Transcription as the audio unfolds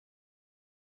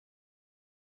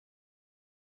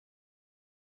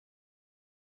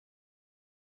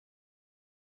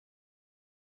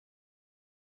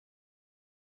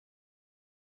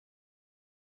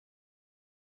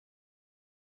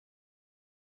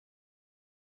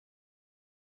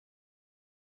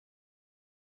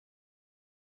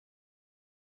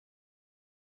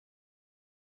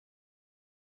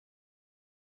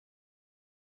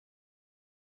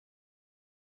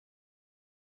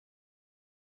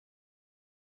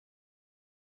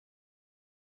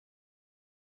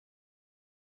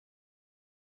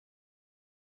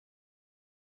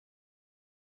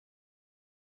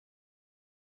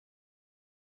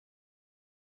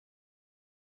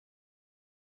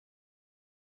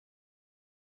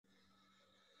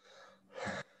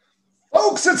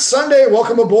Folks, it's Sunday.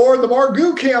 Welcome aboard the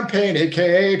Margoo campaign,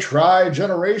 aka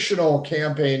Tri-Generational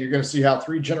campaign. You're going to see how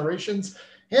 3 generations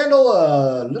handle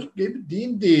a little game of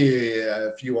D&D.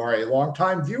 If you are a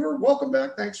longtime viewer, welcome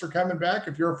back. Thanks for coming back.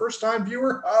 If you're a first-time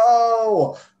viewer,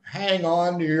 hang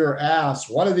on to your ass.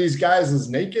 One of these guys is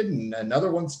naked and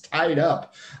another one's tied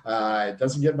up. It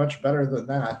doesn't get much better than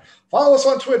that. Follow us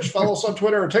on Twitch, follow us on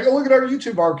Twitter, take a look at our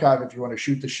YouTube archive. If you want to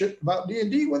shoot the shit about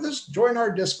D&D with us, join our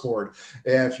Discord.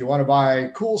 If you want to buy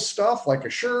cool stuff like a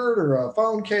shirt or a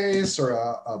phone case or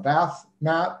a bath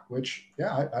mat, which,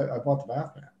 I bought the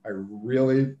bath mat. I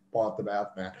really bought the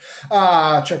bath mat.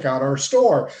 Check out our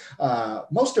store.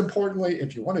 Most importantly,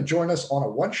 if you want to join us on a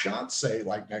one-shot, say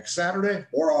like next Saturday,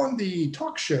 or on the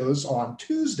talk shows on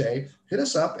Tuesday, hit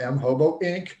us up, mhobo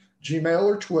Inc., Gmail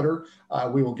or Twitter.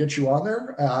 We will get you on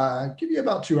there. Give you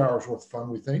about 2 hours worth of fun,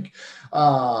 we think.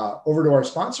 Over to our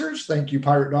sponsors. Thank you,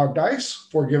 Pirate Dog Dice,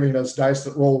 for giving us dice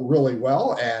that roll really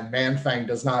well. And Manfang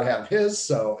does not have his,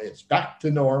 so it's back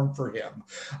to norm for him.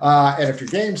 And if your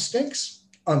game stinks,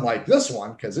 unlike this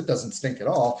one, because it doesn't stink at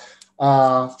all,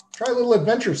 try a little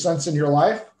adventure sense in your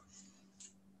life.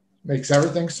 Makes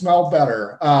everything smell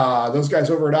better. Those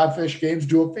guys over at Oddfish Games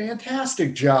do a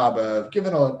fantastic job of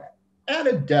giving an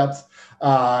added depth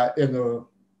in the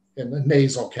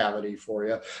nasal cavity for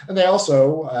you. And they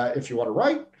also, if you want to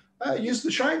write, use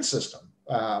the Shine system,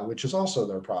 which is also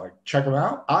their product. Check them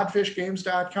out,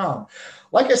 oddfishgames.com.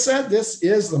 Like I said, this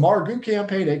is the Margoo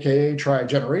campaign, aka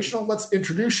Tri-Generational. Let's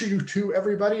introduce you to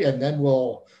everybody, and then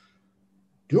we'll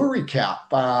do a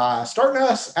recap. Starting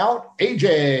us out,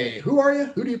 AJ. Who are you?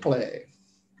 Who do you play?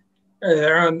 Hey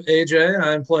there, I'm AJ.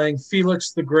 I'm playing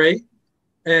Felix the Great,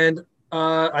 and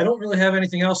I don't really have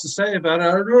anything else to say about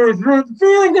it.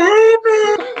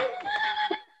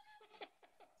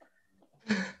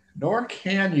 Nor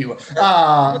can you.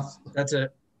 That's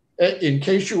it. In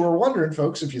case you were wondering,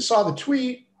 folks, if you saw the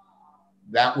tweet,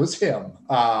 that was him.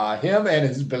 Him and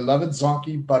his beloved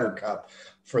Zonky Buttercup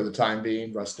for the time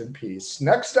being. Rest in peace.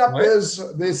 Next up is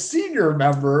the senior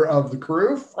member of the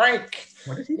crew, Frank.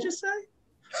 What did he just say?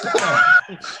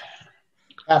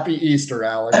 Happy Easter,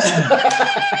 Alex.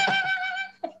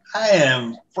 I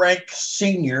am Frank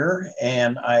Sr.,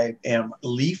 and I am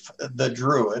Leaf the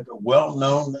Druid, a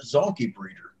well-known Zonky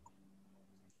breeder.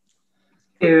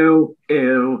 Ew,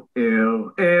 ew,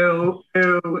 ew, ew,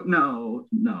 ew,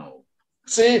 no.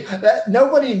 See, that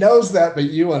nobody knows that but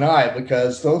you and I,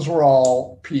 because those were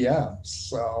all PMs.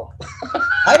 So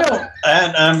I don't,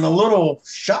 and I'm a little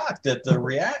shocked at the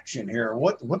reaction here.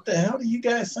 What the hell do you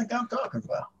guys think I'm talking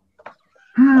about?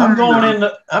 I'm going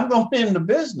into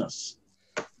business.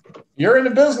 You're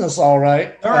into business, all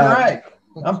right. All right.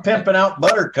 I'm pimping out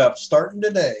Buttercup starting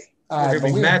today. We're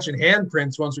going to be matching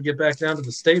handprints once we get back down to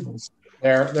the stables.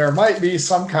 There might be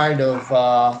some kind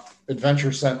of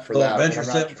adventure scent for that. Adventure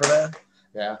scent for that?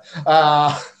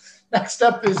 Yeah. Next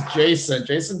up is Jason.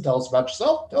 Jason, tell us about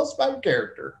yourself. Tell us about your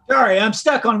character. Sorry, I'm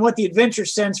stuck on what the adventure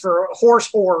sense for horse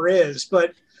horror is,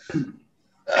 but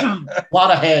a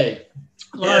lot of hay.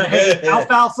 A lot of hay.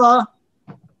 Alfalfa.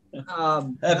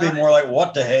 That'd be more like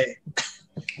what the hay.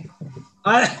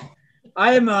 I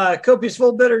am Copious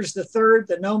Full Bitters the Third,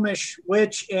 the Gnomish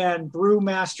Witch, and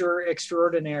Brewmaster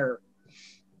Extraordinaire,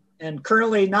 and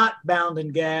currently not bound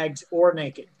and gagged or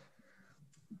naked.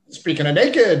 Speaking of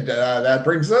naked, that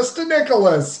brings us to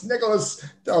Nicholas. Nicholas,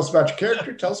 tell us about your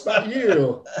character. Tell us about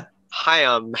you. Hi,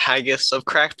 I'm Haggis of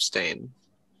Crackstein.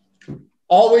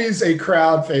 Always a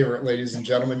crowd favorite, ladies and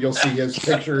gentlemen. You'll see his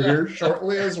picture here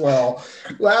shortly as well.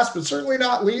 Last but certainly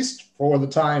not least, for the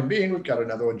time being, we've got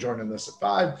another one joining us at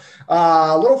 5.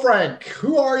 Little Frank,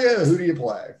 who are you? Who do you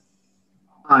play?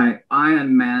 Hi, I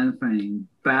am Manfang,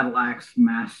 Battle Axe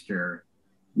Master,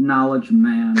 Knowledge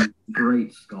Man,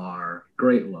 great scar,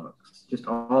 great looks, just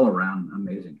all around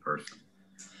amazing person.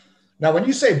 Now, when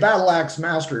you say Battle Axe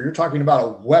Master, you're talking about a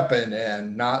weapon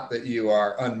and not that you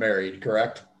are unmarried,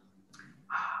 correct?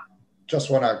 Just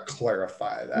want to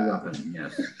clarify that. The weapon,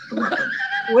 yes. The weapon.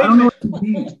 Wait I don't know what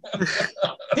you mean.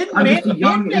 I'm just a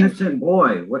young, Man-Fang, innocent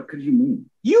boy. What could you mean?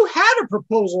 you had a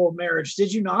proposal of marriage,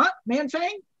 did you not, Manfang?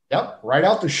 Yep, right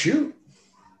out the chute.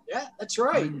 Yeah, that's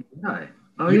right. Yeah.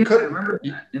 You I could- remember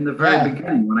that in the very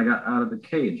beginning when I got out of the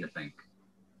cage, I think.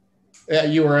 Yeah,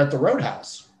 you were at the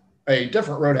roadhouse, a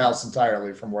different roadhouse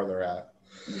entirely from where they're at.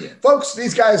 Yeah. Folks,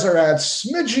 these guys are at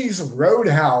Smidgey's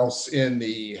Roadhouse in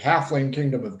the Halfling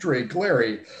Kingdom of Drake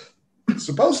Larry. It's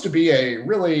supposed to be a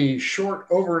really short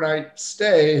overnight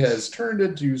stay, has turned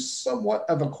into somewhat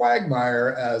of a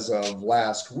quagmire as of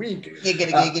last week.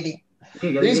 Giggity.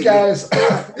 These guys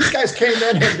came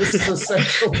in, and this is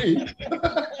essentially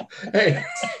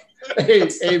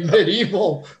a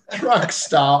medieval truck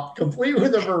stop, complete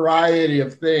with a variety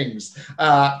of things.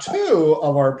 Two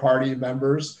of our party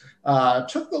members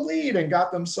took the lead and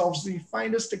got themselves the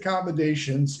finest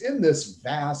accommodations in this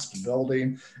vast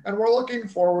building, and were looking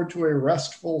forward to a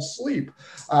restful sleep.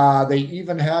 They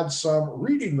even had some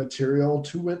reading material,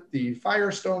 to wit the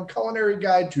Firestone Culinary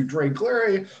Guide to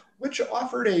Drake-Larry, which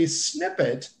offered a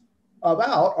snippet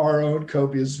about our own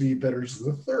Copious V. Bitters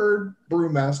III,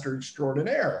 brewmaster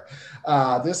extraordinaire.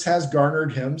 This has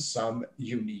garnered him some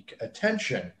unique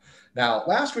attention. Now,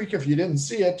 last week, if you didn't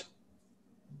see it,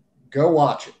 go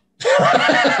watch it.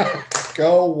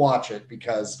 Go watch it,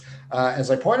 because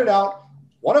as I pointed out,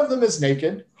 one of them is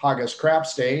naked, Haggis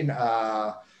Crapstain,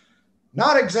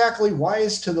 not exactly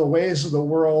wise to the ways of the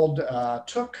world,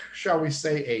 took, shall we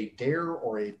say, a dare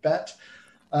or a bet,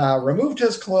 removed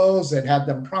his clothes and had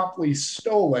them promptly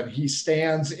stolen. He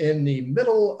stands in the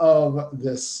middle of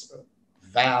this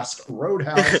vast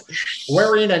roadhouse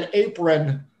wearing an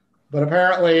apron, but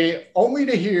apparently only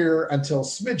to hear until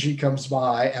Smidgy comes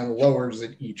by and lowers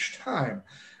it each time.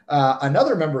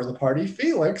 Another member of the party,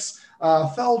 Felix,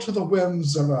 fell to the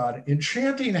whims of an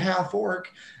enchanting half-orc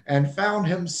and found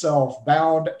himself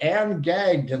bound and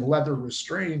gagged in leather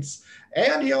restraints.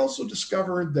 And he also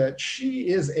discovered that she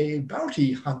is a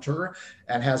bounty hunter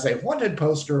and has a wanted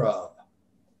poster of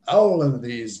all of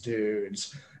these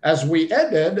dudes. As we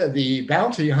ended, the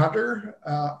bounty hunter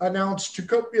announced to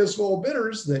Copious Full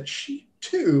Bitters that she,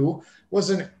 too, was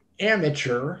an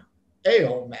amateur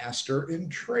ale master in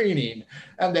training,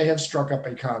 and they have struck up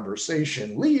a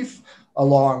conversation. Leaf,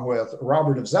 along with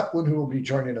Robert of Zeppelin, who will be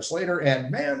joining us later,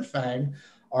 and Manfang,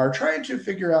 are trying to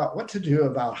figure out what to do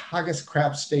about Haggis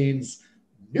Crapstain's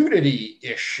nudity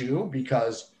issue,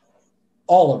 because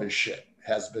all of his shit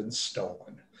has been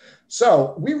stolen.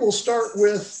 So we will start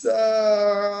with,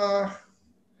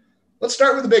 let's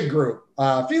start with the big group.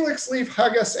 Felix, Leaf,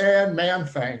 Haggis, and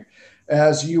Manfang.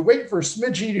 As you wait for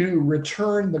Smidgy to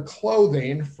return the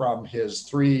clothing from his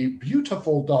three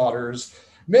beautiful daughters,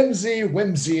 Mimsy,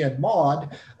 Whimsy, and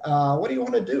Maud, what do you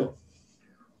want to do?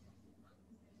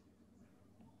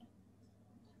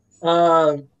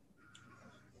 I'm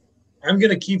going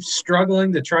to keep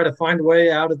struggling to try to find a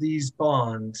way out of these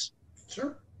bonds.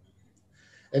 Sure.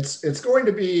 It's going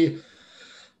to be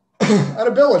an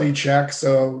ability check,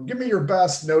 so give me your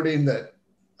best, noting that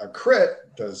a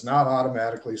crit does not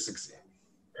automatically succeed.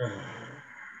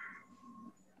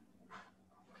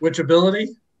 Which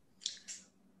ability?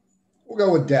 We'll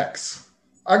go with Dex.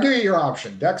 I'll give you your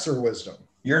option, Dex or Wisdom.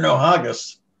 You're no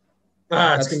Haggis.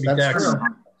 It's going to be Dex. True.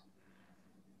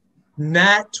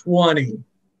 Nat 20.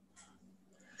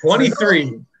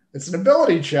 23. It's an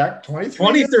ability check. 23.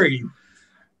 23.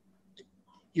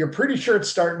 You're pretty sure it's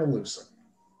starting to loosen.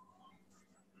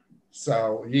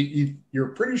 So you're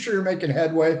pretty sure you're making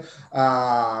headway.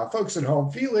 Folks at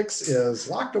home, Felix is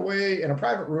locked away in a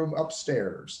private room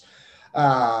upstairs.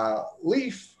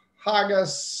 Leaf,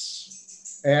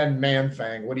 Haggis, and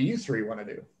Manfang, what do you three want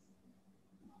to do?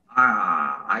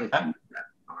 I think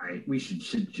that we should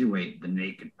situate the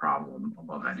naked problem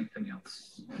above anything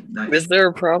else. Is there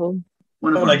a problem?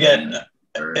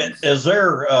 Is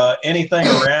there anything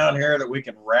around here that we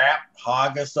can wrap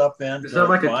Haggis up in? Is there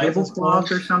like a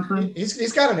tablecloth or something?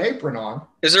 He's got an apron on.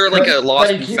 Is there like a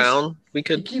lost and found? He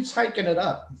keeps hiking it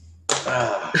up.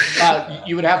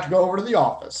 You would have to go over to the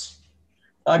office.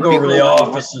 I'll go over to the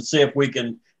office and see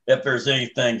if there's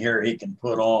anything here he can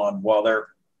put on while they're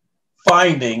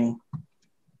finding,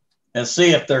 and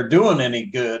see if they're doing any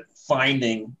good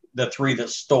finding the three that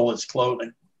stole his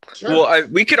clothing. Sure. Well,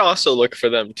 we could also look for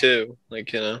them too.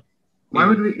 Like, Why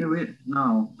would we?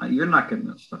 No, you're not getting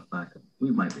that stuff back.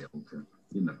 We might be able to.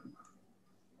 You never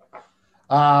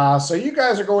know. So you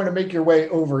guys are going to make your way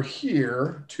over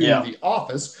here to the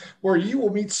office, where you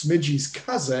will meet Smidgy's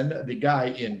cousin, the guy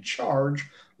in charge.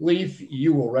 Leaf,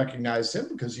 you will recognize him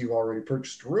because you already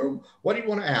purchased a room. What do you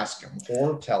want to ask him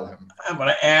or tell him? I'm going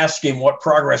to ask him what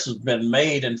progress has been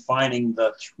made in finding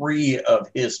the three of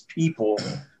his people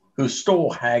who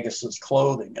stole Haggis's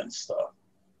clothing and stuff.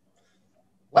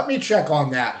 Let me check on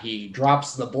that. He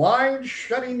drops the blind,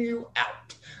 shutting you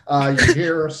out. You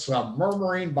hear some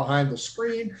murmuring behind the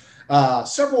screen.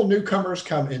 Several newcomers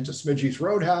come into Smidgy's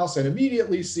Roadhouse and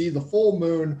immediately see the full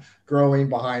moon growing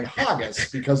behind Haggis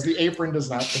because the apron does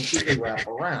not completely wrap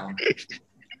around.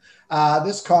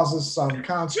 This causes some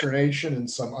consternation and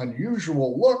some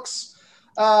unusual looks.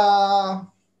 Haggis,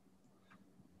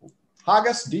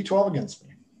 D12 against me.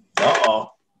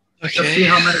 Uh-oh. Okay. Let's see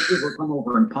how many people come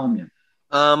over and palm you.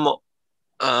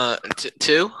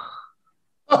 2.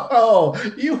 Oh,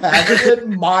 you have an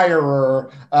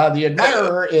admirer. The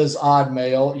admirer is odd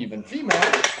male, even female.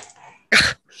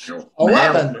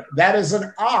 11. That is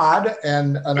an odd,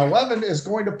 and an 11 is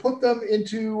going to put them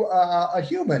into a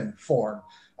human form.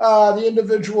 The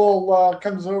individual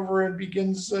comes over and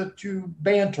begins to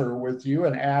banter with you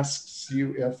and asks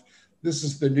you if this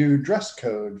is the new dress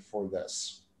code for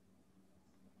this.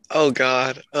 Oh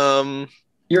God.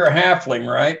 You're a halfling,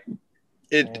 right?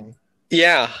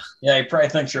 Yeah. Yeah, he probably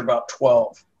thinks you're about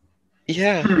 12.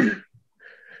 Yeah. You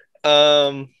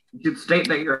should state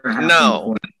that you're a halfling.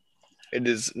 No, it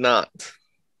is not.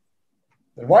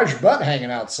 Then why's your butt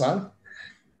hanging out, son?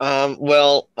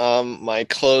 My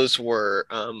clothes were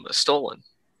stolen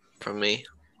from me.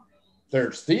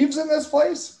 There's thieves in this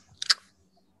place?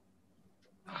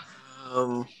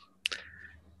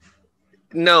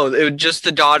 No, it was just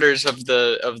the daughters of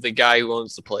the guy who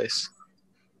owns the place.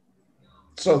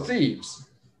 So thieves.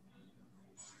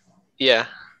 Yeah.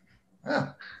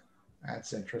 Huh.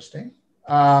 That's interesting.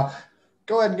 Go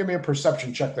ahead and give me a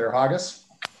perception check there, Haggis.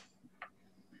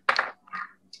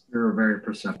 You're a very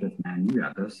perceptive man. You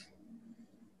got this.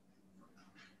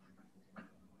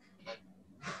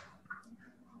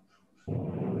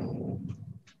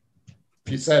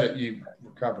 If you said it, you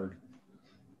recovered.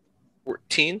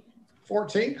 14.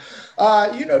 14.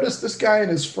 You notice this guy and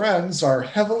his friends are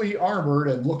heavily armored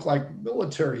and look like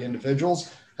military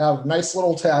individuals, have nice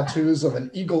little tattoos of an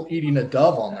eagle eating a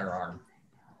dove on their arm.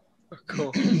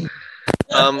 Cool.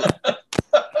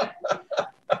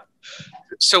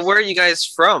 So where are you guys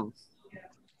from?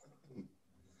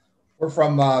 We're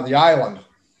from the island.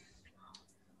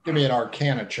 Give me an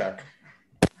Arcana check.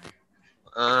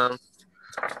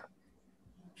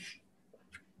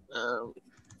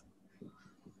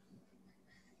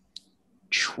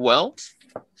 12?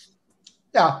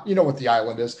 Yeah, you know what the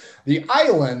island is. The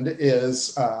island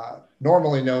is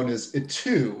normally known as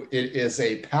Itu. It is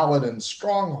a paladin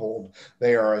stronghold.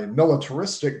 They are a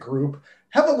militaristic group,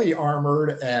 heavily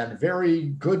armored and very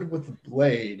good with the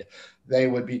blade. They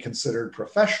would be considered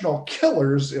professional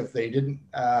killers if they didn't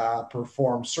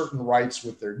perform certain rites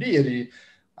with their deity.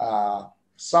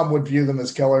 Some would view them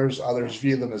as killers, others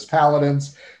view them as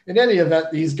paladins. In any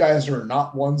event, these guys are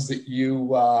not ones that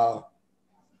you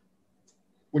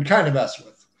would kind of mess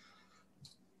with.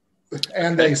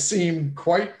 And they seem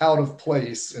quite out of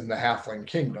place in the Halfling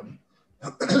Kingdom.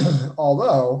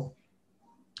 Although,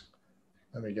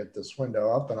 let me get this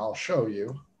window up and I'll show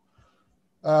you.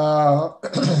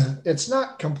 It's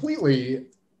not completely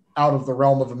out of the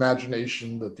realm of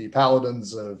imagination that the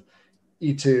paladins of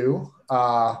E2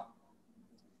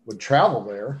 would travel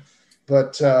there.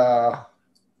 But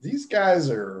these guys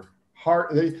are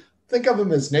hard. They think of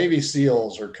them as Navy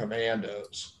SEALs or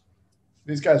commandos.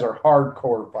 These guys are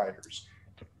hardcore fighters.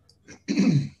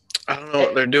 I don't know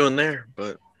what they're doing there,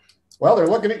 but well, they're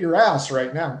looking at your ass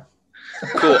right now.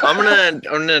 Cool. I'm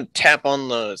gonna tap on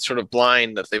the sort of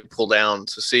blind that they pull down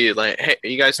to see, like, hey, are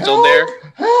you guys still there?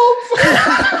 Help!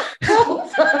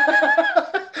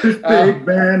 Big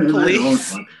man.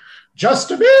 Police. Just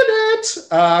a minute.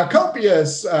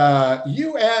 Copious,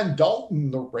 you and Dalton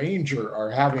the Ranger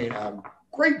are having a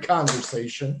great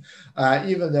conversation,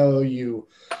 even though you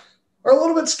are a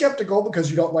little bit skeptical because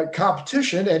you don't like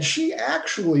competition. And she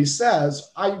actually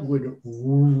says, I would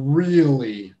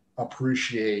really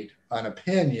appreciate an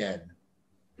opinion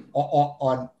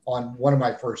on one of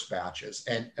my first batches.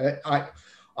 And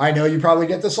I know you probably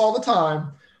get this all the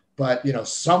time, but you know,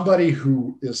 somebody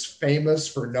who is famous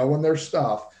for knowing their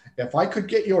stuff, if I could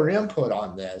get your input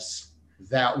on this,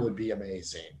 that would be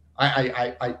amazing.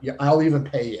 I'll even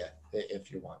pay you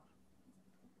if you want.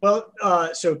 Well,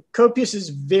 so Copius is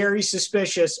very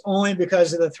suspicious only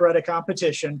because of the threat of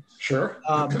competition. Sure.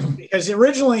 Because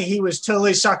originally he was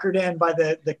totally suckered in by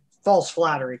the false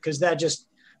flattery, because that just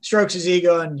strokes his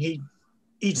ego and he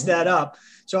eats that up.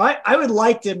 So I would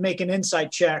like to make an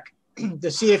insight check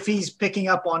to see if he's picking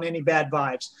up on any bad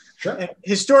vibes. Sure. And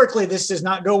historically, this does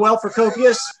not go well for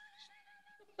Copius.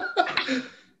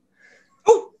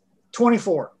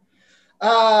 24.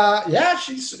 Yeah,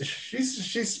 she's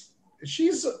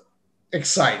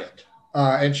excited,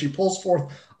 and she pulls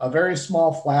forth a very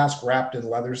small flask wrapped in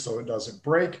leather so it doesn't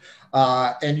break,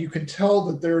 and you can tell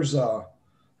that there's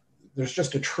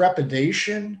just a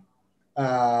trepidation,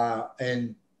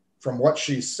 and from what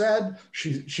she said,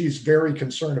 she's very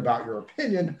concerned about your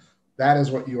opinion. That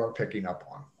is what you are picking up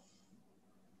on.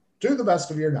 To the best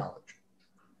of your knowledge.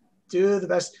 Do the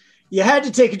best. You had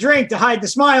to take a drink to hide the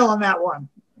smile on that one.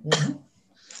 Mm-hmm.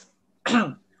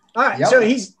 All right. Yep.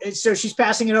 So she's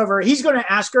passing it over. He's going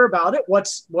to ask her about it.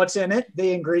 What's in it,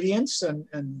 the ingredients,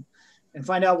 and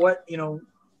find out what,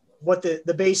 what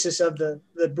the basis of the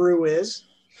brew is.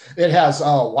 It has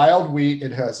wild wheat.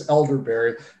 It has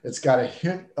elderberry. It's got a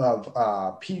hint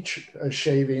of peach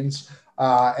shavings,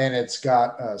 and it's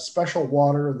got special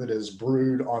water that is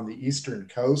brewed on the eastern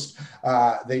coast.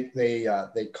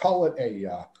 They call it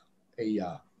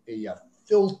a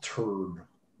filtered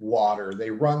water. They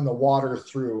run the water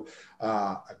through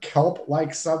a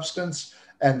kelp-like substance,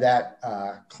 and that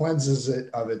cleanses it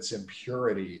of its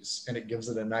impurities, and it gives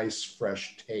it a nice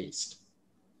fresh taste.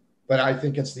 But I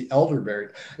think it's the elderberry.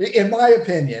 In my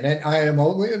opinion, and I am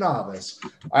only a novice,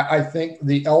 I think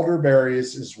the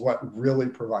elderberries is what really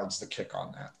provides the kick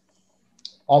on that.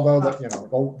 Although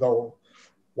the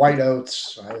white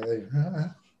oats.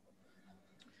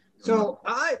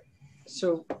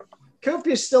 So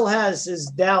Copius still has his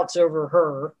doubts over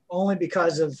her, only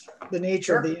because of the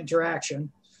nature of the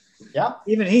interaction. Yeah.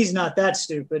 Even he's not that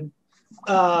stupid.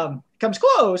 Comes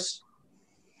close.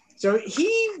 So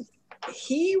he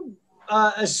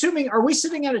assuming, are we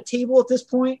sitting at a table at this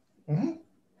point?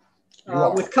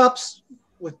 Mm-hmm. With cups,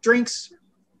 with drinks?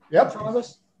 Yep. In front of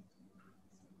us?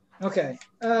 Okay.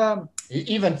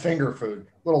 Even finger food,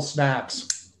 little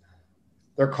snacks.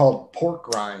 They're called pork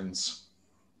rinds.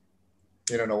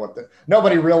 You don't know what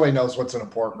nobody really knows what's in a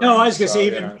pork rind. No, I was going to say,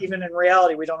 even in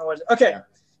reality, we don't know what. Okay.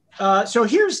 Yeah. So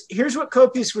here's what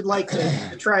Copius would like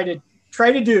to try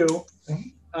to do.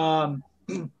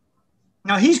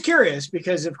 Now he's curious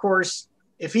because, of course,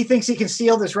 if he thinks he can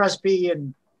steal this recipe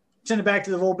and send it back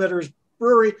to the Volbitters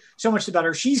brewery, so much the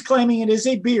better. She's claiming it is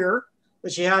a beer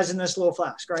that she has in this little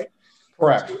flask, right?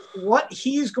 Correct. So what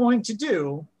he's going to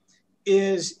do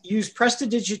is use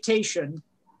prestidigitation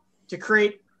to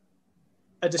create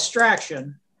a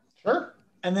distraction. Sure.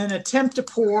 And then attempt to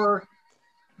pour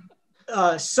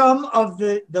some of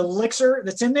the elixir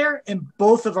that's in there in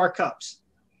both of our cups.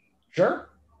 Sure.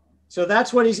 So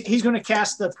that's what he's going to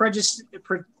cast the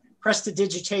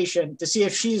prestidigitation to see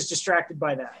if she's distracted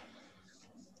by that.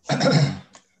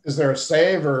 Is there a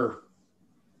save or?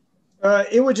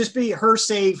 It would just be her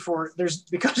save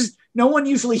because no one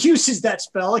usually uses that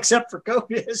spell except for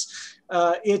Copius.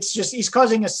 It's just he's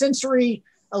causing a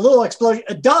little explosion.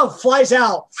 A dove flies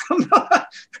out from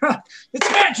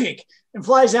it's magic and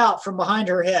flies out from behind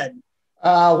her head.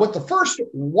 With the first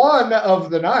one of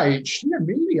the night, she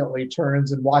immediately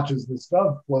turns and watches this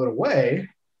dove float away.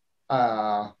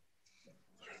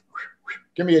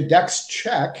 Give me a dex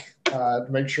check to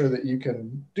make sure that you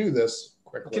can do this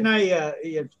quickly. Can I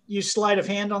use sleight of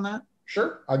hand on that?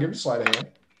 Sure, I'll give you sleight of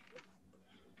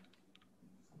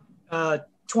hand.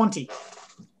 20.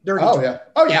 Dirty. Oh, 20. Yeah.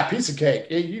 Oh, yeah, piece of cake.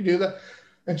 You do that.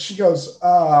 And she goes,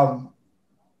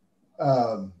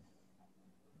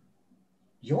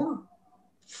 your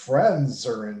friends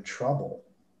are in trouble.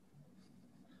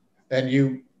 And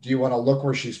do you want to look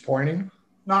where she's pointing?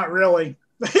 Not really.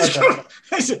 Okay.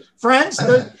 Friends?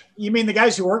 You mean the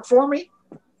guys who work for me?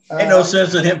 Ain't no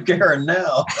sense in him caring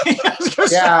now.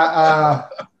 Yeah,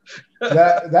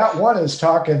 that one is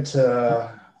talking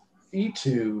to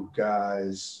E2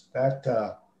 guys.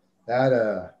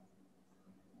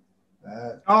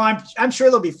 Oh, I'm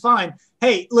sure they'll be fine.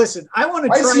 Hey, listen, I want to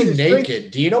try. Why is he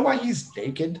naked? Do you know why he's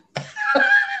naked?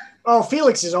 Oh,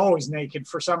 Felix is always naked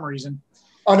for some reason.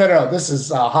 Oh no, this is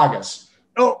Haggis.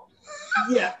 Oh,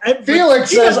 yeah.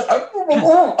 Felix says. Does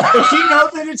she know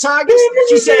that it's Haggis? Did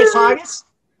she say it's Haggis?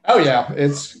 Oh yeah,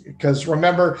 it's because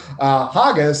remember,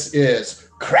 Haggis is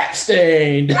crap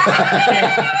stained.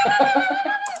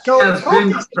 So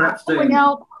he's pulling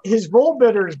out his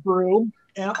Volbitters brew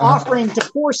and offering to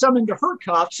pour some into her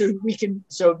cup so we can.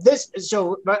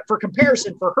 But for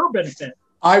comparison, for her benefit.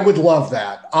 I would love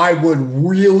that. I would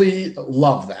really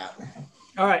love that.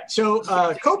 All right, so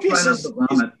Copius is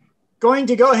going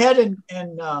to go ahead and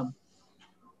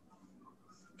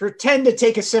pretend to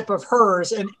take a sip of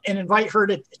hers and invite her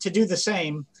to do the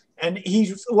same. And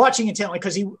he's watching intently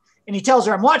he tells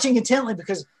her, I'm watching intently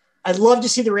because I'd love to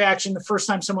see the reaction the first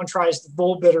time someone tries the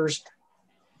Volbitters.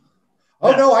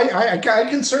 Oh, no, I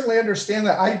can certainly understand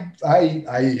that.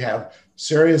 I have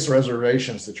serious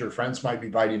reservations that your friends might be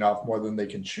biting off more than they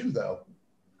can chew, though.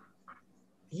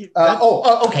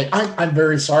 Okay. I'm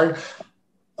very sorry.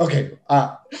 Okay,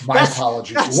 my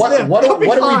apologies. What do we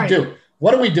do?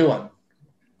 What are we doing?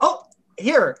 Oh,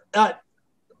 here.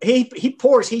 He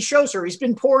pours. He shows her. He's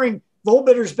been pouring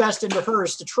Volbitter's best into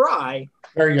hers to try.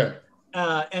 Very good.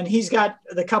 And he's got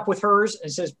the cup with hers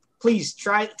and says, please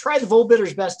try the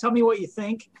Volbitter's best. Tell me what you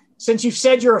think. Since you've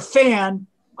said you're a fan,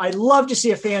 I'd love to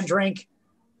see a fan drink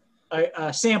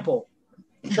a sample.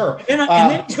 Sure. And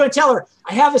then he's going to tell her,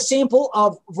 I have a sample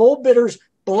of Volbitter's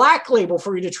Black Label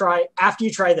for you to try after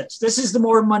you try this. This is the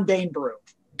more mundane brew.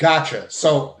 Gotcha.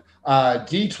 So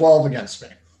D12 against me.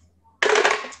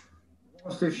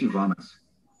 Let's see if she vomits.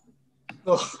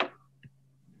 Ugh.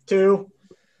 2.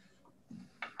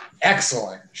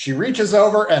 Excellent. She reaches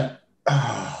over and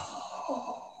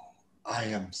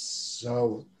I'm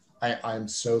so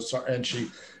sorry. And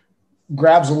she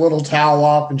grabs a little towel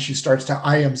off and she starts to,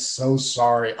 I am so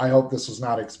sorry. I hope this was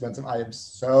not expensive. I am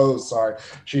so sorry.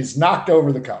 She's knocked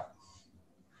over the cup.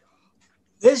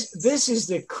 This is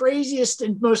the craziest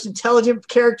and most intelligent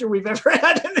character we've ever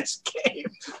had in this game.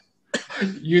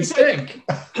 You'd think.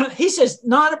 He says,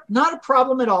 not a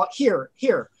problem at all. Here.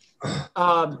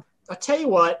 I'll tell you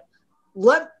what,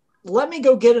 let me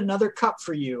go get another cup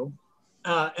for you.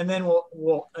 And then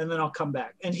then I'll come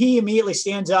back. And he immediately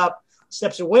stands up,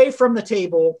 steps away from the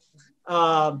table,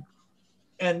 and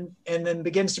then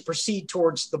begins to proceed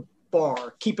towards the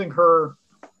bar, keeping her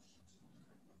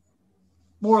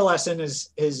more or less in his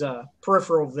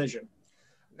peripheral vision.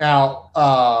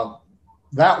 Now,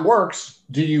 that works.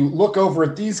 Do you look over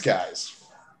at these guys?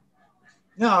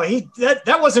 No,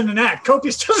 that wasn't an act.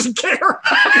 Copious doesn't care.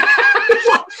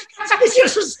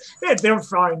 They're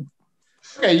fine.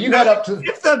 Okay, you got up to.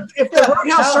 If the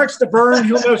roadhouse starts to burn,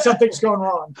 you'll know something's going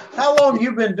wrong. How long have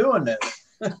you been doing this?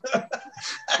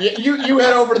 You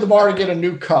head over to the bar to get a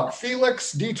new cup.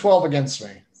 Felix, D12 against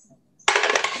me.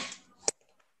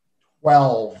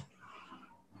 12.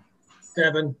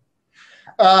 7.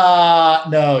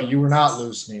 No, you were not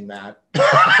loosening that.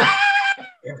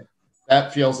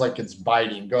 That feels like it's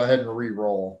biting. Go ahead and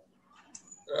re-roll.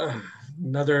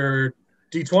 Another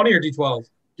D20 or D12?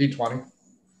 D20.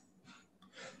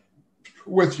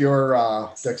 With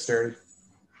your dexterity.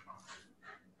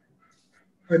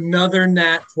 Another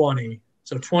nat 20.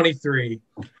 So 23.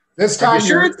 This time Are you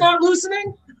sure it's not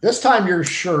loosening? This time you're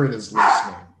sure it is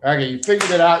loosening. Okay, you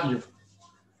figured it out. You've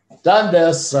done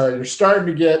this, so you're starting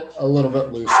to get a little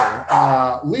bit looser.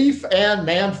 Leaf and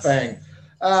Manfang.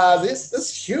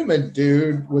 This human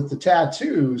dude with the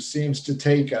tattoo seems to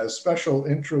take a special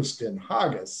interest in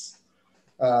haggis,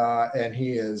 and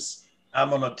he is. I'm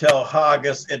going to tell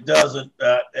Haggis it doesn't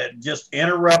just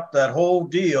interrupt that whole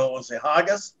deal and say,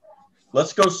 Haggis,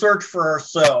 let's go search for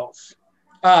ourselves.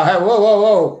 Hey,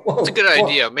 whoa. That's a good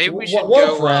idea. Maybe we should whoa,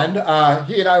 go. Friend.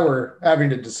 He and I were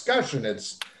having a discussion.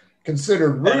 It's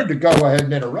considered rude to go ahead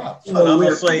and interrupt. And I'm going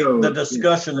to say the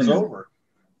discussion is over.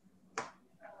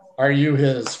 Are you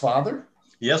his father?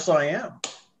 Yes, I am.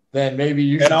 Then maybe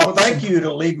you should. And I'll thank you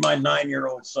to leave my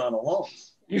 9-year-old son alone.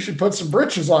 You should put some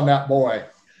britches on that boy.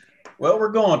 Well, we're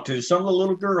going to. Some of the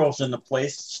little girls in the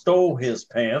place stole his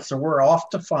pants, and we're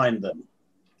off to find them.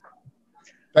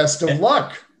 Best of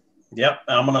luck. Yep,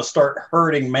 I'm going to start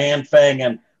herding Manfang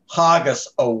and Haggis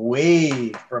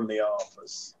away from the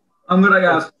office. I'm going to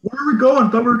ask, where are we going?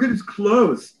 Thought we were getting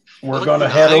close. We're going to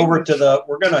head over to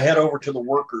the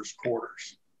workers'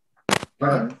 quarters.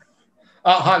 Right.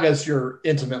 Haggis, you're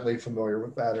intimately familiar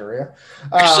with that area.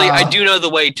 Actually, I do know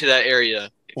the way to that area.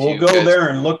 We'll go there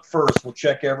and look first. We'll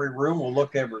check every room. We'll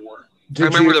look everywhere. I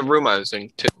remember the room I was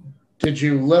in, too. Did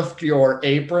you lift your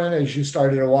apron as you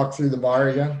started to walk through the bar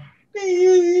again?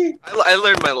 I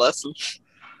learned my lesson.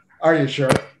 Are you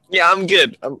sure? Yeah, I'm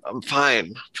good. I'm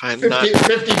fine.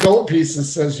 50 gold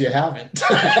pieces says you haven't.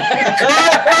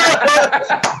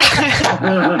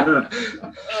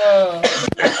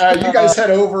 You guys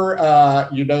head over.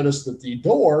 You notice that the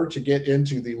door to get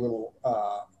into the little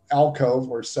alcove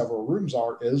where several rooms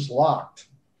are is locked.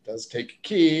 It does take a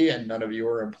key, and none of you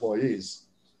are employees.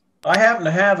 I happen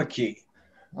to have a key,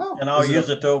 Oh, and I'll use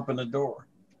it to open the door.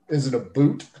 Is it a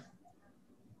boot?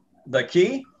 The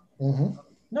key? Mm-hmm.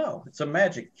 No, it's a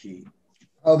magic key.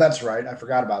 Oh, that's right. I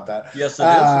forgot about that. Yes, it is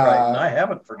right, and I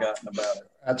haven't forgotten about it.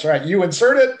 That's right. You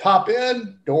insert it, pop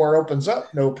in, door opens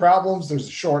up, no problems. There's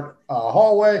a short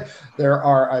hallway. There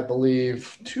are, I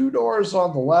believe, 2 doors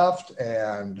on the left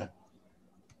and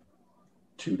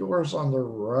 2 doors on the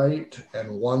right and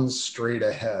 1 straight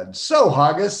ahead. So,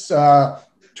 Haggis, 2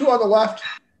 on the left,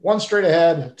 1 straight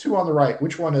ahead, 2 on the right.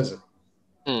 Which one is it?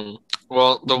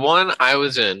 Well, the one I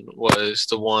was in was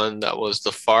the one that was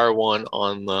the far one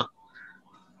on the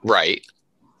right.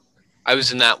 I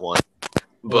was in that one.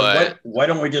 But why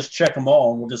don't we just check them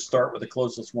all, and we'll just start with the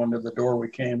closest one to the door we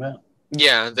came in?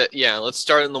 Yeah, let's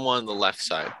start in the one on the left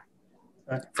side,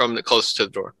 from the closest to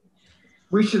the door.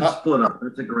 We should split up.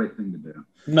 That's a great thing to do.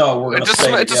 No, we're going to stay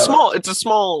together. It's a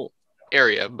small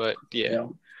area, but yeah.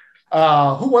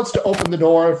 Who wants to open the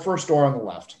door? First door on the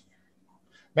left.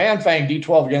 Manfang,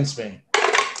 D12 against me.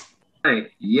 Hey,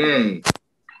 yay.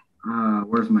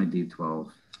 Where's my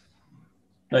D12?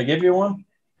 Did I give you one?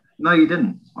 No, you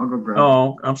didn't. I'll go grab it.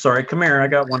 Oh, I'm sorry. Come here. I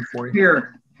got one for you.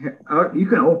 Here. You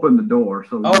can open the door.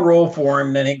 So I'll roll for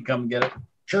him, then he can come get it.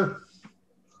 Sure.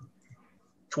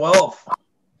 12.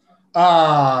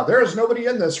 There is nobody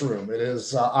in this room. It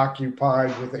is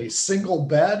occupied with a single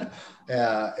bed,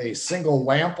 a single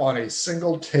lamp on a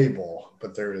single table,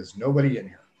 but there is nobody in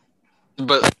here.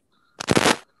 But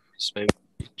maybe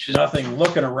just Nothing.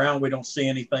 Looking around, we don't see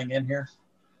anything in here.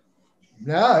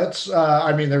 No, it's.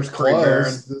 I mean, there's Pretty barren.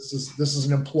 clothes. This is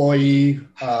an employee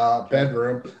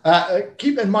bedroom.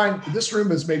 Keep in mind, this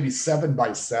room is maybe 7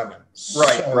 by 7.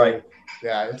 Right.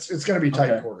 Yeah, it's going to be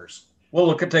tight Okay. quarters.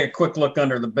 We'll take a quick look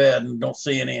under the bed and don't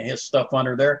see any of his stuff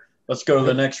under there. Let's go to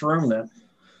the next room then.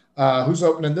 Who's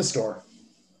opening this door?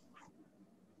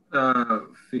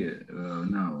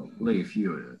 no, Leaf,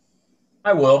 you.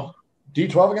 I will.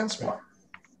 D12 against me.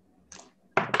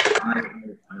 I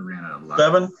ran out of luck.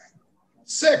 7.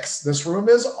 6. This room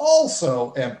is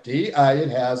also empty. It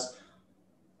has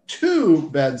 2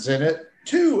 beds in it,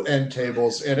 2 end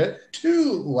tables in it,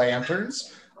 2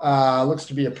 lanterns. Looks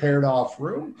to be a paired off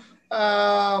room.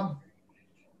 On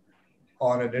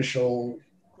initial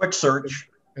Quick search.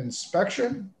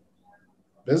 inspection,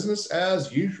 business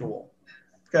as usual.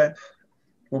 Okay.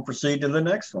 We'll proceed to the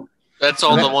next one. that's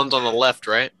all the ones on the left,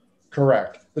 right?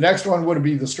 Correct. The next one would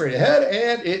be the straight ahead,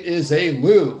 and it is a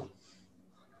loo.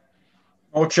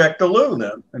 We'll check the loo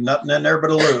then. And nothing in there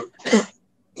but a loo.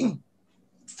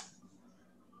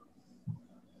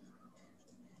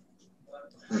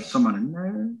 There's someone in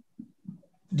there.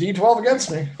 D12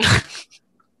 against me.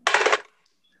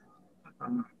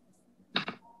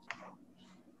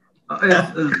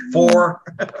 Yeah, 4.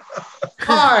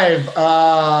 5.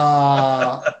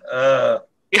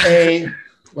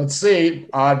 Let's see,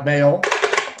 odd male.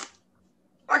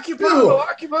 Occupado.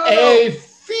 A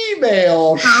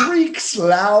female shrieks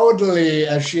loudly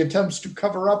as she attempts to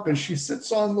cover up as she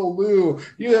sits on the loo.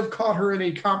 You have caught her in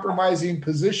a compromising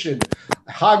position.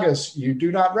 Haggis, you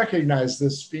do not recognize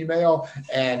this female,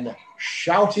 and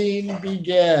shouting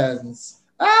begins.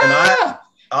 And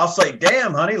I'll say,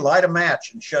 damn, honey, light a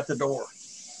match and shut the door.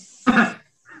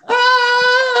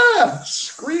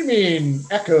 Screaming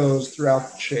echoes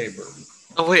throughout the chamber.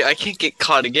 Oh wait, I can't get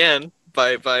caught again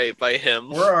by him.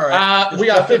 We're all right. We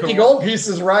got 50 gold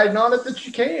pieces riding on it that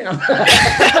you can.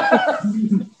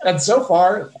 And so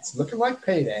far, it's looking like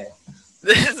payday.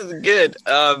 This is good.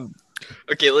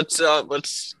 Okay,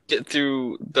 let's get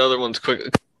through the other ones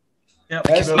quick. Yep.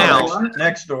 As Go now-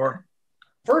 next door.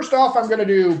 First off, I'm going to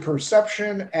do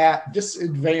perception at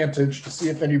disadvantage to see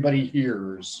if anybody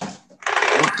hears.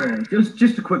 Okay,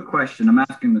 just a quick question. I'm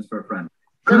asking this for a friend.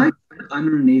 Can I get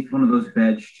underneath one of those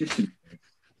beds?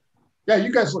 Yeah,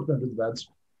 you guys looked under the beds.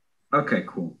 Okay,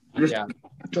 cool.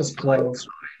 Just close.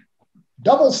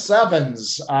 Double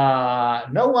 7s.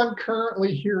 No one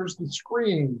currently hears the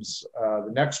screams. The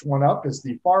next one up is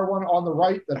the far one on the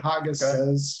right that Haggis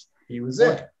says he was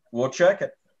in. We'll check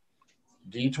it.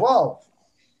 D12.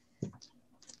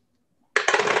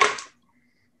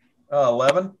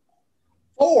 11.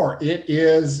 4. It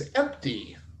is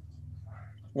empty.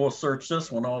 We'll search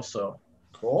this one also.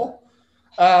 Cool.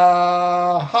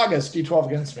 Haggis, D12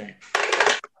 against me.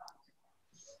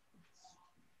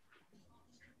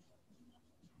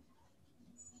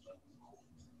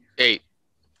 Eight.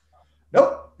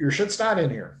 Nope, your shit's not in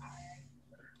here.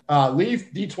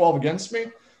 Leaf, D12 against me.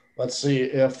 Let's see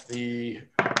if the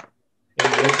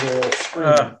individual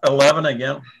screaming. 11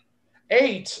 again.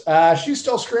 8. She's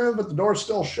still screaming, but the door's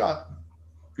still shut.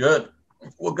 Good.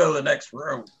 We'll go to the next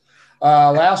room.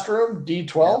 Last room,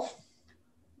 D12.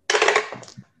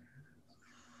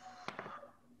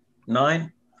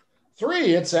 9. 3.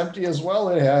 It's empty as well.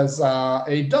 It has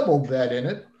a double bed in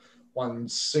it. One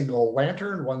single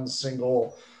lantern, one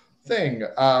single thing.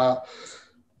 No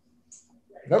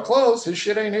clothes. His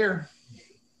shit ain't here.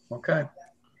 Okay.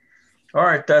 All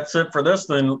right. That's it for this.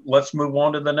 Then let's move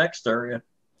on to the next area.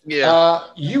 Yeah.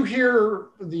 You hear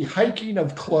the hiking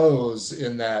of clothes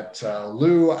in that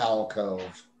loo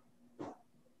alcove.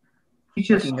 He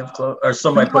just Speaking of clothes, or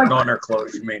somebody putting on her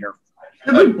clothes. You mean her?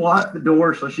 Should we block the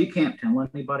door so she can't tell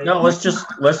anybody? No. Let's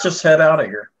just head out of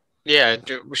here. Yeah,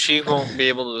 she won't be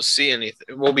able to see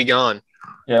anything. We'll be gone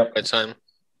Yep. by the time.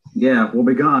 Yeah, we'll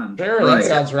be gone. There, Right. that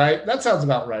sounds right. That sounds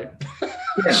about right.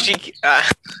 Yeah.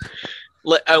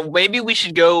 Maybe we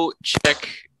should go check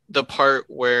the part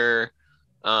where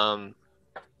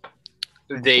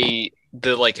the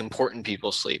like important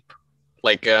people sleep,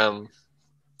 like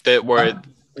that where.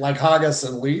 Like Haggis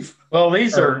and Leaf. Well,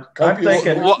 these are. I'm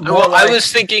thinking. Well, more I like-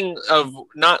 was thinking of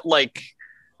not like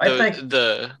I think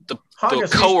the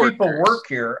Haggis, these coworkers. people work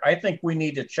here. I think we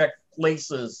need to check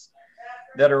places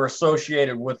that are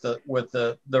associated with the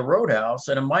roadhouse,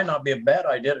 and it might not be a bad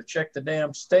idea to check the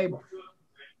damn stable.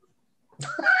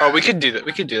 Oh, we could do that.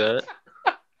 We could do that.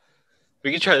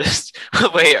 We could try this.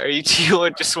 Wait, do you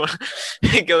just want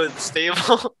to go to the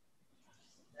stable?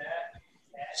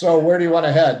 So where do you want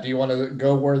to head? Do you want to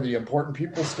go where the important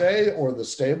people stay, or the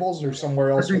stables, or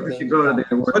somewhere else? I think we should go to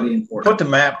the important. Put the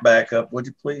map back up, would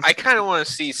you please? I kind of want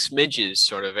to see Smidge's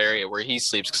sort of area where he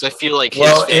sleeps, because I feel like his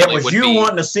Well, it family was would you be...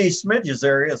 wanting to see Smidge's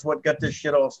area is what got this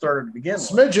shit all started to begin with.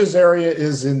 Smidge's area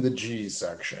is in the G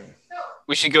section.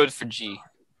 We should go for G.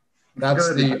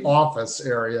 That's the office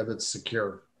area that's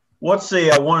secure. What's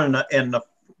the one in the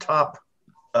top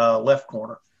left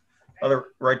corner?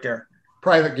 Right there.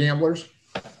 Private gamblers.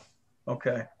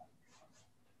 Okay.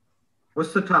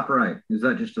 What's the top right? Is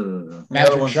that just a The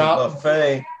Magic other one's shop. a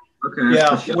buffet. okay?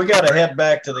 Yeah, we got to head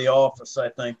back to the office. I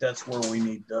think that's where we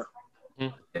need to.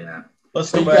 Yeah.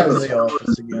 Let's go back to the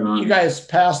office again. You guys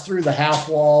pass through the half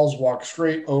walls, walk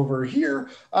straight over here.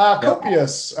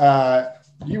 Copious,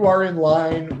 you are in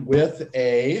line with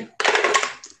a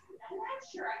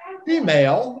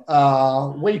female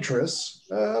waitress,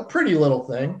 pretty little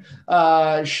thing.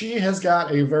 She has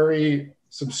got a very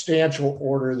substantial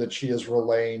order that she is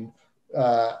relaying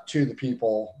to the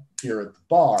people here at the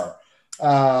bar.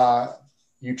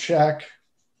 You check.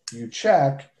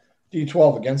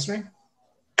 D12 against me.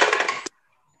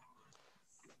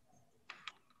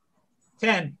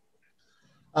 10.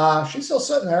 She's still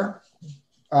sitting there,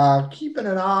 keeping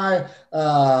an eye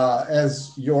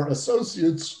as your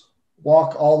associates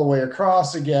walk all the way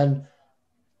across again.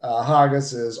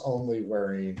 Haggis is only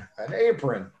wearing an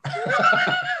apron.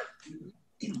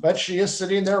 But she is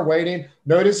sitting there waiting,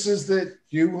 notices that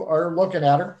you are looking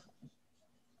at her.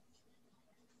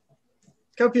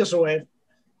 Copious will wave.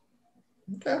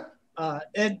 Okay.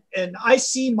 And I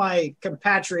see my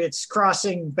compatriots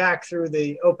crossing back through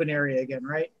the open area again,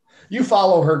 right? You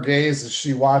follow her gaze as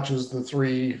she watches the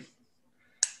three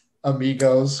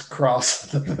amigos cross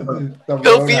the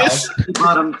roadhouse. Dusty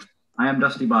Bottoms. I am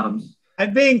Dusty Bottoms.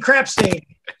 I'm being crap stained.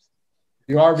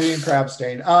 You are being crab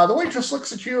stained. The waitress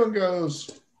looks at you and goes,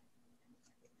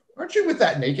 "Aren't you with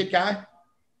that naked guy?"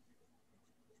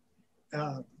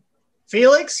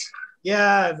 Felix?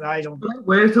 Yeah, I don't.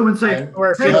 Wait, someone say.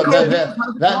 Or Hey, Felix.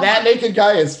 that naked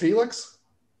guy is Felix?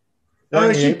 Oh,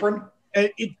 Wearing the she- apron?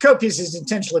 Copious is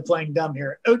intentionally playing dumb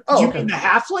here. Oh, Oh, do you okay. mean the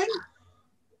halfling?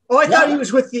 Oh, I thought he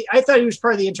was with the. I thought he was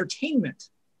part of the entertainment.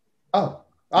 No,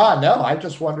 I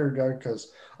just wondered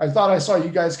because I thought I saw you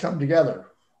guys come together.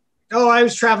 Oh, I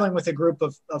was traveling with a group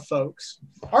of folks.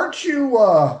 Aren't you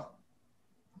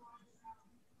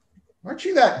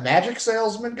that magic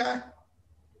salesman guy?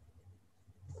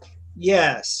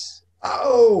 Yes.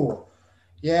 Oh,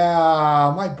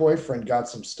 yeah. My boyfriend got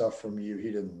some stuff from you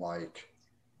he didn't like.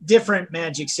 Different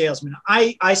magic salesman.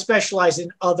 I specialize in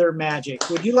other magic.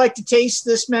 Would you like to taste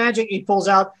this magic? He pulls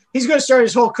out. He's going to start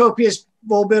his whole Copious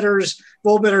Bullbitters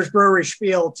brewery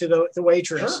spiel to the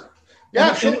waitress. Sure. Yeah,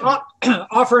 and sure.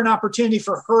 Offer an opportunity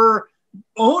for her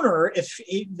owner if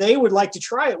they would like to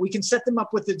try it. We can set them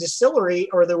up with the distillery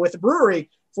or with the brewery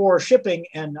for shipping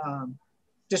and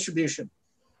distribution.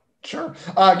 Sure.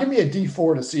 Give me a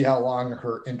D4 to see how long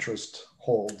her interest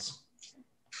holds.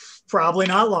 Probably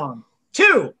not long.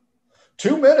 2.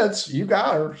 2 minutes. You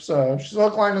got her. So she's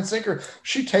hook, line, and sinker.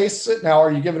 She tastes it. Now,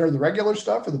 are you giving her the regular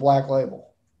stuff or the black label?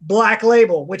 Black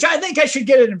label, which I think I should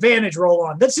get an advantage roll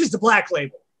on. This is the black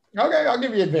label. Okay, I'll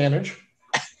give you advantage.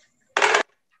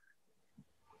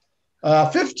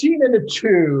 15 and a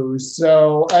 2.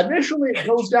 So initially it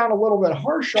goes down a little bit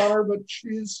harsh on her, but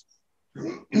she's...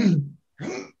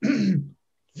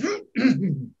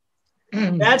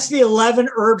 That's the 11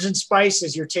 herbs and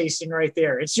spices you're tasting right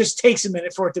there. It just takes a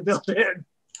minute for it to build in.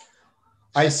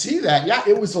 I see that. Yeah,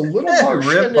 it was a little Hey, harsh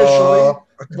rip initially, off.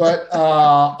 but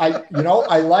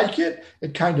I like it.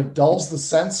 It kind of dulls the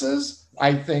senses.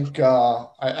 I think I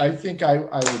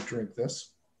would drink this.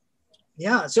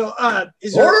 Yeah. So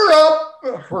is there, Order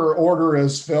up. Her order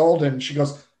is filled, and she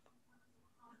goes,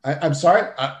 I'm sorry.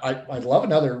 I'd love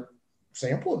another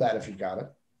sample of that if you got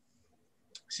it.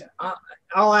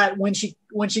 I'll add when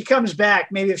she comes back,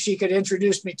 maybe if she could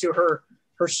introduce me to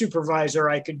her supervisor,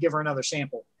 I could give her another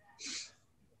sample.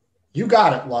 You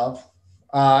got it, love.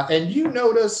 And you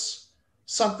notice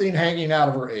something hanging out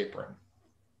of her apron.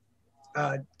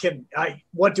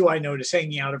 What do I notice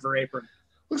hanging out of her apron?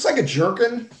 Looks like a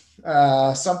jerkin,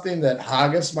 something that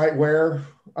Haggis might wear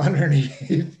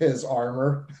underneath his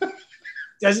armor.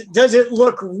 Does it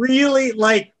look really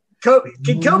like Copious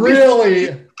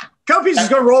is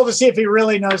going to roll to see if he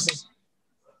really notices.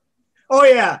 Oh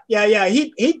yeah.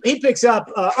 He picks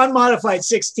up unmodified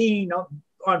 16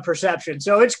 on perception.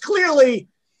 So it's clearly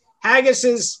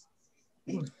Haggis's.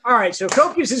 All right, so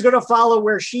Copius is going to follow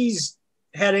where she's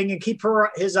heading and keep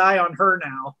his eye on her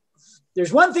now.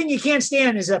 There's one thing you can't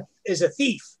stand is a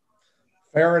thief.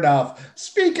 Fair enough.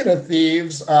 Speaking of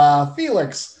thieves,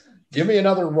 Felix, give me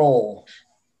another roll.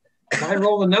 If I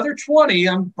roll another 20,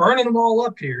 I'm burning them all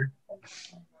up here.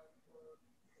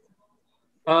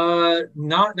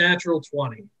 Not natural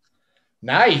 20.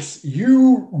 Nice.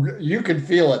 You can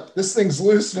feel it. This thing's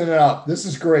loosening up. This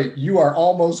is great. You are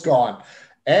almost gone.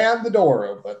 And the door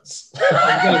opens.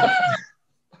 I'm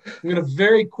gonna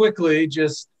very quickly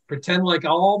just pretend like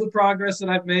all the progress that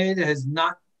I've made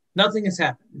nothing has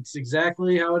happened. It's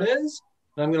exactly how it is.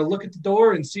 And I'm gonna look at the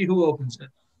door and see who opens it.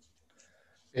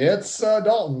 It's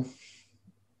Dalton.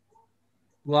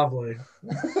 Lovely.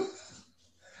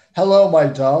 Hello, my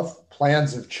dove.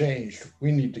 Plans have changed.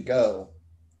 We need to go.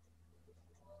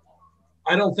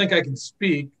 I don't think I can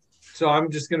speak, so I'm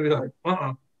just gonna be like,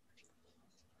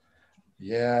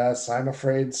 Yes, I'm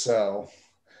afraid so.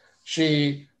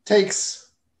 She takes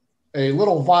a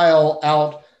little vial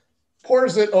out,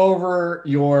 pours it over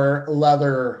your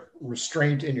leather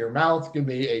restraint in your mouth. Give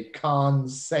me a con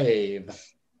save.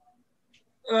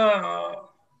 7?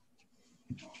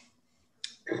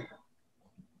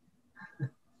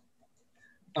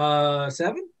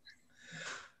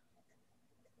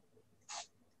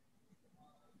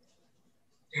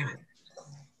 Damn it.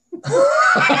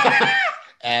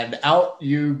 And out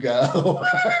you go.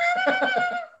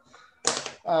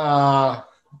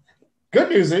 Good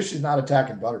news is she's not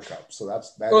attacking Buttercup, so that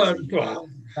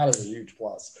is a huge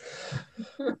plus.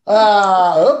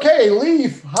 Okay,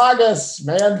 Leaf, Haggis,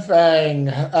 Manfang,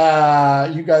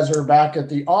 you guys are back at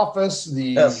the office.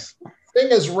 The thing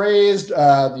is raised.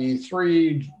 The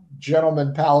 3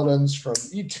 gentlemen paladins from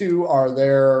E2 are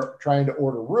there trying to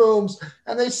order rooms,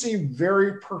 and they seem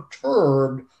very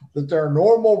perturbed that their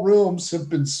normal rooms have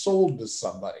been sold to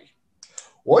somebody.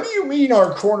 What do you mean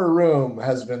our corner room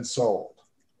has been sold?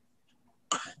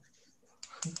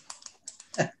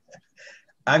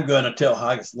 I'm going to tell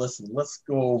Haggis, listen, let's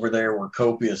go over there where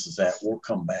Copius is at. We'll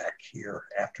come back here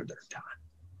after their time.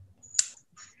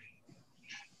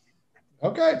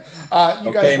 Okay.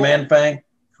 Okay, Manfang?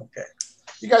 Okay.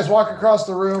 You guys walk across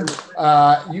the room.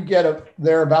 You get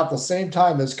there about the same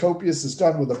time as Copius is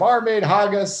done with the barmaid.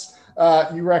 Haggis,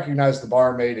 you recognize the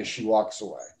barmaid as she walks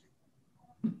away.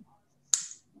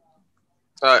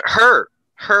 Her,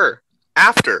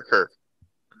 after her.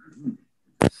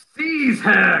 Seize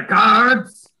her,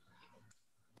 guards.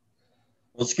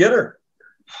 Let's get her.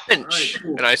 Pinch. All right,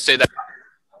 cool. And I say that.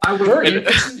 I will. Sure,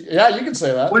 yeah, you can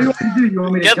say that. What do you want to do? You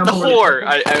want me to Get jump the over whore.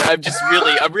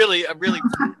 I'm really.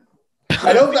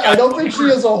 I don't think she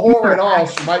is a whore at all.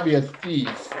 She might be a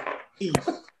thief.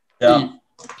 Yeah.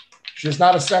 She's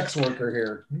not a sex worker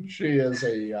here. She is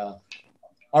a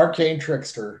arcane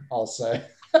trickster, I'll say.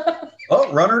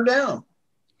 Oh, run her down.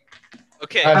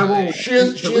 Okay. She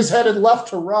is headed left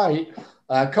to right.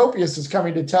 Copius is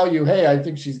coming to tell you, hey, I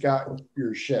think she's got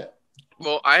your shit.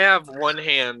 Well, I have one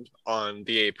hand on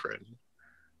the apron.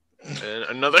 And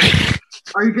another.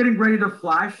 Are you getting ready to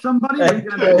flash somebody? Hey. Are you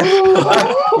gonna do-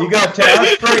 You got to tell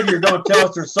us straight. You're going to tell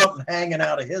us there's something hanging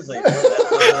out of his apron.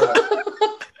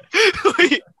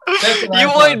 You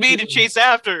wanted me to chase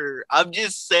after her. I'm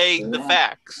just saying the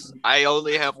facts. I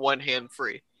only have one hand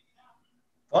free.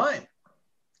 Fine.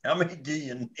 How many do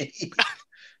you need? He's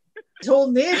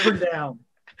holding the apron down.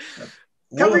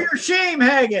 Cover your shame,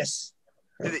 Haggis.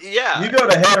 Yeah. You go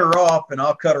to head her off, and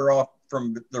I'll cut her off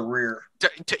from the rear.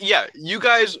 Yeah, you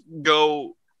guys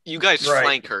go. You guys Right.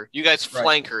 flank her. You guys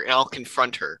flank her, and I'll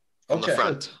confront her from the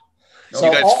front. So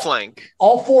you guys flank.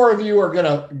 All 4 of you are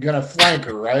gonna flank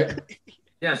her, right?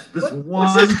 Yes, this one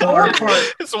part.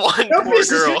 It's one Copius poor is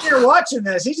sitting girl. here watching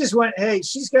this. He just went, hey,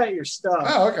 she's got your stuff.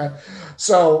 Oh, okay.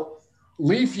 So,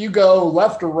 Leaf, you go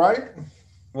left or right?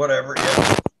 Whatever,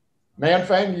 yeah.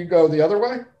 Manfang, you go the other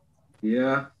way?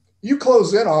 Yeah. You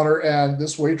close in on her, and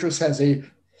this waitress has a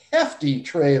hefty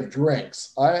tray of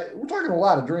drinks. We're talking a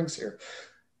lot of drinks here.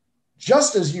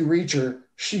 Just as you reach her,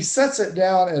 she sets it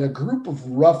down at a group of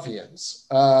ruffians.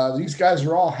 These guys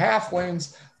are all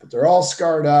halflings, but they're all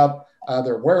scarred up.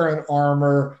 They're wearing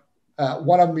armor.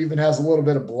 One of them even has a little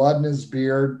bit of blood in his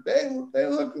beard. They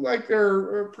look like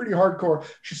they're pretty hardcore.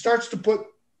 She starts to put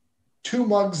 2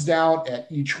 mugs down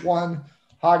at each one.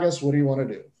 Haggis, what do you want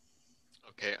to do?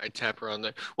 Okay, I tap her on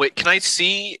the. Wait, can I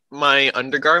see my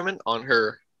undergarment on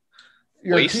her?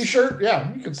 Your waist? T-shirt?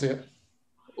 Yeah, you can see it.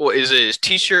 Well, is it his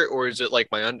T-shirt or is it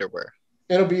like my underwear?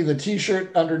 It'll be the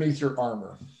T-shirt underneath your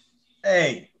armor.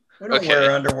 Hey, we don't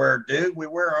wear underwear, dude. We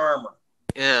wear armor.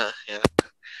 Yeah.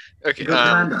 Okay. Good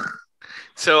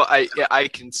So I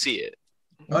can see it.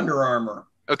 Under Armour.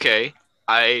 Okay,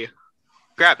 I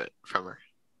grab it from her.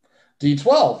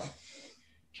 D12.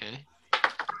 Okay.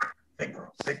 Big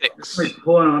roll. Six. She's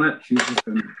pulling on it. She's just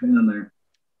been in there.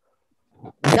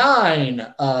 9.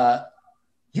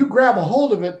 You grab a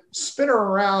hold of it, spin her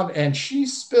around, and she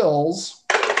spills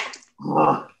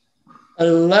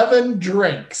 11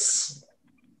 drinks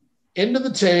into the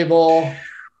table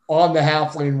on the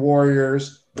halfling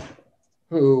warriors,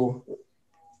 who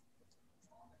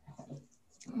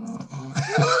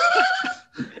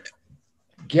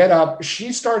get up.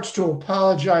 She starts to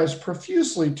apologize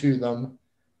profusely to them,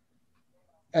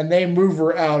 and they move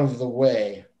her out of the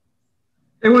way.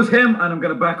 It was him, and I'm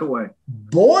going to back away.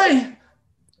 Boy,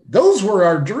 those were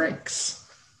our drinks.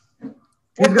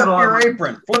 Flip up your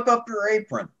apron. Flip up your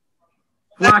apron.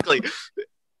 Exactly.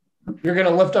 You're going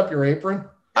to lift up your apron?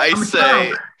 I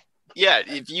say, yeah,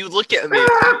 if you look at me.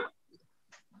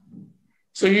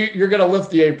 So you're going to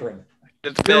lift the apron.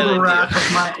 It's a bad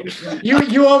idea.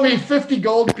 You owe me 50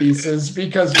 gold pieces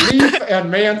because Leaf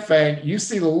and Manfang, you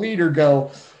see the leader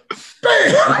go,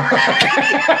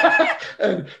 bam!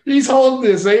 And he's holding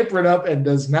his apron up and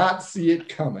does not see it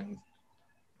coming.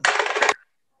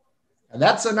 And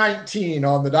that's a 19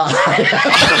 on the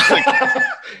die.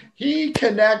 He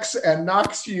connects and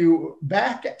knocks you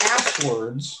back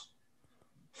afterwards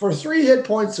for 3 hit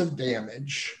points of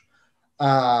damage.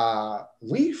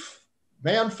 Leaf,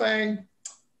 Manfang,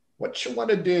 what you want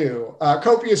to do?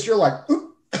 Copious, you're like,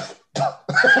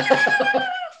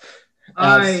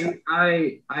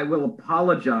 I will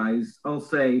apologize. I'll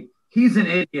say he's an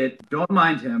idiot. Don't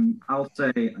mind him. I'll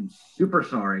say I'm super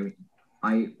sorry.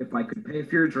 If I could pay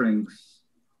for your drinks,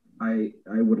 I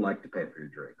would like to pay for your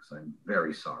drinks. I'm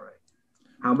very sorry.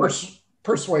 How much?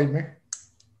 Persuade me.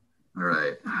 All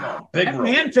right. Oh, big roll.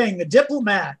 Manfang, the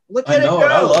diplomat. Look I at know it it.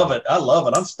 go. I love it. I love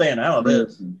it. I'm staying out of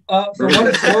this. For what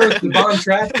it's worth, the Von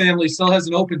Trapp family still has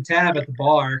an open tab at the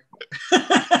bar.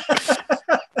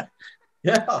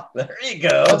 Yeah, there you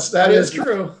go. That is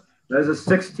true. There's a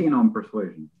 16 on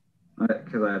persuasion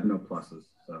because I have no pluses.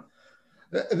 So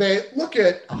they look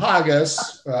at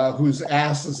Haggis, whose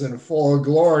ass is in full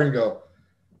glory, and go,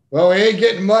 well, we ain't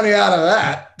getting money out of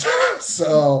that.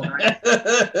 So,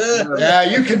 yeah,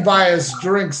 you can buy us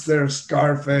drinks there,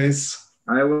 Scarface.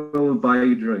 I will buy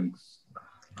you drinks.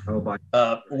 I will buy.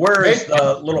 Where is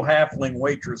the little halfling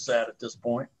waitress at this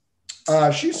point?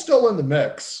 She's still in the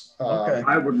mix. Okay.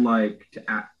 I would like to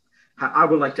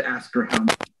ask her how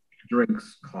much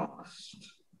drinks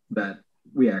cost that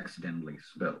we accidentally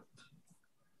spilled.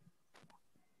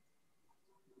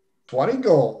 20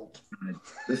 gold.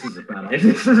 This is a bad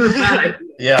idea.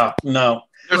 Yeah, no.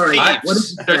 They're Sorry, thieves. what did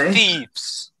you They're say?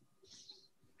 thieves.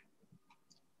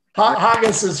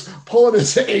 Haggis is pulling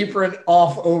his apron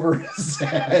off over his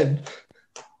head.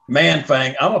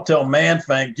 Manfang, I'm going to tell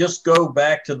Manfang, just go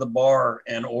back to the bar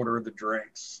and order the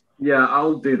drinks. Yeah,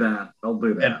 I'll do that.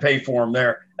 And pay for them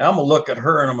there. I'm going to look at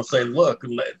her and I'm going to say, look,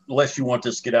 unless you want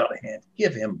this to get out of hand,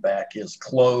 give him back his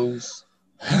clothes.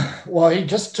 Well, he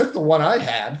just took the one I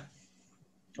had.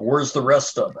 Where's the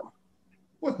rest of them?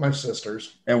 With my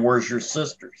sisters. And where's your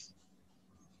sisters?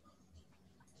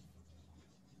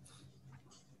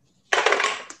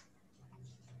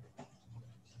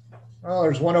 Oh,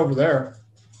 there's one over there.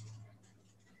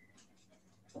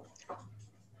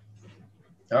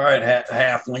 All right,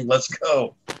 halfling, let's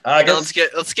go. Let's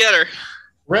get her.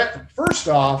 First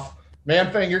off,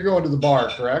 Manfang, you're going to the bar,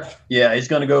 correct? Yeah, he's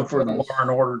going to go for the bar and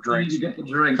order drinks. You get the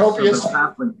drinks. Copious. So the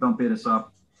halflings don't beat us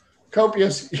up.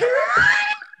 Copious.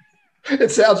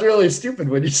 It sounds really stupid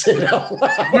when you say it out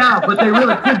loud. Yeah, but they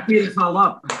really could beat us all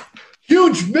up.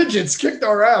 Huge midgets kicked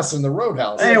our ass in the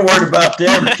roadhouse. I ain't worried about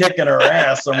them kicking our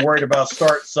ass. I'm worried about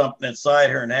starting something inside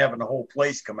here and having the whole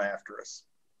place come after us.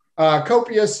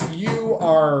 Copious, you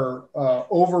are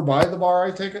over by the bar,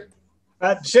 I take it?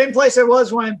 Same place I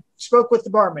was when I spoke with the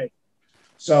barmaid.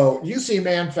 So you see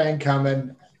Manfang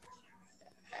coming.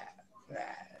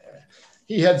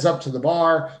 He heads up to the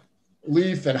bar.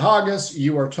 Leaf and Haggis,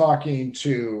 you are talking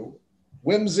to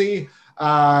Whimsy.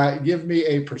 Give me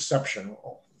a perception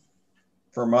roll.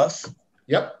 From us?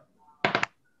 Yep.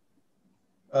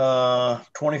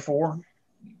 24.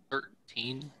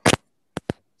 13.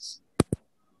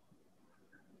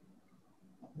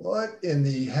 What in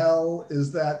the hell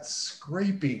is that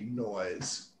scraping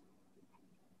noise?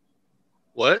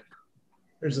 What?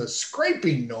 There's a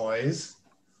scraping noise.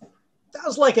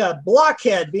 Sounds like a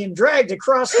blockhead being dragged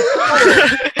across the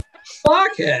floor.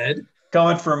 Blockhead?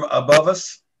 Coming from above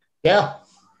us? Yeah.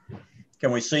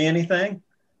 Can we see anything?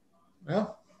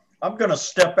 Well, I'm going to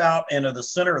step out into the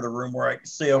center of the room where I can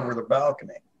see over the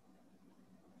balcony.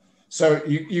 So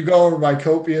you go over by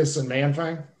Copious and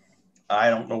Manfang? I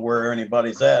don't know where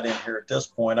anybody's at in here at this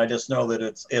point. I just know that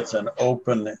it's an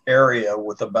open area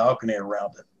with a balcony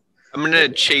around it. I'm gonna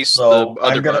chase So the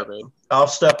other barman. I'll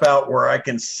step out where I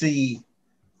can see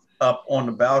up on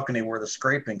the balcony where the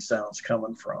scraping sound's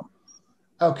coming from.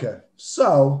 Okay,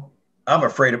 so I'm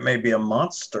afraid it may be a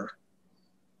monster.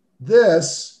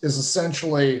 this is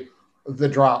essentially the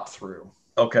drop through.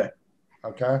 Okay,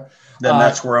 Okay, then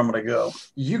that's where I'm going to go.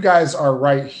 you guys are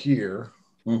right here,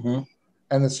 Mm-hmm.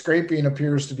 and the scraping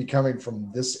appears to be coming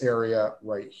from this area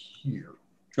right here.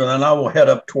 So then I will head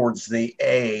up towards the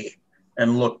A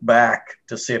and look back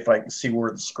to see if I can see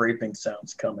where the scraping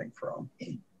sound's coming from.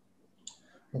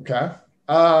 Okay,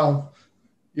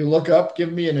 you look up.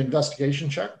 Give me an investigation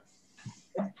check.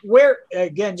 Where,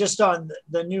 again, just on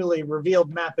the newly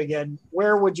revealed map again,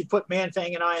 where would you put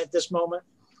Manfang and I at this moment?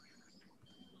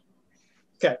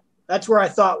 Okay, that's where I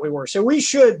thought we were. So we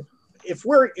should, if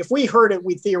we heard it,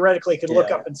 we theoretically could look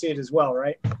up and see it as well,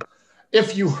 right?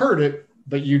 If you heard it,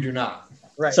 but you do not.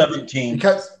 Right. 17.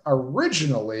 Because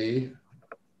originally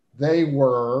they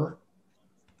were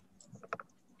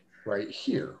right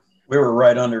here. We were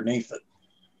right underneath it.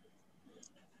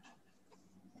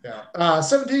 Yeah.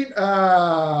 17.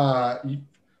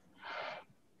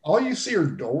 All you see are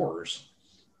doors.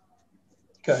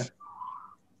 Okay.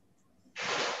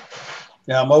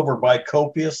 Yeah, I'm over by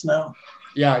Copious now.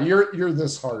 Yeah, you're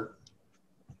this heart.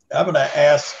 I'm going to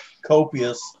ask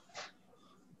Copious.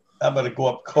 I'm going to go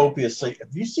up Copious. Say,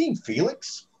 have you seen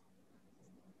Felix?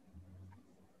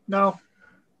 No.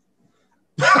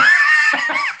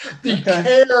 The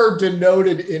care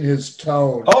denoted in his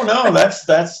tone. Oh no, that's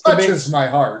touches my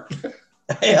heart.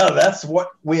 Yeah, that's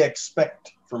what we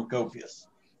expect from Copious.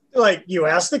 Like, you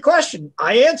asked the question,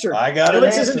 I answered. I got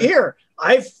Felix an isn't answer. here.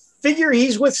 I figure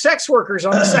he's with sex workers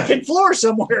on the second floor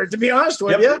somewhere, to be honest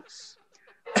with you.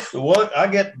 So what? I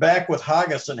get back with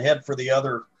Haggis and head for the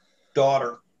other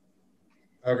daughter.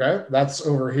 Okay, that's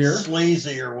over here.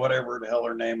 Sleazy or whatever the hell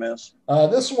her name is.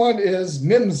 This one is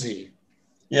Mimsy.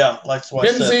 Yeah, that's what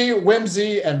I said. Mimsy,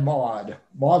 Whimsy, and Maud.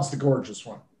 Maud's the gorgeous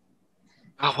one.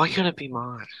 Oh, why couldn't it be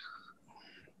Maud?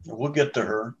 We'll get to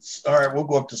her. All right, we'll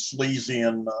go up to Sleazy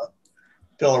and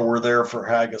tell her we're there for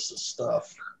Haggis'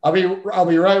 stuff. I'll be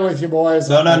right with you, boys.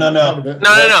 No.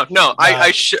 No.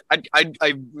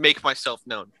 I make myself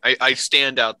known. I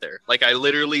stand out there. Like, I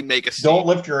literally make a scene. Don't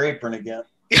lift your apron again.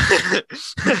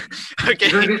 Okay.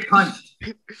 You're gonna get punched.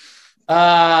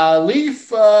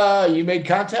 Leaf, you made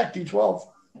contact, D12.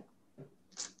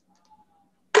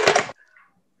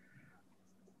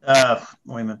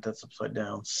 Wait a minute, that's upside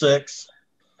down. 6.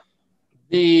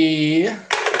 The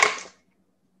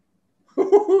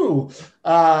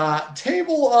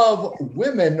table of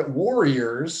women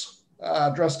warriors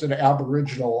dressed in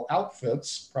Aboriginal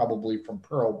outfits, probably from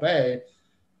Pearl Bay,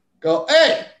 go,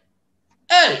 hey,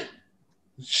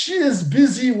 she is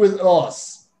busy with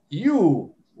us.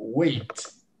 You wait.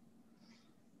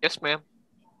 Yes, ma'am.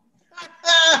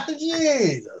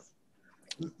 Jesus.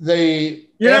 The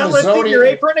You're not lifting your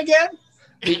apron again?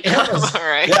 The All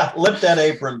right. Yeah, lift that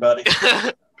apron, buddy.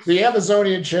 The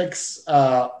Amazonian chicks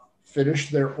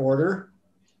finished their order.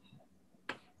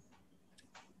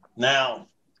 Now,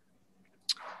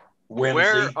 Whimsy,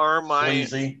 Where are my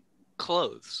Sleazy.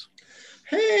 clothes?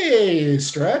 Hey,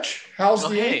 Stretch, how's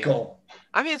the hey. ankle?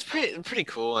 I mean, it's pretty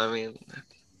cool. I mean,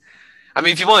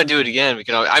 if you want to do it again, we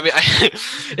can. I mean,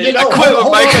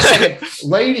 hold on a second.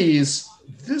 Ladies,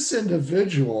 this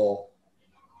individual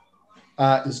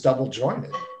is double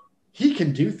jointed. He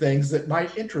can do things that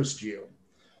might interest you.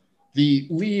 The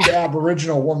lead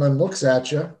Aboriginal woman looks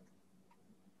at you.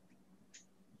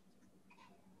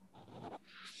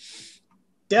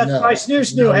 Death by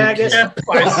snoo, Haggis. Death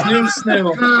by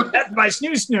snoo. Death by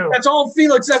snoo. That's all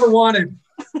Felix ever wanted.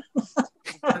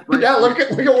 Yeah, look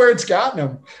at where it's gotten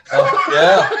him.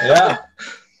 Yeah.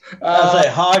 I say,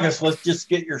 Haggis, let's just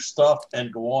get your stuff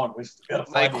and go on. We got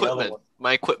to find the other one.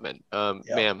 My equipment.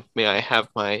 Ma'am, may I have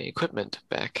my equipment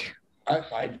back?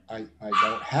 I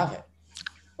don't have it.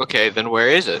 Okay, then where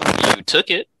is it? You took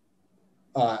it.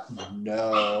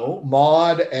 No.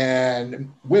 Maud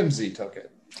and Whimsy took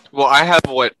it. Well, I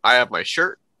have my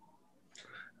shirt.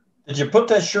 Did you put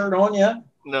that shirt on yet?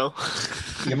 No.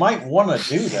 You might want to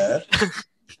do that.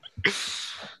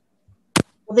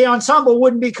 Well, the ensemble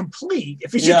wouldn't be complete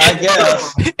if you I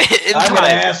guess. I'm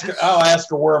I'll ask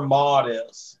her where Maud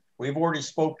is. We've already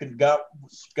got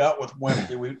with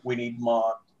Wednesday. We need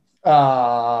Maud.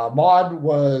 Maud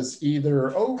was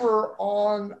either over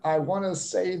on, I want to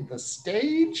say, the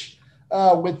stage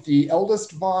with the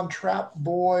eldest Von Trapp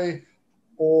boy,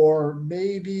 or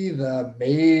maybe the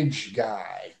mage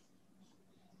guy.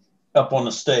 Up on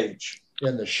the stage.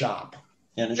 In the shop.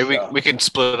 In the shop. We can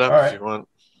split it up All right. if you want.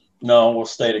 No, we'll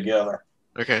stay together.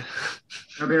 Okay.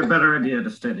 That'd be a better idea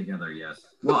to stay together. Yes.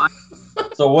 Well,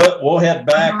 So we'll head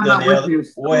back I'm then not the with other. you,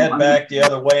 so We'll head I'm- back the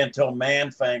other way until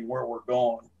Manfang, where we're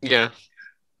going. Yeah.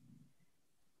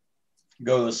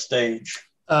 Go to the stage.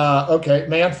 Okay,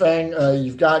 Manfang,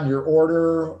 you've gotten your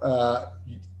order.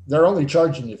 They're only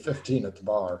charging you 15 at the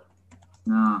bar.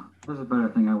 no, that's a better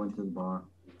thing. I went to the bar.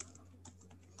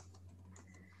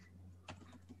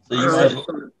 So you All right. said,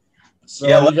 So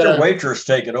yeah, you let gotta- your waitress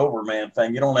take it over,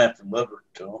 Manfang. You don't have to deliver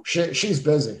it to them. she's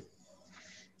busy.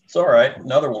 It's all right.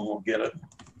 Another one will get it.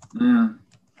 Yeah.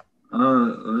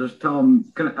 I'll just tell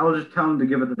him. I'll just tell him to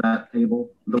give it to that table,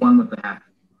 the one with the half.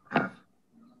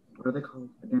 What are they called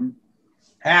again?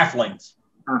 Halflings.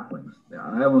 Halflings. Yeah,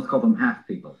 I almost called them half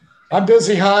people. I'm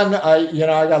busy, hon. I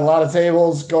got a lot of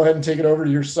tables. Go ahead and take it over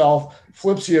to yourself.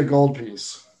 Flips you a gold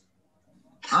piece.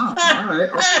 Ah, all right.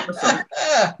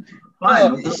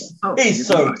 Okay, fine. He's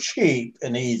so cheap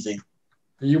and easy.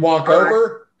 You walk All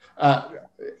over.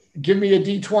 Give me a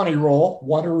D20 roll.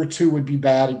 1 or 2 would be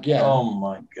bad again. Oh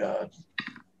my God.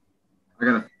 I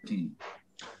got a 15.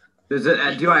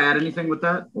 Do I add anything with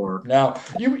that or? Now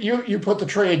you put the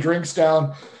tray of drinks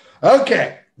down.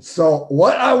 Okay, so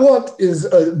what I want is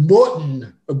a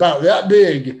mutton about that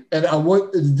big, and I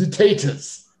want the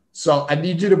taters. So I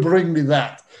need you to bring me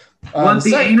that. Want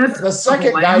the anus? The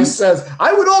second Of guy lamb? says,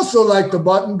 I would also like the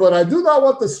mutton, but I do not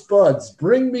want the spuds.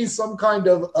 Bring me some kind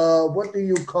of, what do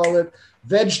you call it?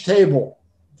 Vegetable.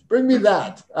 Bring me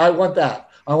that. I want that.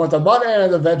 I want the mutton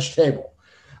and the vegetable.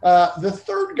 The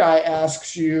third guy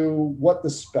asks you what the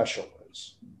special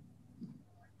is.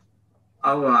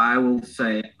 Oh, I will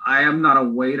say I am not a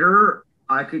waiter.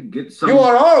 I could get some. You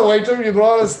are our waiter. You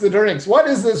brought us the drinks. What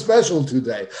is the special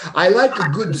today? I like a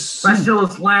good soup.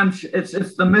 Specialist lamb.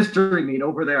 It's the mystery meat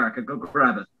over there. I could go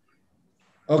grab it.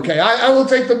 Okay, I will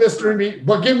take the mystery meat,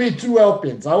 but give me 2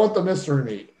 helpings. I want the mystery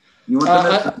meat. You want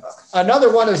the mystery?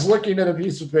 Another one is looking at a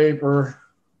piece of paper.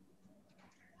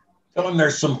 Tell them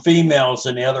there's some females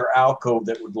in the other alcove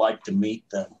that would like to meet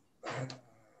them.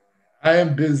 I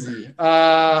am busy.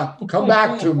 Come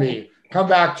back to me. Come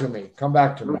back to me. Come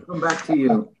back to me. We'll come back to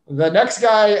you. The next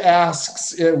guy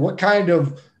asks, what kind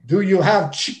of, do you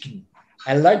have chicken?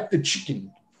 I like the chicken.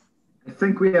 I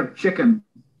think we have chicken.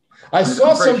 I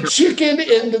saw I'm pretty some chicken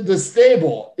in the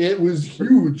stable. It was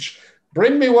huge.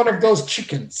 Bring me one of those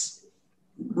chickens.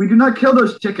 We do not kill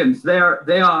those chickens. They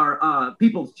are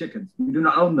people's chickens. We do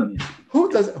not own them yet.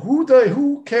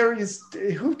 Who carries,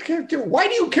 why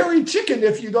do you carry chicken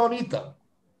if you don't eat them?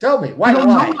 Tell me, I don't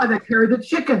why? know why they carry the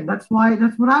chicken. That's what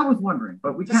I was wondering.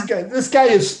 But we can't. This guy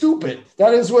is stupid.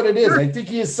 That is what it is. I think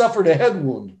he has suffered a head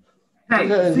wound.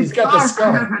 Hey, He's got the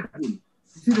scar.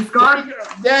 See the scar?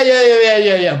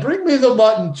 Yeah. Bring me the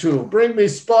mutton too. Bring me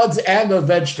spuds and the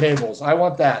vegetables. I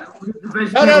want that.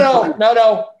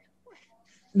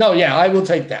 No, yeah, I will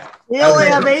take that. We only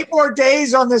have 8 more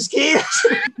days on this game.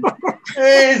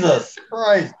 Jesus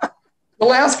Christ. The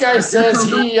last guy says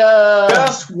he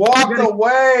Just walk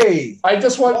away. I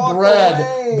just want Walk bread.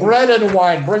 away. Bread and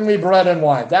wine. Bring me bread and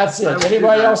wine. That's I it. will do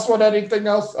Anybody that. else want anything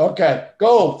else? Okay.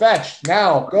 Go. Fetch.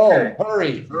 Now. Go. Okay.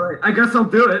 Hurry. All right. I guess I'll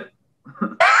do it.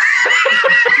 What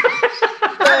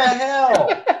the hell?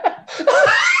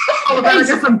 Well, I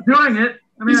guess I'm doing it.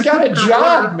 I mean, He's I got a took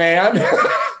job, their man.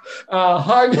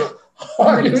 Hug.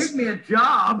 word. They gave me a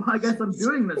job. I guess I'm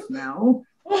doing this now.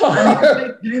 I mean,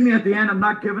 if they pay me at the end, I'm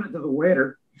not giving it to the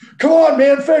waiter. Come on,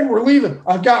 man, Fang, we're leaving.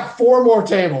 I've got 4 more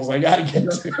tables I got to get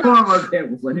Just to. 4 more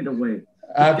tables. I need to wait.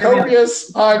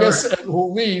 Copius, August,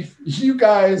 will leave. You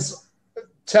guys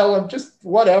tell him just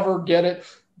whatever, get it.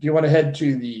 Do you want to head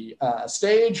to the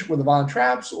stage with the Von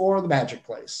Traps or the Magic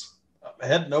Place? I'm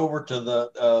heading over to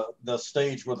the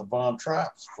stage with the Von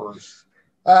Traps first.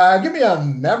 Give me a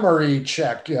memory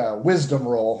check, wisdom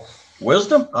roll.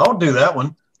 Wisdom? I'll do that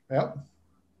one. Yep.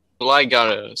 Well, I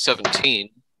got a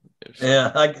 17.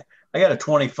 Yeah, I got a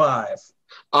 25.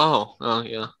 Oh,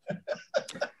 yeah.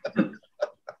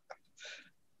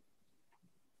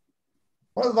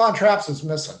 One of the Von Traps is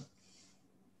missing.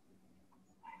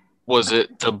 Was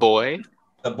it the boy?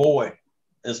 The boy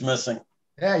is missing.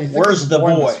 Yeah, you think Where's it's a the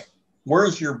boy? missing.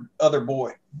 Where's your other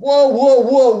boy?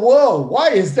 Whoa. Why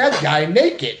is that guy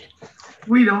naked?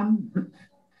 We don't.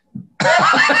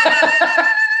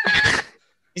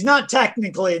 He's not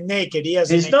technically naked.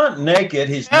 He's not naked.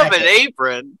 He's I have an naked.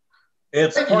 apron.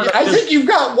 It's part of I his, think you've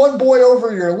got one boy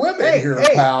over your limit here,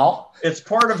 hey. pal. it's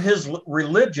part of his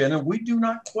religion, and we do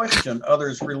not question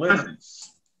others'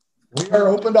 religions. We are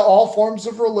open to all forms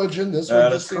of religion. This one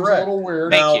That just is seems correct. a little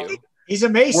weird. Now- Thank you. He's a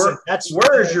mason.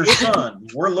 Where is your son?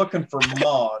 We're looking for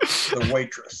Maud, the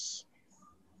waitress.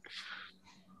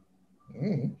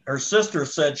 Her sister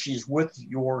said she's with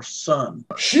your son.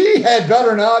 She had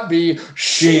better not be.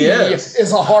 She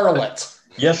is a harlot.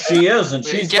 Yes, she is, and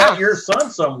she's got your son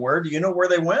somewhere. Do you know where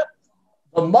they went?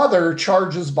 The mother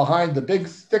charges behind the big,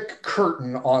 thick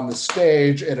curtain on the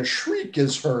stage, and a shriek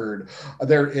is heard.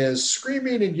 There is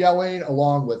screaming and yelling,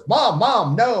 along with "Mom,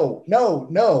 Mom, no, no,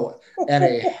 no!" And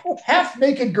a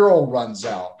half-naked girl runs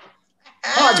out.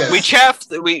 August. We chaffed.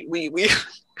 We. Which Which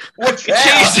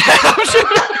half?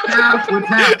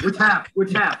 Which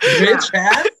half?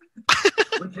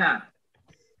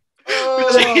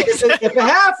 If a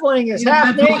halfling is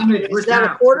half naked, is that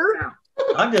a quarter?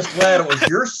 I'm just glad it was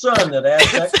your son that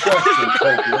asked that question,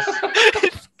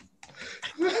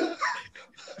 Focus.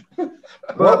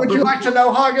 What would you like to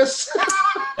know, Haggis?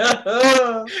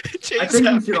 I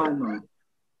think we should all know.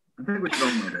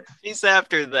 That. He's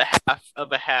after the half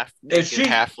of a half-naked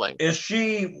halfling. Is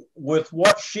she, with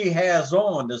what she has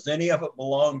on, does any of it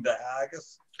belong to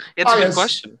Haggis? It's a good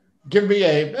question. Give me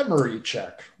a memory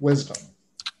check. Wisdom.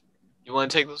 You want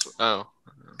to take this? Oh.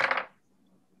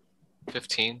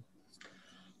 15.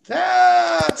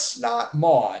 That's not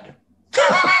Maud.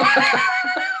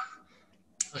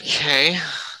 Okay.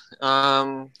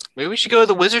 Maybe we should go to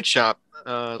the wizard shop.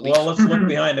 Well, let's look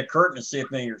behind the curtain and see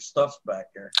if any of your stuff's back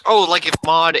there. Oh, like if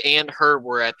Maud and her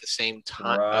were at the same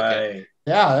time. Right. Okay.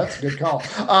 Yeah, that's a good call.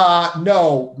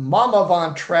 No, Mama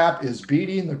Von Trapp is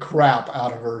beating the crap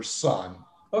out of her son.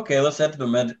 Okay, let's head to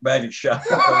the magic shop.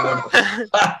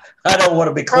 I don't want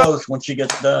to be close when she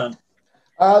gets done.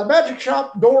 The magic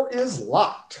shop door is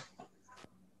locked.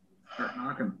 Start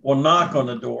knocking. We'll knock on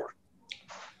the door.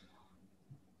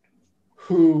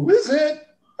 Who is it?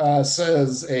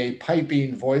 Says a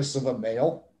piping voice of a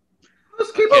male.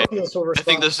 Let's keep Okay. up with this. I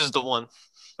think this is the one.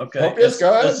 Okay. Copious,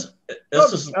 go ahead.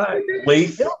 This is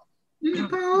Leaf.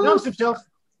 Announce himself.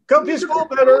 Copious full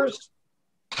bitters.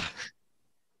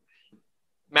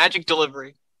 Magic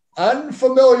delivery.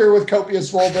 Unfamiliar with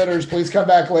copious full bitters. Please come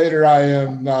back later. I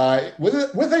am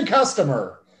with a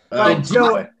customer.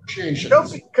 So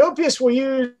Negotiations. Copious will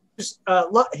use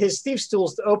his thief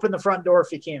stools to open the front door if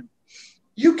he can.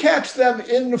 You catch them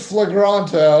in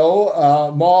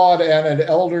flagranto, Maud and an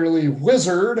elderly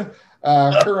wizard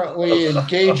currently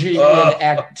engaging in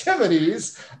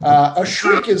activities. A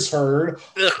shriek is heard.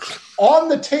 On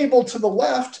the table to the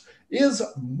left is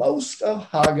most of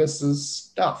Haggis's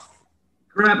stuff.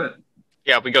 Grab it.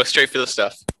 Yeah, we go straight for the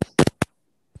stuff.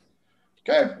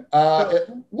 Okay. It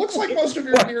looks like most of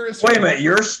your gear is... Wait a minute,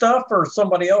 your stuff or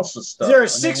somebody else's stuff? Is there a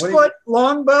 6-foot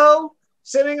longbow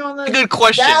sitting on the... Good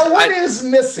question. Now what is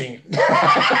missing?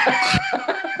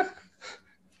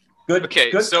 Good.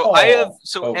 Okay, good so call, I have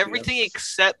Copious. everything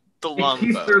except the He's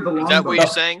longbow. through the Is that what longbow. you're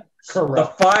saying? The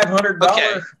Correct. $500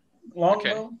 Okay. longbow?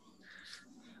 Okay.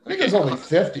 I think it was only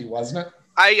 50, wasn't it?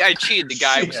 I cheated the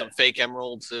guy with Shit. some fake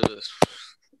emeralds.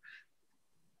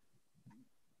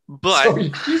 But So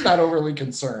he's not overly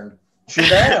concerned.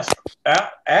 Should ask.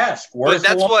 Ask. Where's but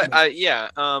that's the what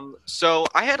longbow? so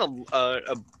I had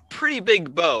a pretty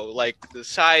big bow, like the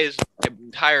size of my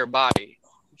entire body.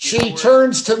 Do you know She where-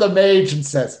 turns to the mage and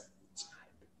says,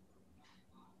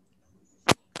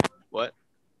 What?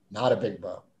 not a big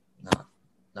bow.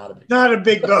 Not a big bow. Not a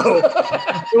big bow.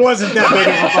 It wasn't that big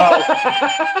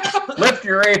of a bow. Lift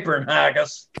your apron,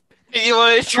 Haggis. You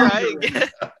want to try again?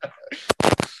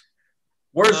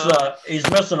 Where's he's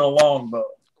missing a longbow.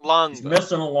 He's Longbow.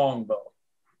 missing a longbow.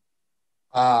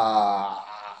 Are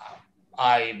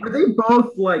they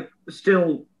both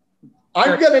still?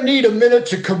 I'm going to need a minute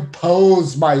to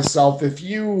compose myself. If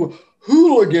you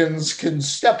hooligans can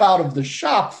step out of the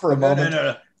shop for a moment.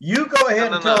 No. You go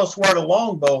ahead No. and tell us where the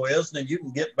longbow is, and then you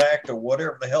can get back to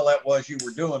whatever the hell that was you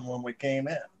were doing when we came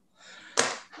in.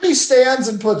 He stands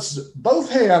and puts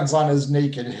both hands on his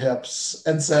naked hips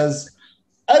and says,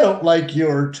 I don't like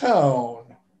your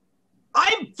tone.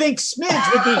 I think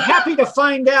Smidge would be happy to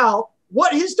find out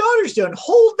what his daughter's doing.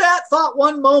 Hold that thought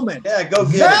one moment. Yeah, go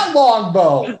get That it.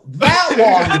 longbow.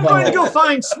 That I'm going to longbow. go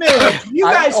find Smidge. You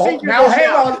guys figure now this hang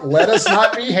out. on. Let us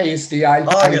not be hasty. I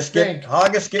think.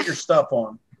 Haggis, get your stuff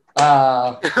on.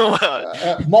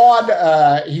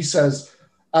 Maud, he says,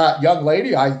 young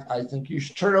lady, I think you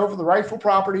should turn over the rightful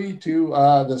property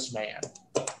to this man.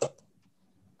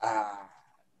 I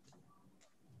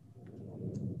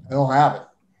don't have it.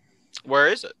 Where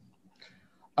is it?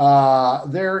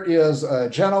 There is a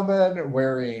gentleman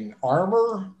wearing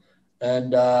armor,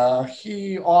 and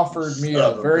he offered me Son a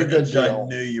of very good bitch, I deal.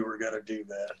 knew you were going to do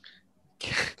that.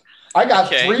 I got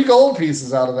Okay. 3 gold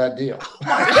pieces out of that deal.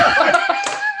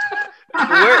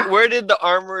 where did the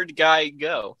armored guy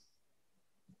go?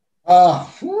 That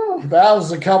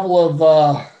was a couple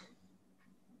of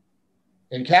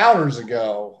encounters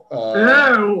ago.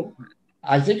 No.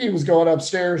 I think he was going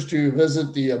upstairs to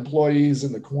visit the employees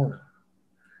in the corner.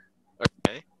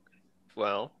 Okay.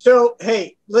 Well. So,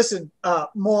 hey, listen,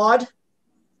 Maud,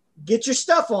 get your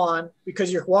stuff on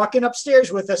because you're walking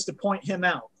upstairs with us to point him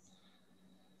out.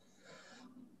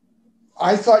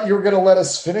 I thought you were going to let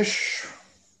us finish.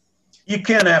 You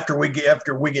can after we get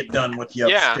done with you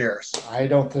upstairs. I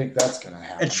don't think that's going to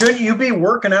happen. And shouldn't you be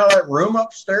working out that room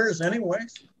upstairs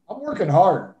anyways? I'm working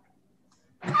hard.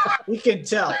 We can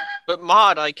tell. But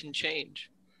Maud, I can change.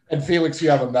 And Felix, you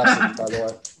have a message, by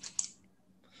the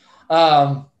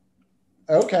way.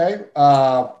 Okay.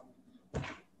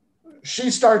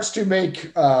 She starts to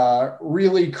make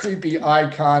really creepy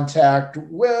eye contact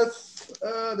with,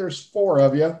 there's 4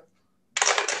 of you.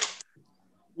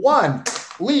 1,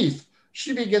 Leaf.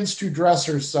 She begins to dress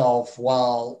herself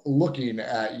while looking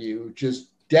at you, just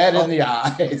dead in the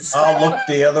eyes. I'll look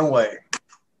the other way.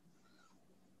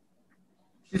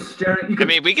 She's staring. I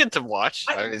mean, we get to watch.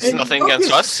 I mean, it's nothing against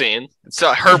us seeing. It's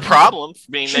her problem for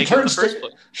being naked in the first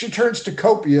place. She turns to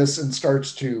Copious and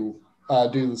starts to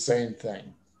do the same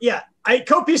thing. Yeah,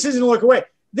 Copious isn't look away.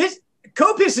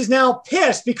 Copious is now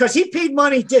pissed because he paid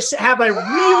money to have a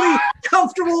really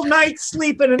comfortable night's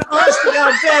sleep in an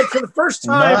honest-to-God bed for the first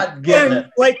time in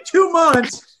like 2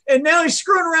 months. And now he's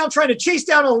screwing around trying to chase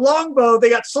down a longbow. They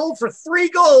got sold for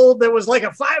 $3 gold. That was like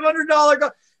a $500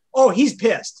 gold. Oh, he's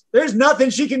pissed. There's nothing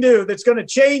she can do that's going to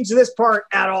change this part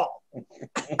at all.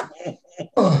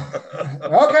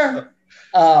 Okay.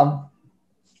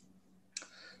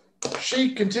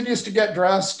 She continues to get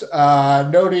dressed,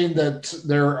 noting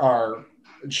that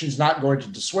she's not going to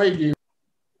dissuade you.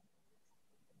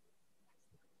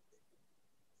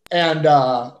 And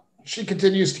she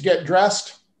continues to get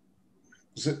dressed.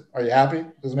 Are you happy?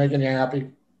 Does it make you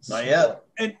happy? Not yet.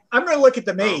 And I'm going to look at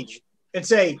the mage and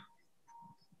say,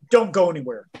 don't go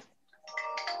anywhere.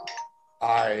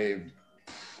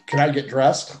 Can I get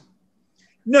dressed?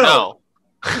 No.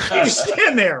 You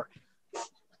stand there.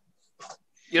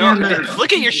 You know,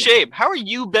 look at your shape. How are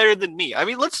you better than me? I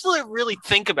mean, let's really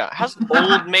think about it. How's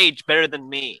old mage better than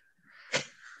me?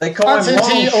 They call him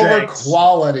quantity over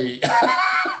quality.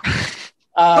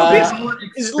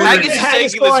 I can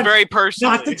take this very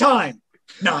personally.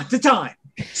 Not the time.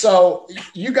 So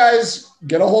you guys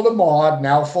get a hold of Maud,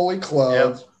 now fully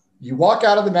clothed. Yep. You walk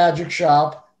out of the magic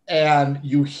shop and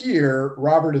you hear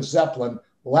Robert of Zeppelin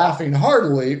laughing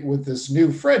heartily with this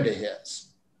new friend of his.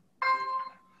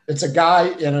 It's a guy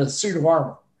in a suit of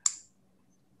armor.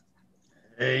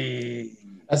 Hey.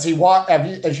 As you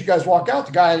guys walk out,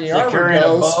 the guy in the armor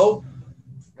goes, a bow?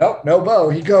 Nope, no bow.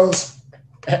 He goes,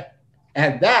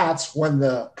 and that's when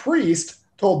the priest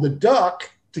told the duck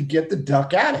to get the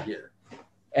duck out of here.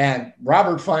 And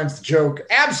Robert finds the joke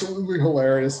absolutely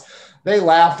hilarious. They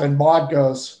laugh, and Maud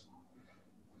goes,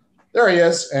 there he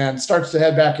is, and starts to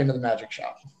head back into the magic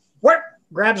shop. What?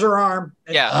 Grabs her arm.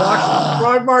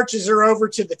 And marches her over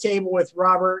to the table with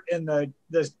Robert and the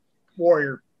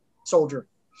warrior soldier.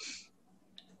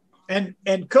 And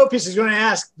Copious is going to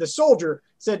ask the soldier,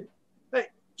 said, hey,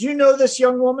 do you know this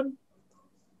young woman?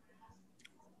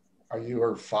 Are you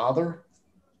her father?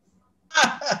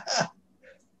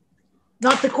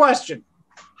 Not the question.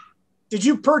 Did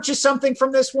you purchase something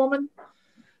from this woman?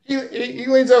 He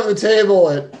leans over the table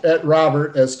at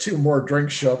Robert as 2 more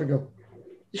drinks show up and go,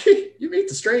 you meet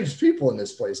the strangest people in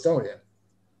this place, don't you?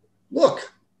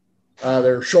 Look,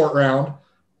 they're short round.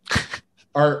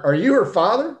 Are you her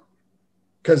father?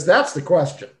 Because that's the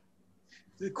question.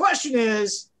 The question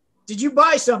is, did you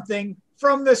buy something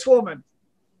from this woman?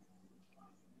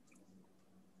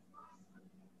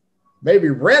 Maybe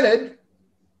rented.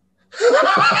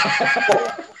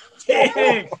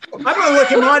 Dang. I'm going to look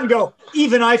him on and go,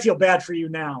 even I feel bad for you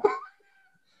now.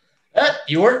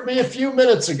 You hurt me a few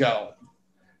minutes ago.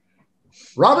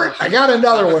 Robert, I got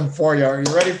another one for you. Are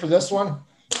you ready for this one?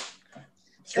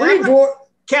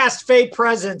 Cast Fate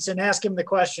Presence and ask him the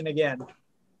question again.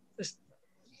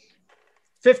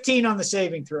 15 on the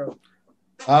saving throw.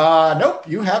 Nope,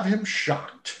 you have him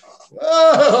shocked.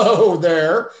 Oh,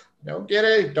 there. Don't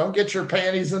get your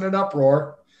panties in an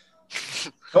uproar.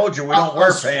 Told you we don't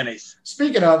wear panties.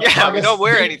 Speaking of, we don't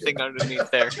wear anything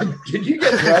underneath there. Did you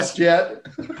get dressed yet?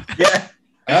 Yeah.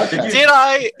 Okay. Did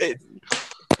I?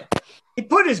 He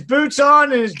put his boots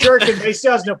on and his jerkin, but he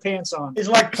still has no pants on. He's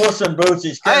like Puss in Boots.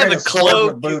 He's carrying a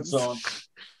cloak with boots on.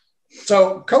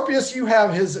 So, Copious, you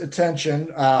have his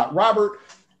attention. Robert,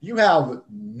 you have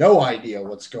no idea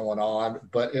what's going on,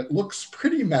 but it looks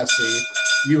pretty messy.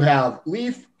 You have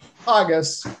Leaf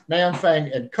Haggis,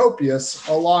 Manfang, and Copious,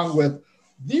 along with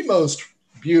the most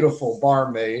beautiful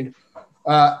barmaid,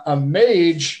 a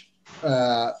mage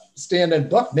standing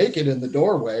buck naked in the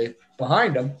doorway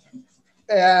behind him,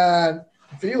 and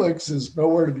Felix is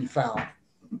nowhere to be found.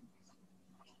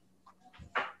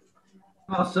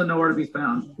 Also nowhere to be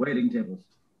found. Waiting tables.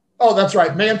 Oh, that's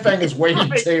right. Manfang is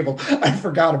waiting table. I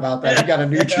forgot about that. He got a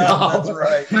new job. That's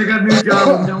right. I got a new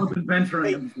job and no one's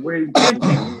adventuring. I'm just waiting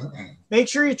tables. Make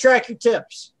sure you track your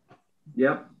tips.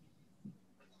 Yep.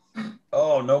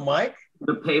 Oh, no, Mike?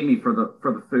 They paid me for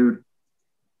the food.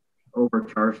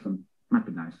 Overcharged them. Might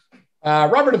be nice.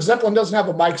 Robert of Zeppelin doesn't have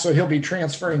a mic, so he'll be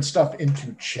transferring stuff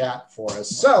into chat for us.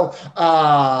 So,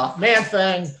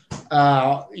 Manfang,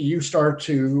 you start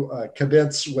to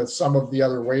kibitz with some of the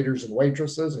other waiters and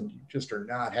waitresses, and you just are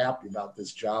not happy about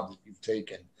this job that you've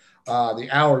taken. The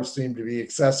hours seem to be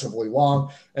excessively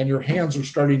long, and your hands are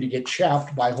starting to get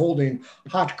chapped by holding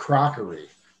hot crockery.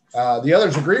 The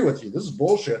others agree with you. This is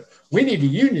bullshit. We need to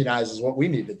unionize is what we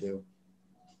need to do.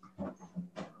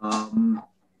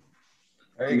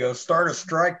 There you go. Start a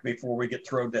strike before we get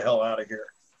thrown the hell out of here.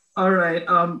 All right.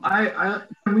 I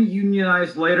can we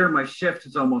unionize later? My shift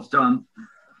is almost done.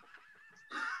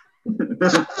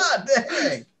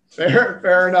 Dang.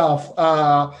 Fair enough.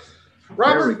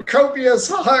 Robert, Copious,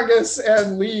 Haggis,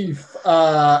 and Leaf,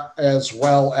 as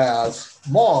well as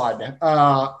Maud.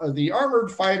 The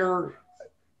armored fighter.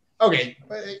 Okay,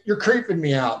 you're creeping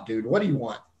me out, dude. What do you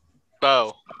want?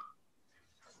 Bow.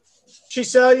 She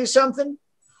sell you something?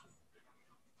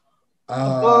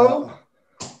 Bow?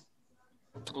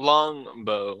 Long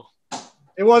bow.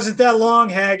 It wasn't that long,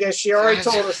 Haggis. She already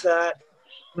told us that.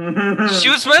 She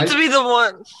was meant to be the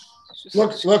one.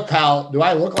 Look, pal. Do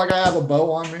I look like I have a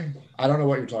bow on me? I don't know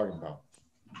what you're talking about.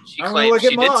 She claimed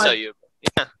she did sell you.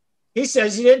 Yeah. He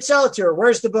says you didn't sell it to her.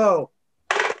 Where's the bow?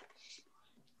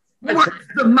 Where's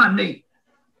the money?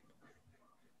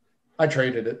 I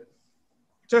traded it.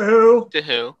 To who? To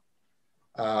who?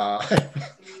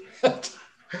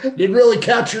 Didn't really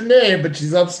catch her name, but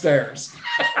she's upstairs.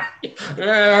 What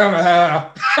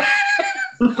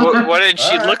did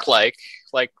she look like?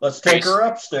 Like, let's take her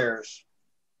upstairs.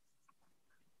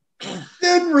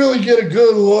 Didn't really get a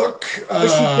good look.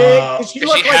 Was she big? Did she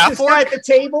look like this guy at the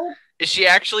table? Is she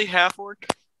actually half orc?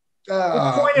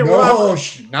 No,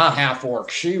 not half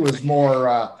orc. She was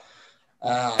more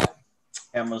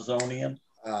Amazonian.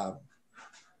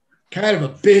 Kind of a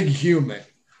big human.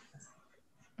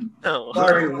 Oh,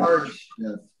 very large.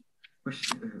 Yes.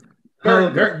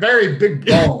 Very big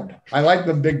boned. I like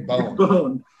them big boned.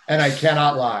 Bone. And I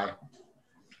cannot lie.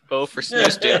 Bow for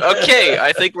snooze, dude. Okay,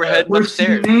 I think we're heading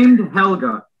upstairs. She named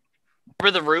Helga.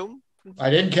 Remember the room?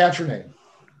 I didn't catch her name.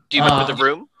 Do you remember the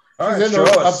room? She's in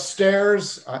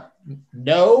upstairs.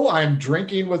 No, I'm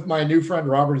drinking with my new friend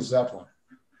Robert Zeppelin.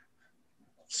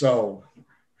 So,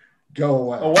 go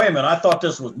away. Oh, wait a minute. I thought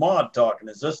this was Maud talking.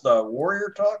 Is this the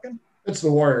warrior talking? It's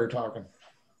the warrior talking.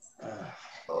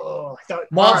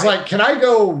 Maud's like, can I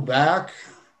go back?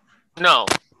 No.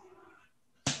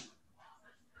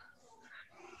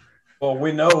 Well,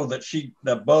 we know that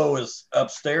the bow is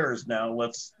upstairs now.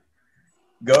 Let's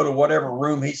go to whatever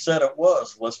room he said it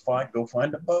was. Let's go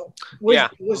find the bow.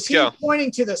 Was he pointing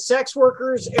to the sex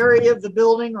workers area of the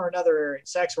building or another area?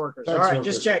 Sex workers. All right,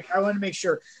 just check. I want to make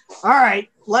sure. All right,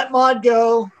 let Maud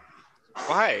go.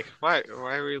 Why? Why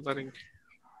are we letting?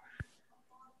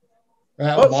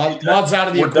 Maud's out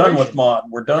of the equation. We're done with Maud.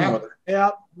 We're done with her.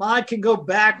 Yeah, Maud can go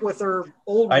back with her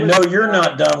old. I know you're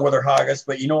not done with her, Haggis,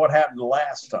 but you know what happened the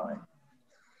last time.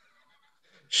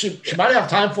 She might have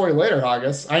time for you later,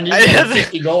 Haggis. I need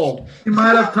 50 gold. You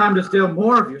might have time to steal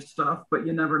more of your stuff, but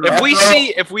you never know.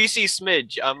 If we see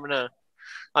Smidge,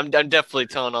 I'm definitely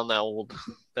telling on that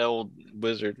old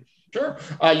wizard. Sure.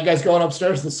 You guys going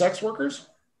upstairs to the sex workers?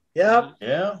 Yep.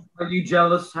 Yeah. Are you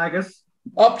jealous, Haggis?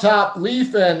 Up top,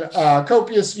 Leaf and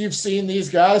Copious, you've seen these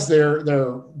guys.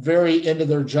 They're very into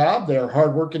their job. They're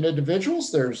hardworking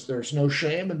individuals. There's no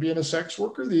shame in being a sex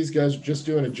worker. These guys are just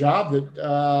doing a job that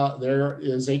there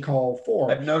is a call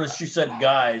for. I've noticed you said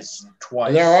guys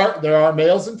twice. There are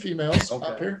males and females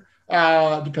up here,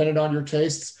 depending on your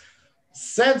tastes.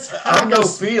 Since I know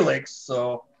Felix,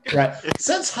 so right.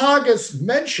 Since Haggis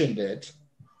mentioned it,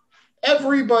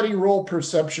 everybody roll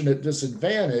perception at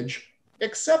disadvantage.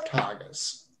 Except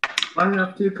Haggis. I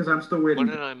have to because I'm still waiting.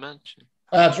 What did I mention?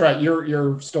 That's right.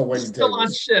 You're still waiting. Still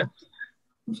on shift.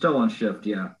 I'm still on shift.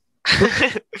 Yeah.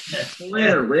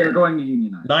 Later, we're going to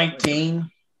unionize. 19.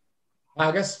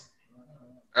 Haggis.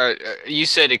 You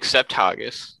said except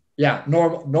Haggis. Yeah,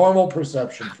 normal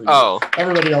perception for you. Oh,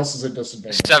 everybody else is at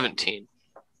disadvantage. 17.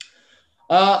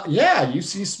 Yeah, you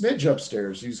see Smidge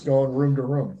upstairs. He's going room to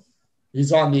room.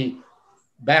 He's on the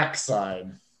back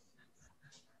side.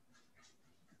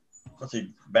 What's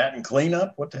he batting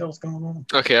cleanup? What the hell's going on?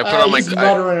 Okay, I put on my. He's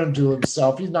muttering to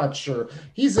himself. He's not sure.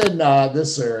 He's in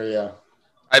this area.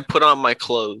 I put on my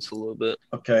clothes a little bit.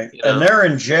 Okay, You know? and they're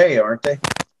in J, aren't they?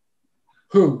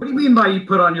 Who? What do you mean by you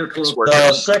put on your clothes?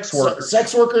 Sex workers.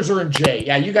 Sex workers are in J.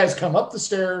 Yeah, you guys come up the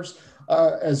stairs.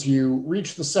 As you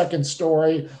reach the second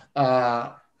story,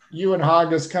 you and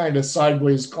Haggis kind of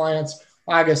sideways glance.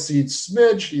 Haggis sees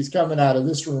Smidge. He's coming out of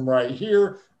this room right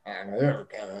here.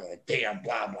 Damn,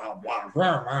 blah, blah, blah,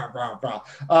 blah, blah, blah, blah.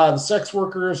 The sex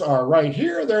workers are right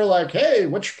here. They're like, hey,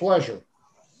 what's your pleasure?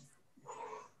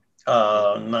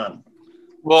 None.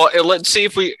 Well, let's see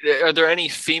if are there any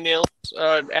females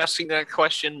asking that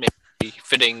question? Maybe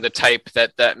fitting the type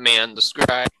that man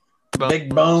described.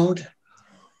 Big boned.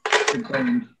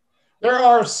 There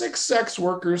are 6 sex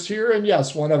workers here, and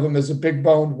yes, one of them is a big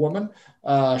boned woman.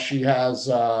 She has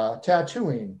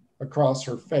tattooing across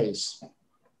her face.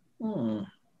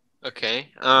 Okay.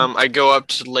 I go up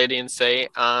to the lady and say,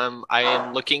 I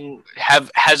am looking.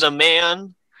 Has a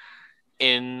man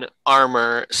in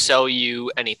armor sell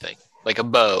you anything, like a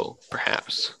bow,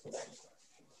 perhaps?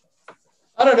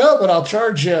 I don't know, but I'll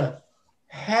charge you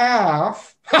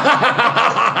half.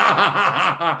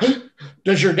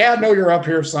 Does your dad know you're up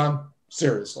here, son?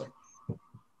 Seriously.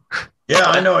 Yeah,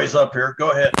 I know he's up here.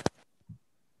 Go ahead.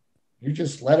 You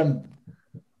just let him.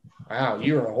 Wow,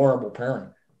 you're a horrible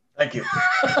parent. Thank you.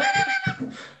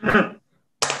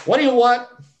 What do you want?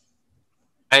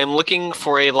 I am looking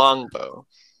for a longbow.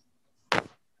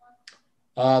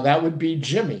 That would be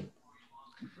Jimmy.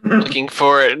 Looking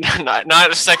for it,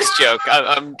 not a sex joke.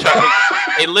 I'm talking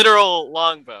a literal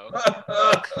longbow.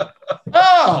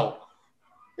 Oh,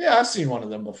 yeah, I've seen one of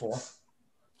them before.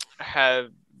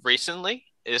 Have recently?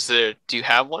 Do you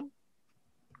have one?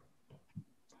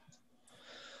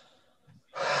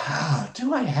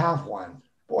 Do I have one?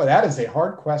 Boy, that is a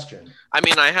hard question. I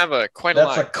mean, I have quite a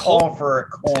That's lot. a call for a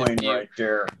coin right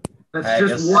there. That's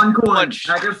just one coin. I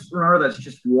just remember that's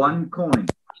just one coin.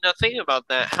 You know, thinking about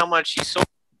that, how much he sold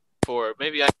for,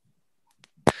 maybe I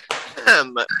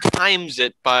times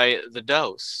it by the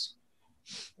dose.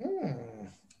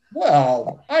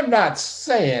 Well, I'm not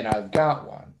saying I've got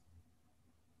one.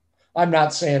 I'm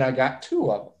not saying I got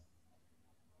 2 of them.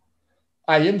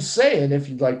 I am saying if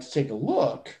you'd like to take a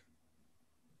look,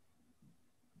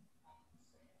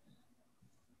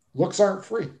 looks aren't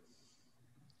free.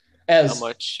 As how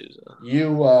much is you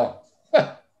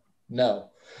no.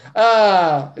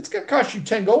 It's going to cost you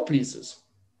 10 gold pieces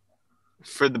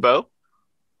for the bow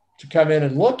to come in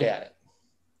and look at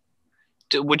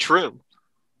it. Which room?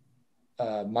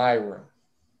 My room.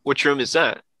 Which room is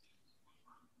that?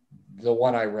 The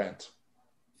one I rent.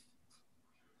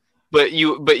 But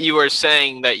you are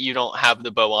saying that you don't have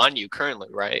the bow on you currently,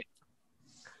 right?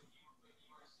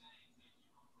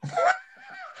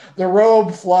 The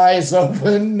robe flies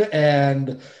open,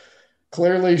 and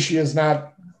clearly she is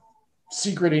not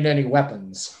secreting any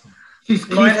weapons. You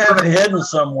might have it hidden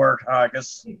somewhere,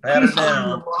 Haggis. Pat it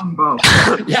down.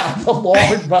 Yeah, the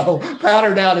long bow. Pat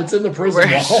her down. It's in the prison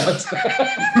wallet.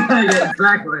 Yeah,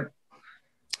 exactly.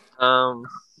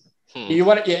 You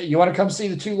want to come see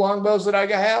the 2 longbows that I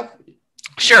have?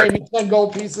 Sure. Maybe 10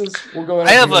 gold pieces. We'll go in.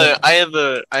 I have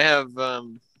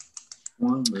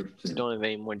don't have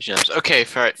any more gems. Okay,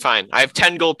 fine. I have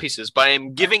 10 gold pieces, but I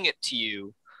am giving it to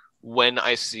you when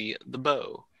I see the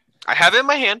bow. I have it in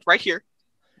my hand right here,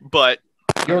 but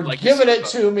you're giving it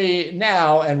to me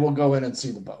now, and we'll go in and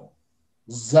see the bow.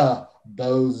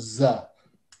 Bows.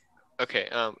 Okay.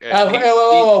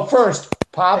 First,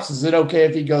 Pops, is it okay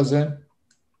if he goes in?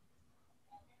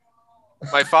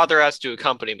 My father has to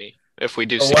accompany me if we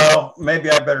do see. Well, maybe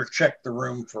I better check the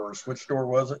room first. Which door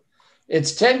was it?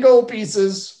 It's 10 gold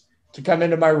pieces to come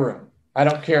into my room. I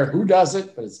don't care who does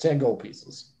it, but it's 10 gold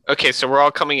pieces. Okay, so we're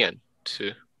all coming in.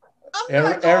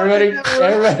 Everybody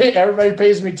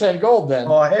pays me 10 gold then.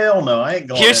 Oh, hell no. I ain't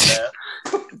going in that.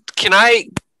 Can I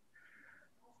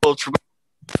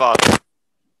father?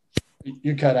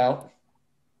 You cut out.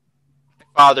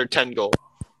 Father, 10 gold.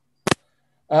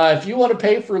 If you want to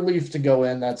pay for Leaf to go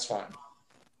in, that's fine.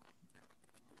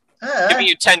 Giving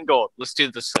you 10 gold. Let's do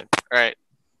this thing. All right.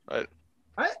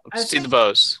 Let's see the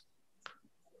bows.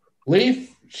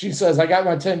 Leaf, she says, I got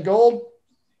my 10 gold.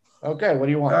 Okay, what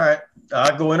do you want? All right.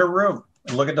 I'll go in her room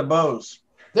and look at the bows.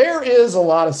 There is a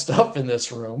lot of stuff in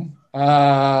this room.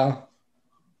 That's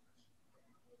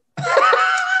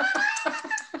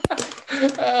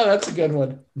a good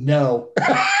one. No.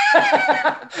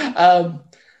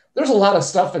 There's a lot of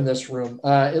stuff in this room.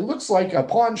 It looks like a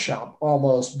pawn shop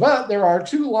almost, but there are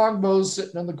 2 longbows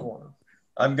sitting in the corner.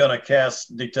 I'm going to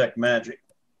cast Detect Magic.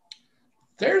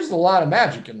 There's a lot of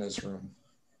magic in this room,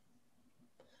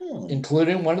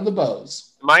 including one of the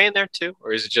bows. Am I in there too,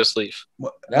 or is it just Leaf?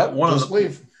 Nope, just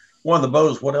Leaf. One of the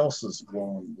bows. What else is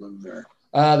glowing blue there?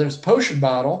 There's a potion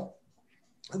bottle.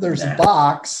 There's a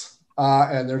box,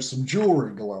 and there's some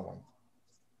jewelry glowing.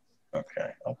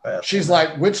 Okay, I'll pass. She's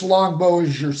like, "Which longbow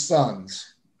is your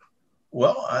son's?"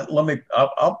 Well,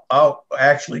 I'll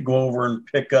actually go over and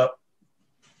pick up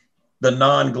the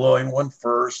non-glowing one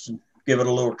first and give it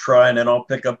a little try, and then I'll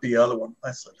pick up the other one.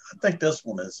 I said, I think this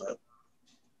one is it.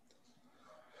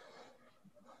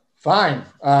 Fine.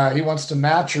 He wants to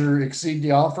match or exceed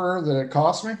the offer that it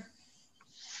cost me.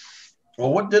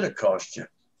 Well, what did it cost you?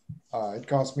 It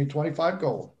cost me 25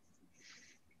 gold.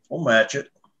 We'll match it.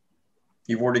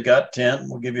 You've already got 10.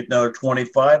 We'll give you another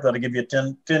 25. That'll give you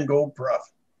 10 gold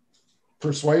profit.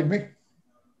 Persuade me.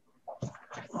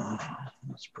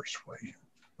 Let's persuade.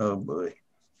 Oh, boy.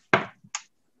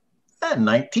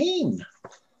 19.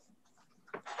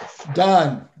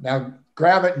 Done. Now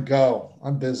grab it and go.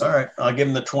 I'm busy. All right. I'll give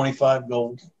him the 25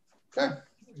 gold. Okay.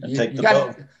 And take the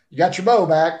bow. You got your bow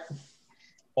back.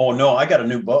 Oh, no. I got a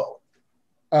new bow.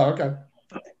 Oh, okay.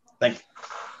 Thank you.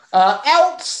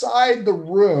 Outside the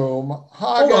room,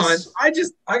 Hold on.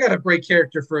 I got to break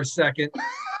character for a second.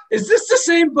 Is this the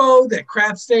same bow that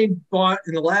Crapstain bought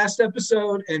in the last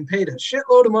episode and paid a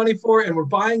shitload of money for, and we're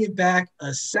buying it back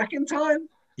a second time?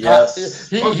 Yes.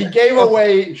 He gave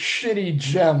away shitty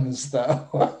gems,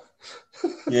 though.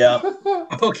 Yeah.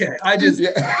 Okay. I just.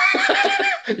 Yeah.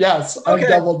 Yes, I'm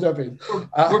double dipping.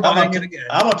 We're buying it again.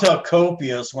 I'm going to tell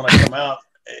Copious when I come out.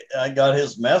 I got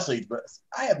his message, but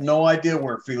I have no idea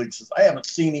where Felix is. I haven't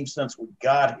seen him since we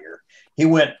got here. He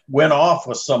went off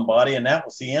with somebody, and that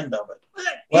was the end of it.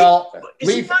 Well,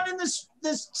 is he not in this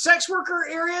sex worker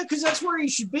area? Because that's where he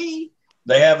should be.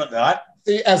 They haven't.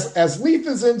 As Leaf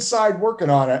is inside working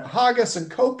on it, Haggis and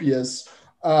Copious,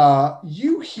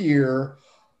 you hear,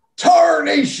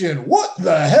 "Tarnation, what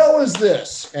the hell is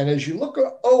this?" And as you look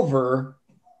over,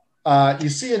 you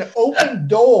see an open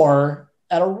door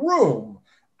at a room.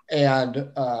 And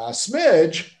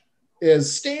Smidge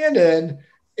is standing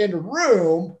in the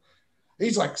room.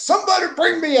 He's like, "Somebody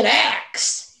bring me an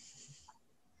axe."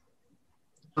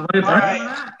 All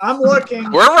right, I'm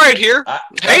looking. We're right here.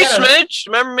 Hey, I Smidge,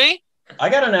 remember me? I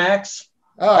got an axe.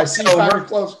 Oh, I see you very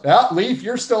close. Yeah, Leaf,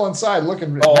 you're still inside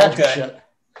looking at magic shit.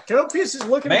 Copious is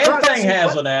looking. Man-Fang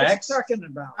has an axe. What are you talking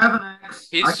about? I have an axe.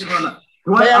 I can run it.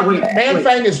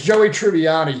 Man-Fang is Joey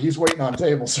Tribbiani. He's waiting on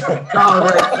tables right now.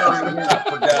 I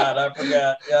forgot.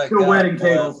 Yeah, Still waiting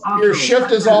tables. Your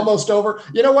shift is almost over.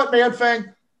 You know what,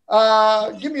 Man-Fang?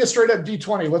 Give me a straight up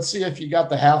D20. Let's see if you got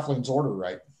the halfling's order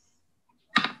right.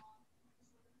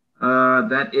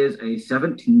 That is a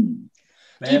 17.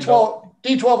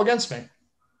 D12 against me.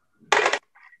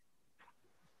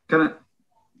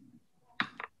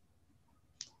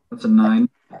 That's a 9.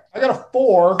 I got a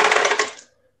 4.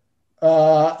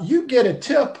 You get a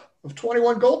tip of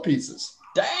 21 gold pieces.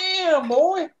 Damn,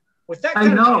 boy. With that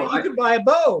kind of money, you could buy a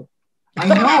bow. I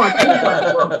know. I could buy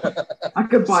a bow. I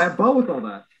could buy a bow with all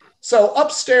that. So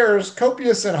upstairs,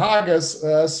 Copious and Haggis,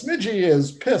 Smidgy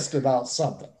is pissed about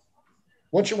something.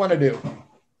 What you want to do?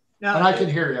 Now, and I can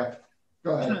hear you.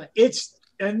 Go ahead.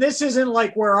 And this isn't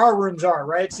like where our rooms are,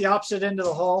 right? It's the opposite end of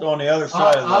the hall. It's on the other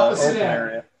side of the open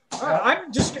area.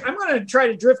 I'm going to try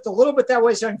to drift a little bit that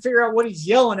way so I can figure out what he's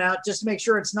yelling at, just to make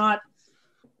sure it's not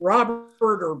Robert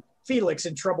or Felix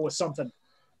in trouble with something.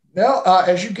 Now,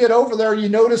 as you get over there, you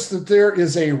notice that there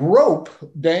is a rope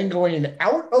dangling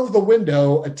out of the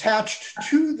window attached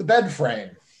to the bed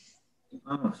frame.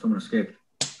 Oh, someone escaped.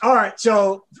 All right,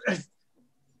 so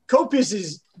Copious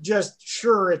is just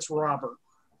sure it's Robert.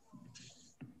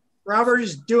 Robert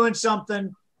is doing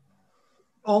something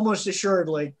almost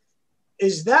assuredly.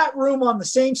 Is that room on the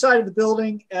same side of the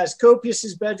building as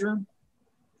Copious's bedroom?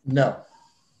 No.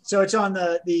 So it's on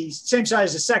the same side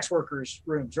as the sex workers'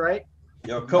 rooms, right?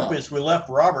 You know, Copious, we left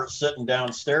Robert sitting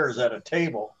downstairs at a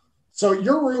table. So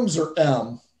your rooms are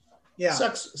M. Yeah.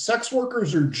 Sex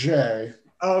workers are J.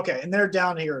 Oh, okay. And they're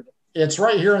down here. It's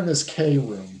right here in this K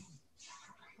room.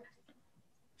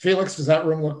 Felix, does that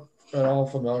room look at all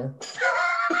familiar?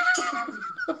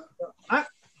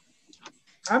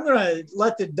 I'm going to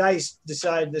let the dice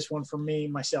decide this one for me,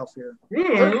 myself here.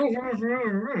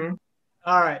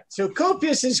 All right. So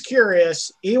Copious is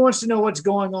curious. He wants to know what's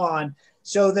going on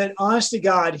so that, honest to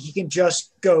God, he can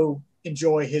just go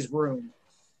enjoy his room.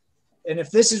 And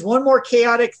if this is one more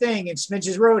chaotic thing in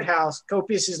Smidge's Roadhouse,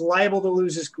 Copious is liable to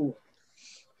lose his cool.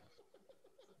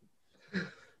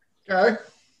 Okay.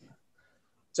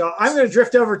 So I'm going to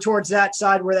drift over towards that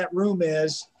side where that room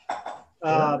is,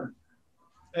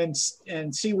 and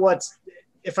see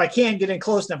if I can get in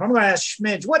close enough. I'm going to ask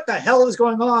Schmidge, what the hell is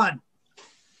going on?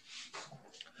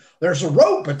 There's a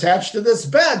rope attached to this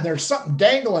bed. There's something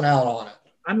dangling out on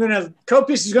it.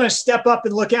 Copius is going to step up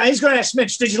and look at it. He's going to ask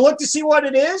Schmidge, did you look to see what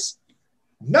it is?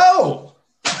 No.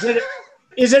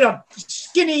 Is it a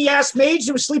skinny ass mage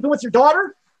who was sleeping with your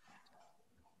daughter?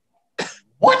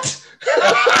 What?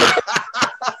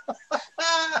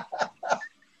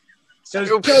 So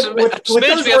Smidge, we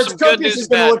have some good news is and going to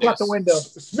bad look out the news. window.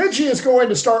 Smidgey is going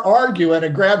to start arguing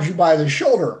and grabs you by the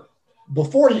shoulder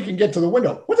before you can get to the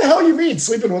window. What the hell you mean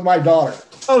sleeping with my daughter?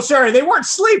 Oh, sorry, they weren't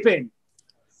sleeping.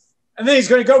 And then he's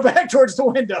going to go back towards the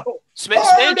window.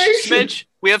 Smidge,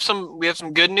 we have some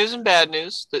good news and bad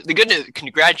news. The good news,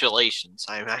 congratulations.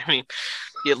 I mean,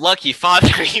 you lucky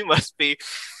father you must be.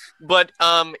 But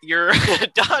your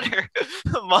daughter,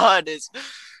 Maud, is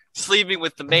sleeping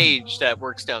with the mage that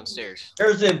works downstairs.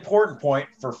 Here's the important point: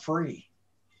 for free.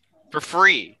 For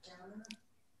free.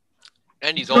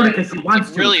 And he's old. Because he wants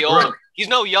He's to. really old. He's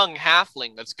no young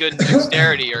halfling that's good in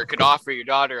dexterity or could offer your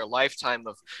daughter a lifetime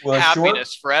of With a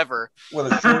happiness forever. With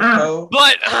a short bow.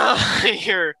 But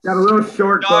your Got a real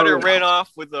short daughter bow. ran off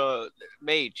with a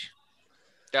mage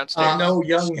downstairs. No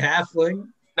young halfling.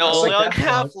 No like young that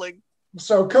halfling.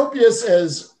 So Copius,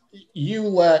 as you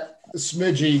let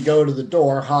Smidgey go to the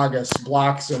door, Haggis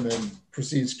blocks him and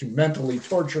proceeds to mentally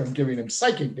torture him, giving him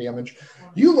psychic damage.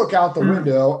 You look out the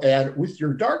window, and with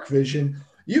your dark vision,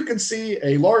 you can see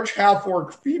a large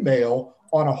half-orc female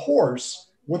on a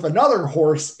horse with another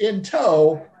horse in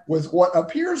tow with what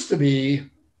appears to be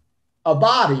a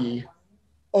body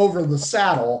over the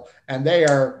saddle, and they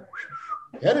are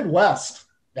headed west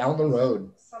down the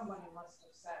road. Somebody must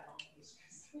have sat on these.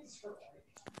 These are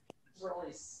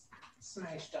really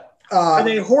smashed up. Are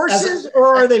they horses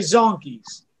or are they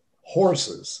zonkies?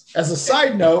 Horses. As a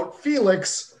side note,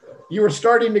 Felix, you were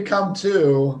starting to come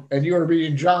to, and you were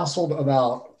being jostled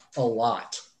about a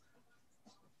lot.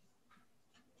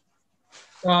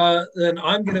 Then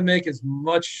I'm going to make as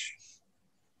much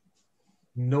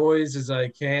noise as I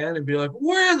can and be like,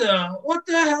 what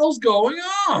the hell's going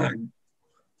on?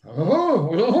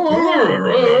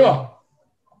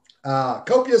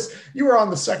 Copius, you were on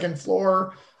the second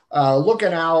floor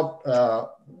looking out.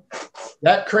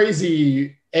 That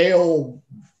crazy ale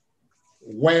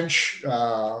wench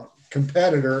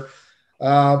competitor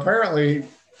apparently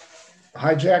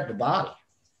hijacked a body.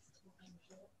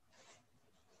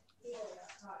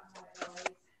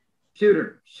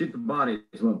 Shoot the body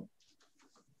as well.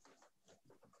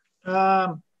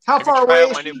 How Have you far tried away out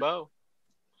is my she? new bow?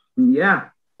 Yeah.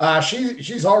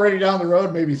 She's already down the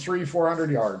road, maybe 300-400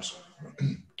 yards,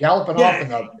 galloping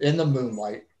off in the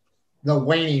moonlight, the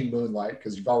waning moonlight,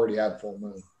 because you've already had full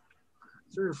moon.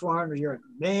 300 or 400 yards.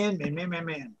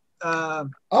 Man.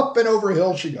 Up and over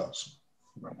hill she goes.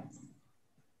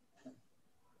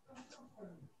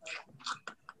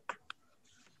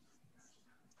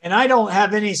 And I don't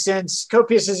have any sense.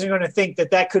 Copius isn't going to think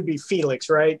that could be Felix,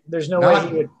 right? There's no way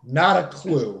he would. Not a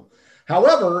clue.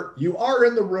 However, you are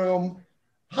in the room.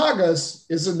 Haggis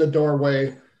is in the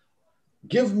doorway.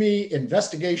 Give me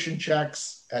investigation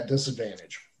checks at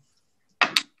disadvantage.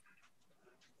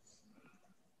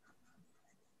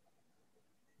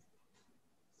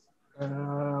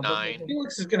 9.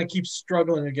 Felix is going to keep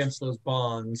struggling against those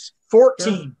bonds.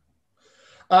 14.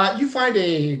 You find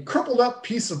a crumpled up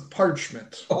piece of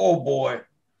parchment. Oh boy.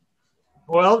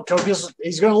 Well, Copius,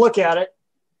 he's going to look at it.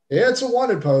 It's a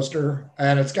wanted poster,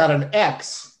 and it's got an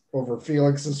X over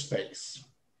Felix's face.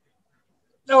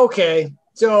 Okay.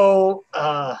 So,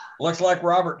 Looks like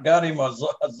Robert got him a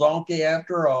zonkey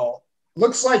after all.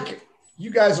 Looks like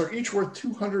you guys are each worth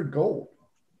 200 gold.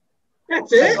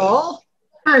 That's it. all?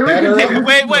 Hey, look Better at than-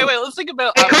 Wait. Let's think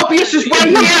about. Hey, Copius is right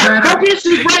here. Copius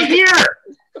is right here.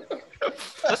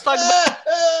 Let's talk about.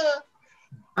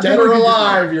 Dead or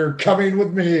alive, you're coming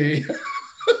with me.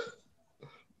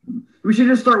 We should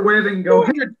just start waving and go,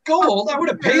 hey, 200 gold. I would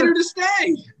have paid her to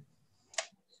stay.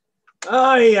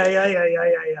 Oh,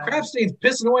 yeah. Crapstein's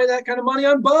pissing away that kind of money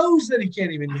on bows that he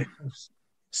can't even use.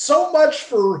 So much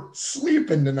for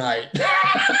sleeping tonight.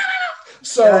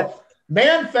 So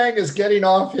Man-Fang is getting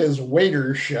off his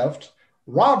waiter shift.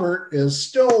 Robert is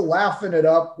still laughing it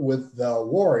up with the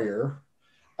warrior.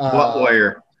 What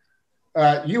warrior?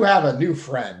 You have a new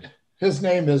friend. His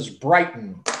name is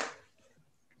Brighton.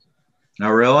 Oh,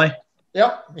 really?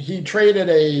 Yep, he traded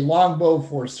a longbow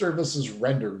for services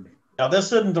rendered. Now,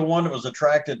 this isn't the one that was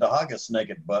attracted to Haggis'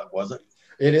 naked butt, was it?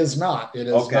 It is not. It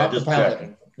is Okay, not the just paladin.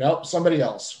 checking. Nope, somebody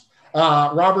else.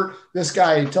 Robert, this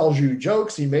guy tells you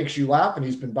jokes, he makes you laugh, and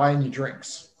he's been buying you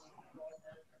drinks.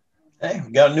 Hey,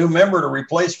 we got a new member to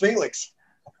replace Felix.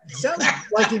 Sounds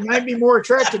like he might be more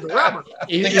attracted to Robert.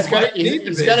 He's gonna need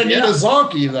a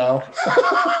zonkey, though.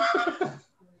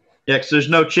 Yeah, because there's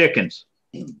no chickens.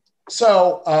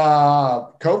 So,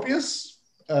 Copious?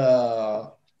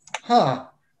 Well,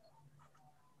 hell.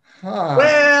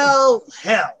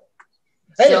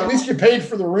 Hey, So- at least you paid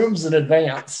for the rooms in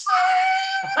advance.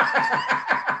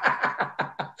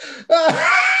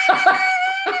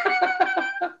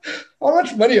 How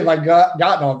much money have I gotten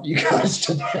off you guys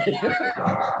today? In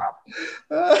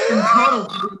total,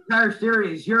 for the entire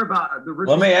series, you're about the.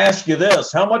 Let me ask you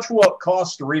this: how much will it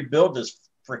cost to rebuild this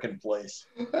freaking place?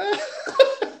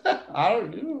 I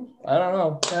don't know. I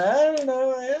don't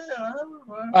know.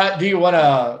 Yeah, Do you want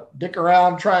to dick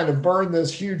around trying to burn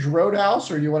this huge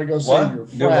roadhouse, or you want to go save your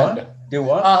friend? Do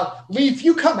what? Leaf,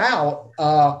 you come out,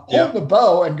 hold the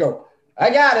bow, and go,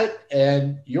 I got it.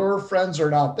 And your friends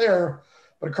are not there.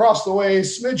 But across the way,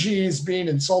 Smidgey's being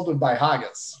insulted by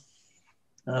Haggis.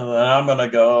 I'm going to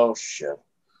go, oh, shit.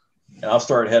 And I'll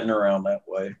start heading around that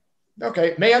way.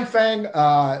 Okay. Manfang,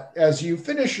 as you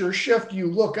finish your shift, you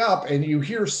look up and you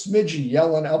hear Smidgey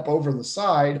yelling up over the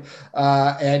side.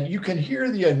 And you can hear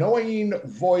the annoying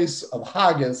voice of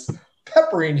Haggis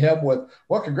peppering him with,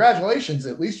 well, congratulations.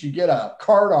 At least you get a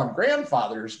card on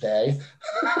Grandfather's Day.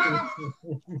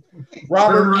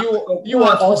 Robert, you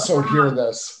will also hear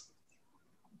this.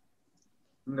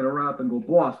 I'm gonna run up and go,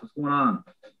 boss, what's going on?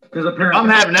 Because apparently I'm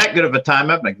having that good of a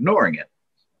time. I'm ignoring it.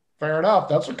 Fair enough.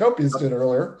 That's what Copious did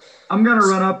earlier. I'm gonna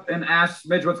run up and ask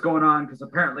Midge what's going on because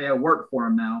apparently I work for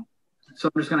him now. So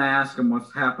I'm just gonna ask him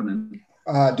what's happening.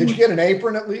 Did you get an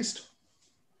apron at least?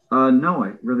 No,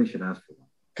 I really should ask for one.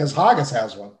 Because Haggis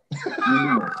has one. I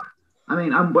know. I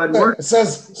mean, I'm at work. It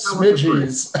says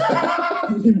Smidgey's.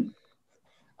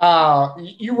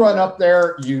 You run up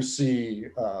there, you see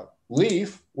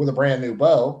Leaf with a brand new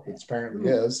bow, it apparently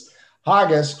is.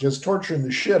 Haggis just torturing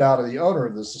the shit out of the owner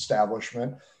of this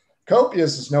establishment.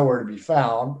 Copious is nowhere to be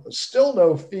found. Still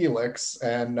no Felix.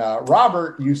 And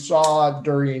Robert, you saw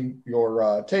during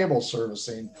your table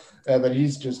servicing that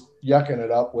he's just yucking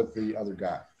it up with the other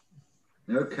guy.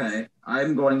 Okay.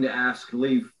 I'm going to ask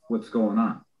Leaf what's going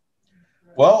on.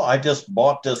 Well, I just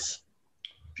bought this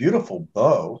beautiful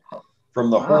bow from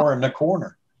the whore in the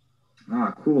corner.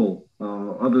 Ah, cool.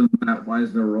 Other than that, why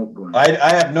is there a rope going on?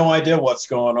 I have no idea what's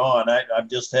going on. I'm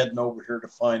just heading over here to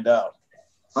find out.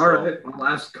 All right. I'll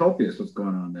ask Copious what's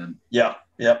going on then. Yeah,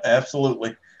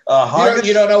 absolutely.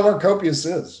 You don't know where Copious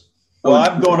is. Well,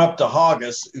 I'm going up to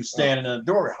Haggis, who's standing in the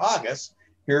door. Haggis,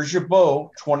 here's your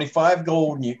bow, 25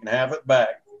 gold, and you can have it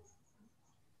back.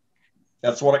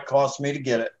 That's what it cost me to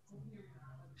get it.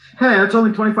 Hey, that's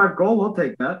only 25 gold. I'll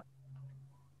take that.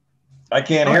 I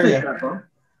can't I'll hear take you. that, bro.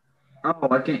 Oh,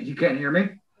 I can't. You can't hear me?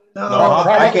 No,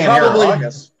 I can't hear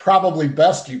Haggis. Probably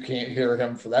best you can't hear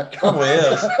him for that. Probably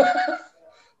is.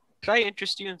 Could I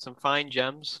interest you in some fine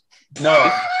gems?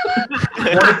 No.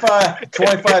 25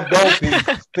 gold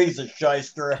piece of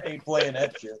shyster. I ain't playing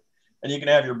that shit. And you can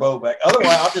have your bow back.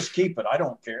 Otherwise, I'll just keep it. I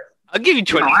don't care. I'll give you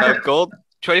 25 gold.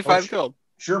 25 gold.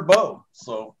 Sure bow.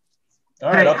 So,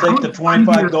 all right, I'll take the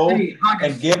 25 gold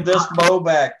and give this bow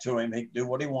back to him. He can do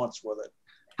what he wants with it.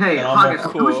 Hey, Haggis,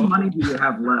 how much money do you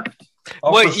have left?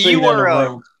 What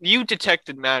you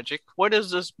detected magic. What does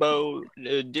this bow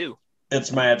do?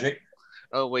 It's magic.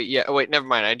 Oh wait, yeah. Oh, wait, never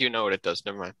mind. I do know what it does.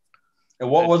 Never mind. And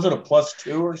what was it? A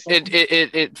 +2 or something?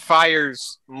 It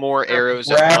fires more arrows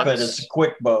rapid. at once. It's a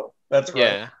quick bow. That's right.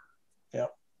 Yeah.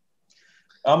 Yep.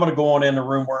 I'm gonna go on in the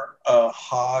room where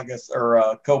Haggis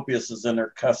or Copious is in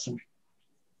there cussing.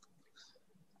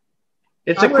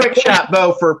 It's a quick shot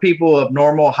bow for people of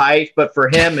normal height, but for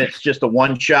him, it's just a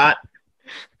one shot.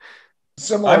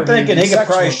 I'm thinking he could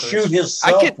probably shoot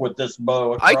himself with this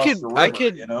bow. I could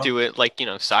do it like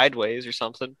sideways or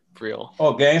something. Real.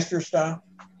 Oh, gangster style.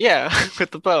 Yeah,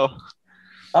 with the bow.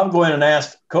 I'm going and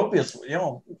ask Copious.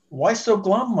 Why so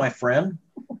glum, my friend?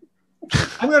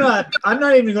 I'm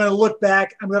not even gonna look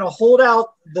back. I'm gonna hold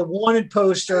out the wanted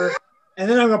poster, and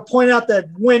then I'm gonna point out the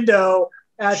window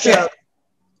at the.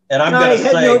 And I'm going to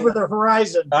heading say, over the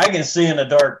horizon. I can see in the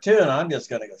dark too, and I'm just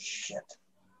going to go, shit.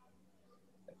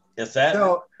 Is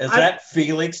that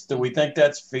Felix? Do we think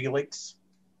that's Felix?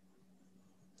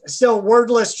 Still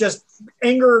wordless, just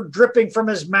anger dripping from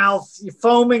his mouth,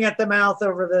 foaming at the mouth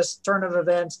over this turn of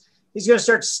events. He's going to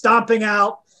start stomping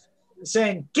out,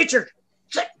 saying,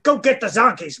 go get the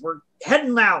zonkies. We're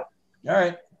heading out. All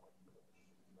right.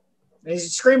 And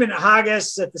he's screaming at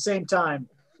Haggis at the same time.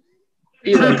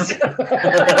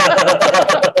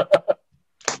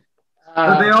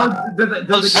 Did they all?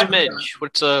 How's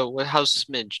Smidge? How's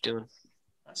Smidge doing?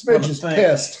 Smidge is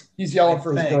pissed. He's yelling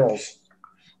for his girls.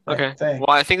 Okay. Well,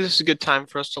 I think this is a good time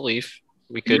for us to leave.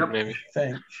 We could maybe.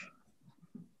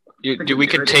 We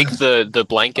could take the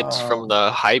blankets from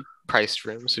the high-priced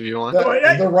rooms if you want.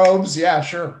 The robes, yeah,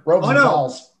 sure. Robes and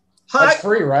dolls. That's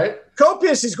free, right?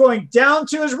 Copious is going down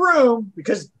to his room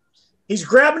because he's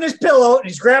grabbing his pillow and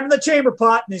he's grabbing the chamber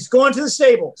pot and he's going to the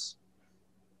stables.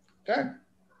 Okay.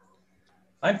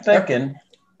 I'm thinking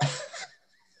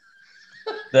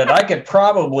that I could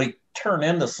probably turn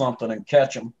into something and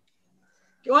catch him.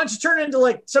 Why don't you turn into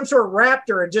like some sort of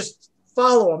raptor and just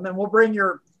follow him, and we'll bring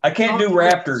your. I can't do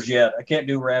raptors yet.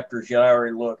 I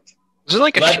already looked. Is there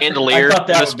like a chandelier I thought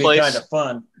that in this would be place? kind of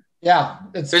fun. Yeah,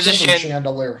 there's a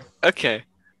chandelier. Okay.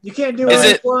 You can't do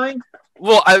it flying?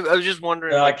 Well, I was just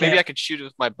wondering, maybe I could shoot it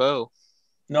with my bow.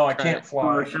 No, I can't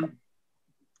fly.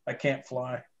 I can't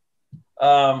fly.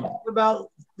 What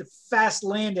about the fast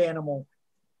land animal?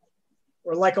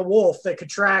 Or like a wolf that could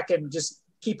track and just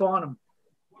keep on him?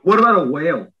 What about a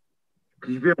whale?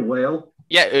 Could you be a whale?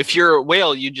 Yeah, if you're a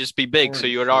whale, you'd just be big, so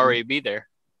you would already be there.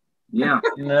 Yeah.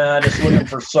 Nah, just looking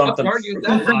for something. You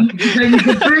get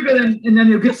big and then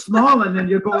you get small and then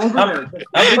you go over there.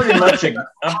 I'm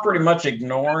pretty much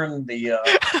ignoring the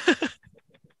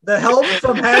help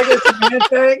from Haggis and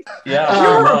Manfang. Yeah,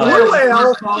 you're a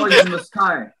whale falling in the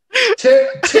sky.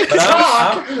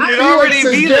 TikTok. You'd already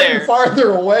be there.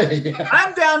 Farther away.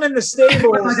 I'm down in the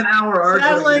stables, like an hour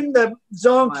saddling the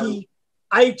donkey.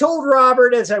 I told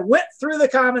Robert as I went through the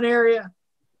common area.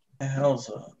 The hell's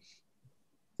up?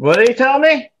 What did he tell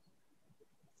me?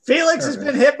 Felix has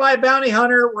been hit by a bounty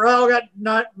hunter. We're all got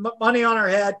money on our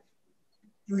head.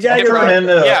 We gotta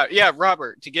get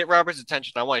Robert. To get Robert's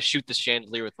attention, I want to shoot the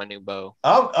chandelier with my new bow.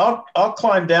 I'll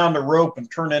climb down the rope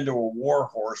and turn into a war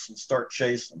horse and start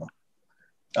chasing them.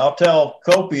 I'll tell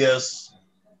Copious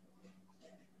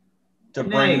to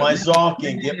bring my zonkey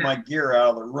and get my gear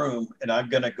out of the room, and I'm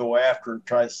gonna go after and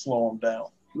try to slow him down.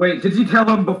 Wait, did you tell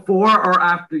him before or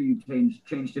after you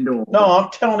changed into a horse? No, I'm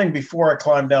telling him before I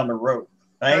climb down the rope.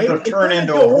 I ain't gonna turn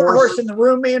into a horse in the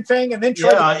room, Manfang, and then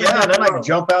try then I can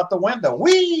jump out the window.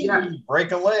 Whee! Yeah.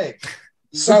 Break a leg.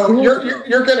 So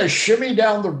you're gonna shimmy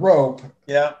down the rope,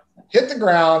 hit the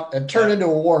ground, and turn into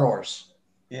a warhorse.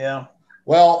 Yeah.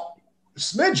 Well,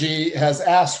 Smidgey has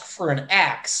asked for an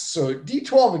axe, so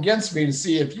D12 against me to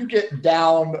see if you get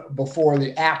down before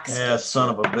the axe. Yeah, son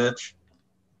of a bitch.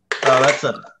 Oh, that's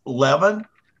an 11.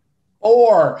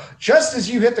 Or just as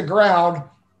you hit the ground.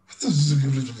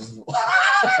 All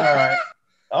right.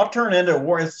 I'll turn into a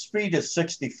war. Its speed is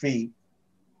 60 feet.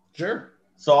 Sure.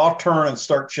 So I'll turn and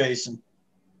start chasing.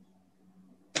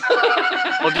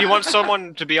 Well, do you want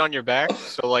someone to be on your back?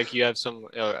 So, like, you have some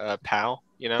pal,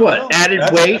 you know? What, added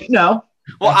weight? No.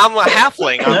 Well, I'm a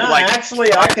halfling.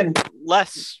 Actually, I can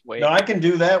less weight. No, I can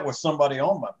do that with somebody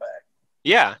on my back.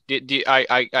 Yeah.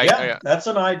 That's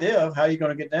an idea of how you're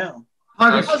going to get down.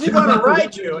 How's he going to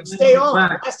ride you and stay on?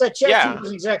 Last I checked, he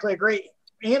wasn't exactly a great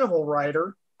animal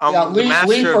rider. The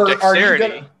master of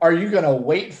dexterity. Are you going to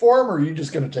wait for him, or are you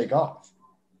just going to take off?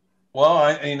 Well,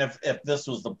 I mean, if this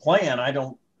was the plan, I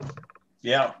don't.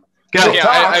 Yeah. Go. Yeah,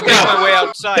 I make my way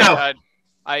outside.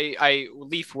 I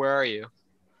Leaf, where are you?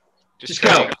 Just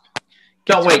go.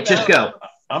 Don't wait. Just go.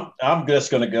 I'm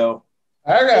just going to go.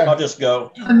 Okay. I'll just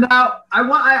go. And now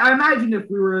I imagine if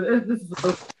this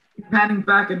is panning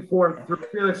back and forth through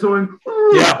Felix going.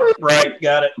 Yeah. Right.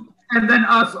 Got it. And then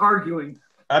us arguing.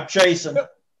 I'm chasing.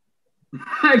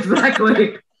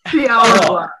 Exactly. The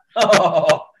hourglass.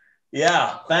 Oh,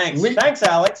 yeah. Thanks. Thanks,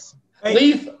 Alex.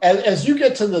 Leaf, as you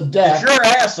get to the deck. It's your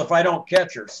ass if I don't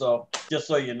catch her. So just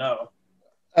so you know.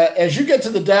 As you get to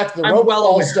the deck, the rope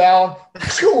falls down.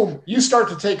 You start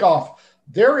to take off.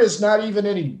 There is not even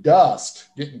any dust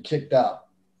getting kicked up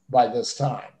by this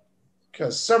time,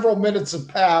 because several minutes have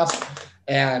passed,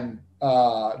 and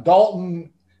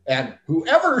Dalton and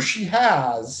whoever she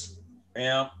has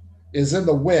is in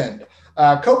the wind.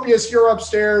 Copious, you're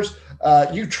upstairs.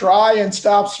 You try and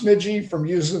stop Smidgey from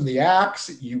using the axe.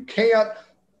 You can't.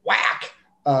 Whack.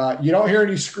 You don't hear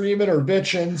any screaming or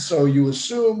bitching, so you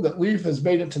assume that Leaf has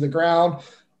made it to the ground.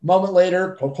 A moment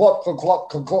later, clop, clop, clop, clop,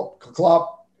 clop,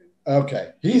 clop. Okay,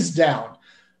 he's down.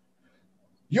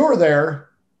 You're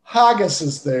there. Haggis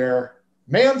is there.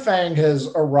 Manfang has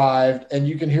arrived, and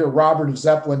you can hear Robert of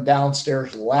Zeppelin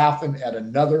downstairs laughing at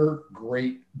another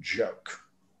great joke.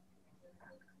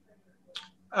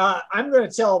 I'm going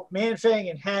to tell Manfang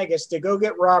and Haggis to go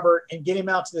get Robert and get him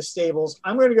out to the stables.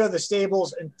 I'm going to go to the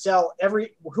stables and tell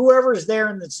whoever is there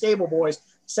in the stable boys,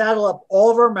 saddle up all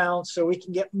of our mounts so we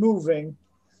can get moving.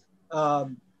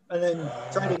 and then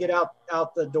try to get out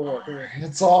the door here.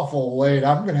 It's awful late.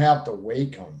 I'm going to have to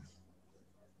wake him.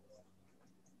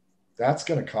 That's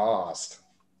going to cost.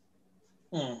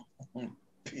 Yeah,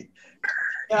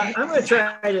 I'm going to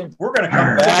try to. We're going to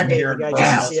come back here.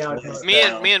 Me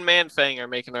and Manfang are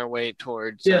making our way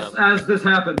towards. Yes, as this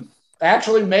happens.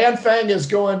 Actually,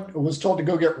 Manfang was told to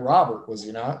go get Robert, was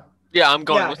he not? Yeah, I'm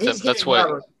going with him. That's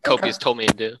what Copious told me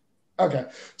to do. Okay.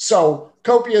 So,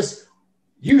 Copious,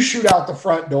 you shoot out the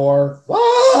front door.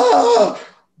 Ah!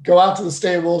 Go out to the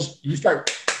stables. You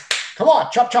start, come on,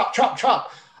 chop, chop, chop,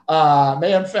 chop.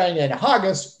 Manfang and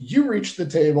Haggis, you reach the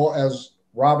table as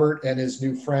Robert and his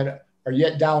new friend are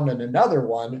yet down in another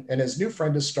one, and his new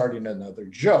friend is starting another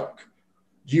joke.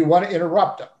 Do you want to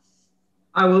interrupt him?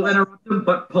 I will interrupt him,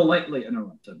 but politely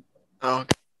interrupt him. Oh.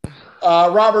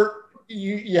 Robert,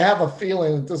 you have a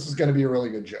feeling that this is going to be a really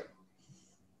good joke.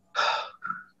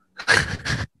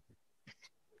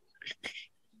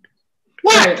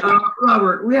 What?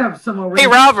 Robert, we have some over Hey,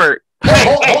 Robert.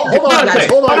 Hold on, guys.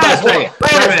 Hold on. Wait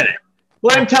a minute.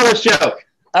 Let him tell his joke.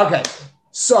 Okay.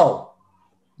 So,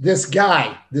 this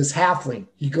guy, this halfling,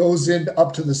 he goes in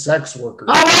up to the sex worker.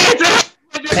 This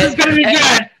is going to be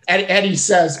good. And he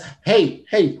says, hey,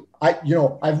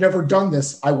 I've never done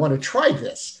this. I want to try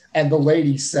this. And the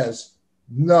lady says,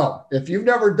 no, if you've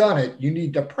never done it, you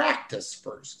need to practice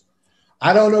first.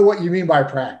 I don't know what you mean by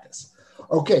practice.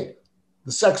 Okay.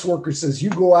 The sex worker says, you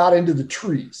go out into the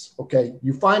trees. Okay.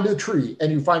 You find a tree, and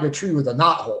you find a tree with a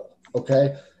knot hole.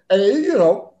 Okay. And you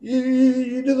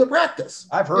do the practice.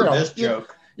 I've heard this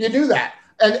joke. You do that.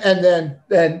 And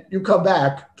then you come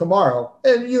back tomorrow,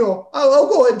 and I'll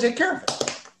go ahead and take care of it.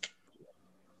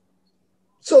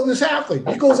 So this halfling,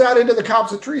 he goes out into the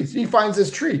copse of trees. He finds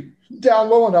this tree down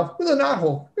low enough with a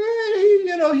knothole.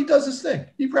 He does his thing.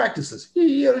 He practices.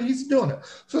 He's doing it.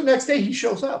 So the next day he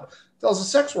shows up, tells the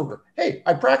sex worker, hey,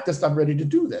 I practiced. I'm ready to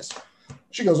do this.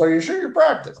 She goes, are you sure you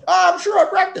practiced? I'm sure I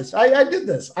practiced. I did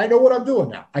this. I know what I'm doing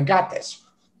now. I got this.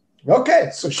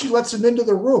 Okay. So she lets him into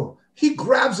the room. He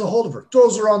grabs a hold of her,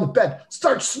 throws her on the bed,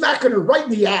 starts smacking her right in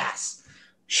the ass.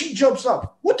 She jumps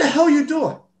up. What the hell are you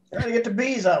doing? Trying to get the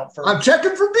bees out first. I'm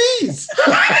checking for bees. See,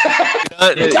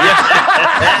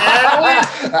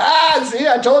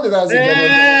 I told you that was a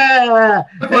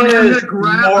good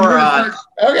one. Morons.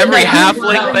 Okay, Every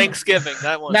halfling Thanksgiving.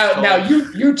 That one. Now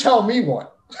you tell me one.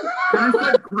 Can I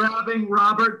start grabbing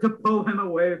Robert to pull him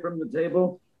away from the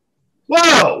table?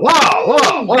 Whoa.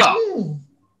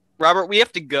 Robert, we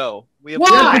have to go. We have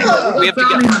Why? we have to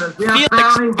go. We have Felix.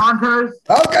 bounty hunters.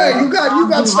 Okay, you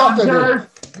got stuff to do.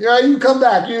 Yeah, you come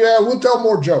back. We'll tell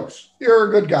more jokes. You're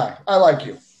a good guy. I like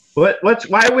you. Why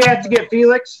do we have to get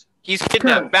Felix? He's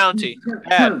kidnapped. Bounty.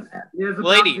 Head.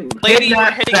 Lady.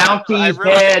 Kidnapped bounty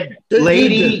head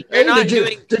lady.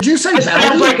 Did you say That bounty?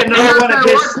 sounds like another one of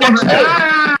his sex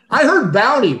tapes. I heard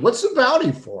bounty. What's the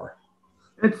bounty for?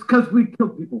 It's because we kill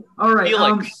people. All right.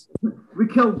 Felix. We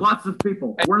killed lots of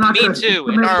people. We're not. Me too.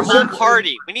 And our whole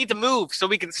party. We need to move so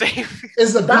we can save.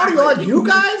 Is the bounty on you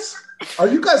guys? Are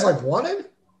you guys like wanted?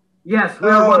 Yes, we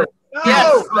are wanted.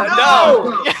 Yes.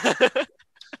 No.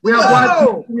 We are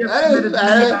wanted. We have committed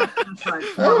That's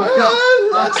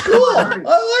cool.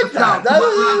 I like that.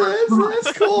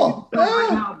 That's cool.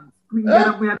 We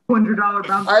had $200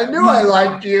 bounty. I knew I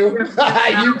liked you.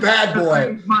 You bad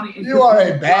boy. You are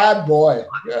a bad boy.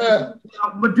 Yeah.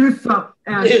 Medusa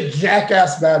and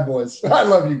Jackass bad boys. I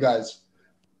love you guys.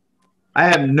 I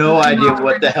have no idea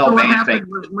what the hell Manfang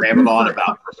was rambling on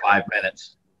about for 5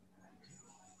 minutes.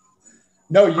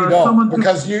 No, you don't,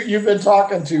 because you've been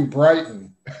talking to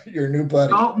Brighton, your new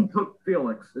buddy. Dalton took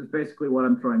Felix, is basically what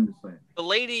I'm trying to say. The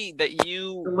lady that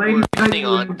you were hitting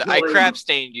on, that I crap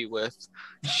stained you with,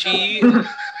 she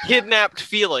kidnapped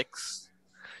Felix.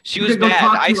 She was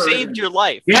bad. I saved your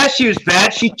life. Yeah, she was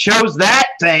bad. She chose that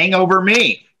thing over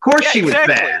me. Of course she was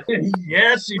bad.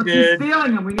 Yes, she But did. she's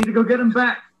stealing him. We need to go get him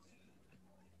back.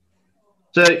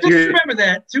 So Just remember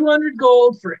that 200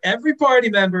 gold for every party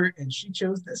member, and she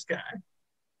chose this guy.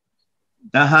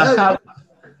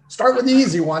 Start with the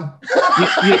easy one.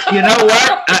 You know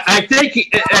what? I think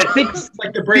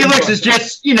Like the Felix is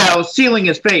just sealing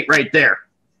his fate right there.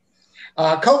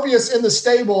 Copious in the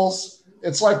stables.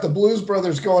 It's like the Blues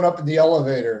Brothers going up in the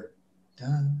elevator.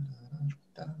 Dun,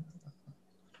 dun, dun.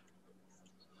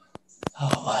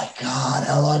 Oh my God!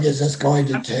 How long is this going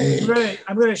to take?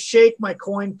 I'm going to shake my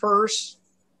coin purse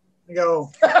and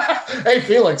go. Hey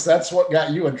Felix, that's what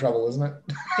got you in trouble, isn't it?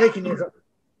 Taking you.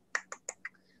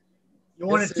 You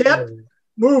want a tip?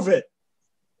 Move it.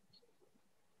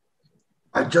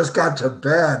 I just got to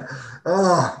bed.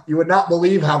 Oh, you would not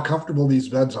believe how comfortable these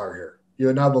beds are here. You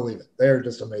would not believe it. They are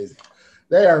just amazing.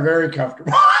 They are very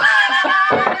comfortable.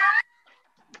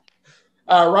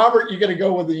 Robert, you going to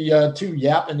go with the two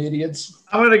yapping idiots?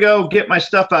 I'm going to go get my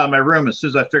stuff out of my room as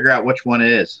soon as I figure out which one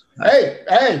it is.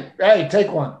 Hey,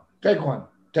 take one.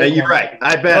 You're right.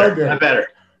 I better.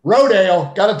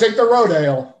 Rodale. Got to take the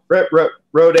Rodale.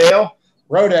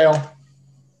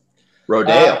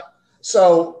 Rodale.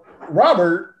 So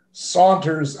Robert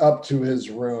saunters up to his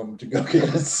room to go get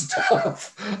his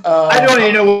stuff. I don't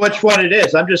even know which one it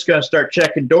is. I'm just going to start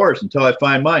checking doors until I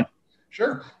find mine.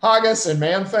 Sure. Haggis and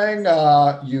Manfang,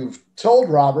 you've told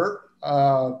Robert.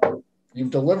 You've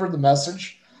delivered the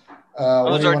message. That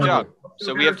was our job. Do?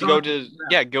 So we have to go to,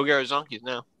 go get our zonkies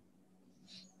now.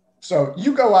 So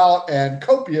you go out and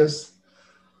Copious.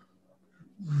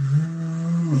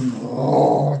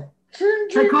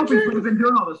 Hey, Copious, what have you been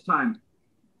doing all this time?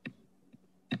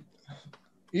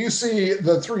 You see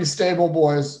the three stable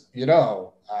boys,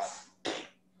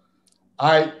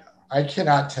 I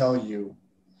cannot tell you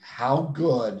how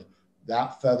good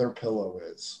that feather pillow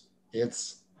is.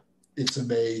 It's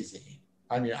amazing.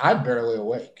 I mean, I'm barely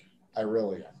awake. I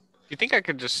really am. Do you think I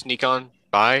could just sneak on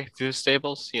by through the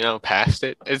stables, past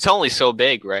it? It's only so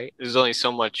big, right? There's only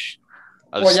so much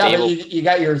of stable. But you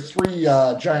got your three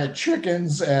giant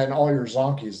chickens and all your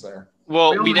zonkies there.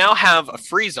 Well, we now have a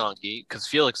free zonkey because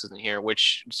Felix isn't here,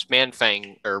 which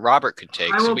Manfang or Robert could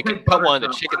take. So we could put one of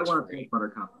the chickens. I want to take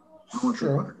Buttercup.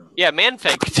 Sure. Yeah,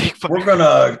 Manfang could take Buttercup. We're going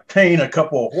to tame a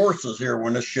couple of horses here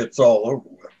when this shit's all over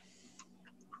with.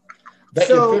 Bet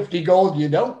you 50 gold you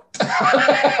don't.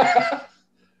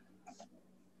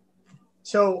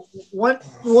 So one,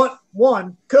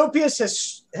 Copious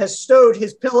has stowed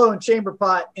his pillow and chamber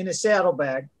pot in his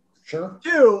saddlebag. Sure.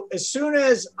 2, as soon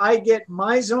as I get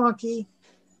my zonkey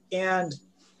and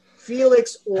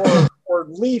Felix or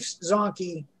Leaf's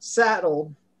zonkey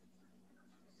saddled,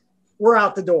 we're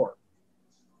out the door.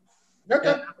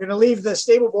 Okay. And I'm going to leave the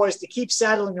stable boys to keep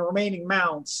saddling the remaining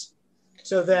mounts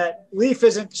so that Leaf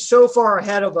isn't so far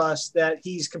ahead of us that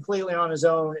he's completely on his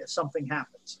own if something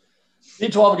happens.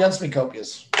 D12 against me,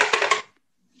 Copious.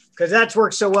 Because that's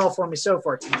worked so well for me so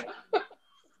far tonight.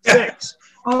 6.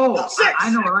 Oh, 6. I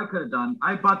know what I could have done.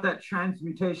 I bought that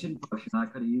transmutation potion. I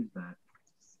could have used that.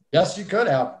 Yes, you could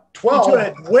have. 12.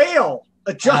 Into a whale.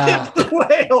 A giant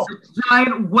whale. A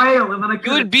giant whale. And then I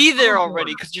You would be there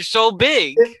already because you're so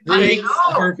big. Makes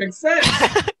perfect sense.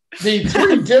 The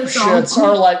three dipshits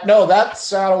are like, no, that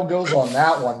saddle goes on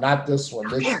that one, not this one.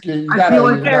 I feel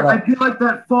like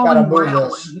that fallen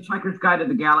whale in Hitchhiker's Guide to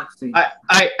the Galaxy.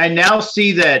 I now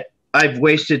see that I've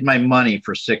wasted my money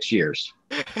for 6 years.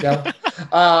 Yeah.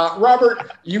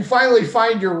 Robert, you finally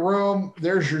find your room.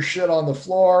 There's your shit on the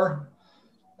floor.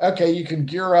 Okay, you can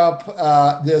gear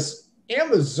up. This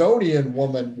Amazonian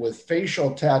woman with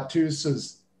facial tattoos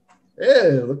says,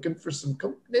 hey, looking for some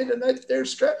company tonight there,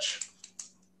 Stretch?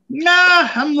 Nah,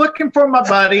 I'm looking for my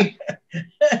buddy.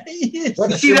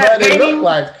 What's your buddy look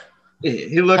like?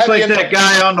 He looks like that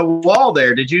guy on the wall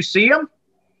there. Did you see him?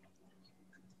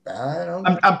 I don't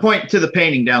know. I'm pointing to the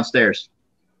painting downstairs.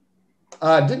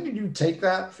 Didn't you take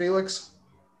that, Felix?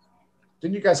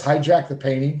 Didn't you guys hijack the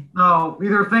painting? No, we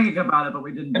were thinking about it, but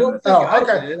we didn't do it.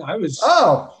 Okay. Did. I was.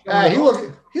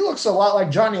 He looks a lot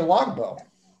like Johnny Longbow.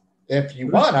 If you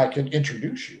want, I can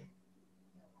introduce you.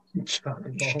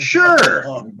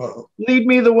 Sure. Lead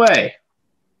me the way.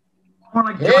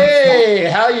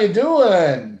 Hey, how you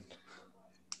doing?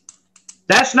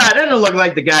 That doesn't look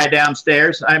like the guy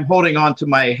downstairs. I'm holding on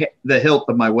to the hilt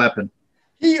of my weapon.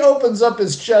 He opens up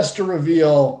his chest to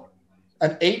reveal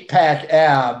an 8-pack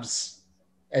abs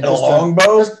and a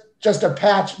longbow. Just a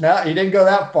patch. No, he didn't go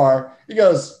that far. He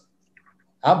goes,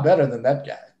 "I'm better than that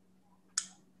guy."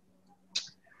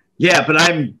 Yeah, but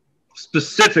I'm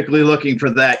specifically looking for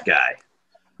that guy,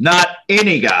 not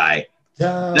any guy.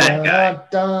 That guy.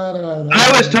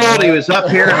 I was told he was up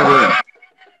here in the room.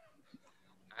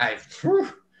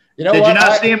 Did you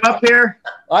not see him up here?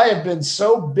 I have been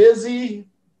so busy,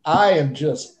 I am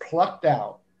just plucked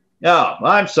out. Oh,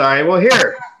 I'm sorry. Well,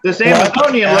 here, this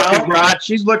Amazonian looking broad,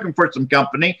 she's looking for some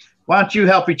company. Why don't you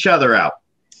help each other out?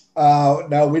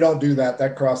 No, we don't do that.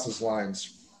 That crosses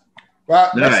lines. Well,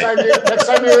 next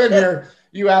time you're in here,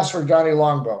 you ask for Johnny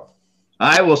Longbow.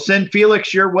 I will send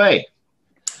Felix your way.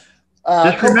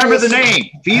 Just remember the name,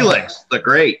 Felix the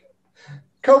Great.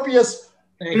 Copious.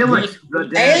 Felix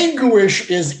the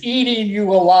Anguish is eating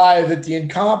you alive at the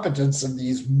incompetence of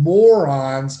these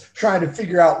morons trying to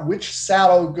figure out which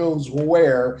saddle goes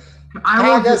where.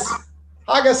 Haggis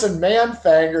and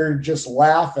Manfang are just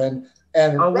laughing,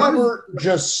 and Robert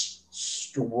just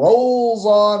strolls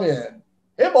on in.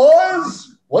 Hey,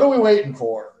 boys, what are we waiting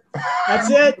for? That's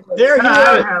it. There you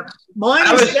go.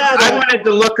 Mine is I wanted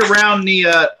to look around the.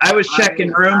 I was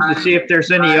checking rooms to see if there's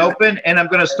any open, and I'm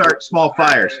going to start small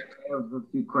fires. I have a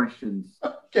few questions.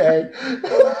 Okay.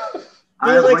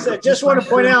 Felix, I just want to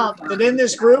point out that in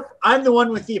this group, I'm the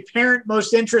one with the apparent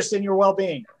most interest in your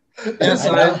well-being. Yes,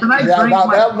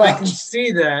 I can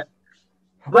see that.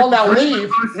 Well, now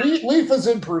Leaf is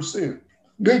in pursuit.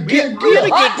 We had a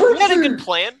good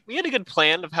plan. We had a good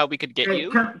plan of how we could get you.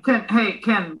 What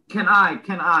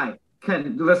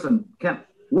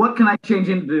can I change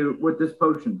into with this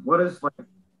potion? What is like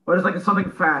something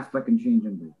fast I can change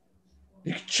into?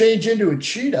 You can change into a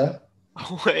cheetah.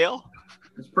 Well,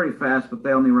 it's pretty fast, but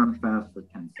they only run fast for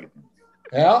 10 seconds.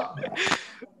 Yeah.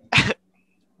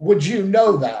 Would you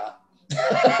know that?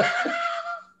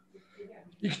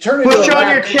 You can turn Push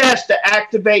on your chest to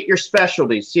activate your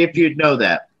specialty. See if you'd know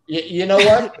that. You know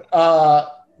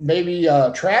what? Maybe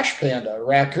a trash panda, a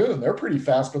raccoon. They're pretty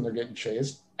fast when they're getting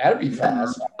chased. That'd be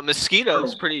fast. A mosquito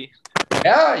is pretty.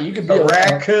 Yeah, you could be a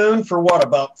raccoon for what,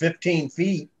 about 15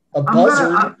 feet? A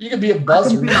buzzard. You could be a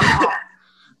buzzard.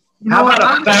 How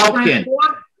about a falcon?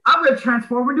 I'm gonna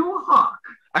transform into a hawk.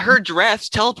 I heard giraffes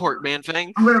teleport,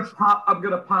 Manfang. I'm gonna pop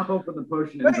open the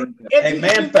potion and drink it. Hey,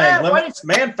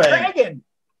 Manfang,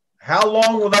 how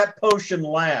long will that potion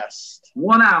last?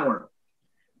 1 hour.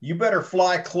 You better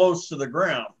fly close to the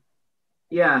ground.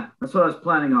 Yeah, that's what I was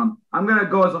planning on. I'm gonna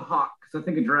go as a hawk because I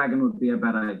think a dragon would be a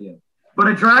bad idea. But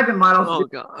a dragon might also. Oh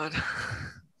God.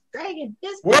 Dragon.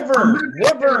 Wyvern.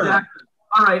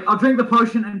 All right, I'll drink the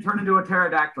potion and turn into a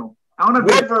pterodactyl. I want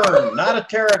to Wyvern, not a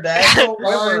pterodactyl.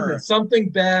 Wyvern. Something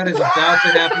bad is about to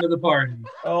happen to the party.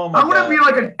 Oh my God. I want to be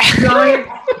like a giant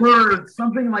bird,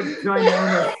 something like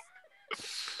ginormous.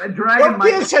 A dragon.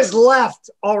 Orpheus has left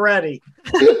already.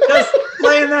 Just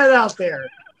laying that out there.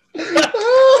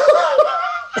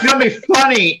 It's gonna be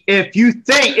funny if you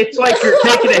think it's like you're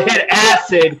taking a hit of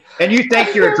acid and you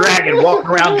think you're a dragon walking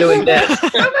around doing this. I'm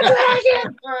a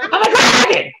dragon. I'm a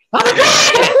dragon. I'm a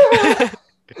dragon.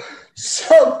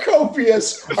 So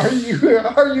Copious,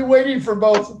 are you waiting for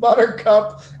both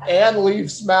Buttercup and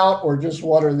Leaf's mount, or just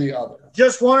one or the other?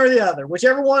 Just one or the other,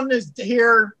 whichever one is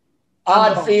here.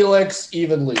 Odd Felix,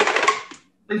 even Leaf.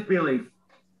 Please be Leaf.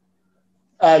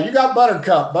 You got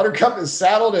Buttercup. Buttercup is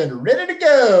saddled and ready to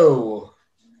go.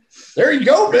 There you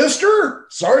go, mister.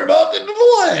 Sorry about the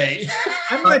delay.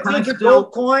 I'm going to take a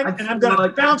gold coin and I'm going to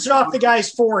bounce it off the guy's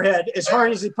forehead as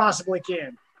hard as he possibly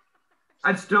can.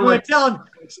 I'm going to tell him,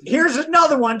 here's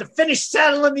another one to finish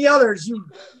saddling the others. You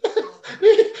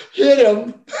hit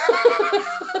him.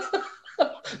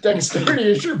 Dexterity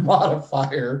is your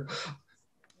modifier.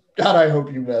 God, I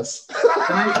hope you miss.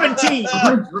 17.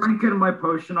 I'm drinking my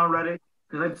potion already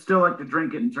because I'd still like to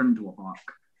drink it and turn into a hawk.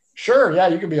 Sure, yeah,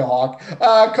 you can be a hawk.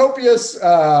 Copious,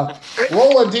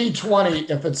 roll a d20.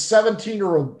 If it's 17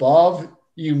 or above,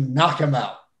 you knock him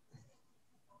out.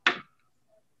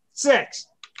 6.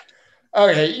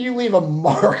 Okay, you leave a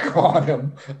mark on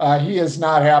him. He is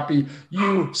not happy.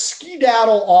 You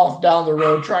skedaddle off down the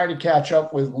road trying to catch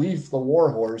up with Leaf the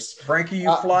warhorse. Frankie,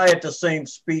 you fly at the same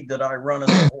speed that I run as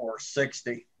a horse,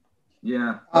 60.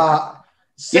 Yeah.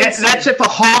 That's if a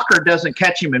hawker doesn't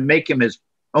catch him and make him his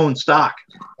own stock.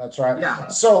 That's right. Yeah.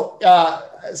 So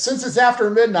since it's after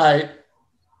midnight,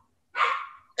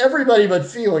 everybody but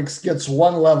Felix gets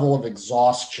one level of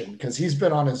exhaustion because he's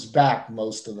been on his back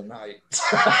most of the night.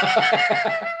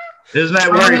 Isn't that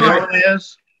where he normally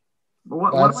is? But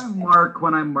what do I mark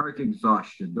when I mark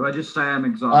exhaustion? Do I just say I'm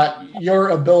exhausted?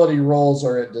 Your ability rolls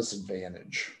are at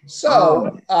disadvantage.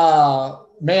 So,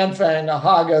 Manfang,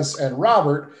 Haggis, and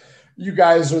Robert, you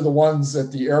guys are the ones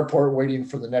at the airport waiting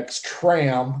for the next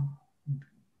tram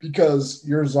because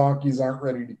your zonkies aren't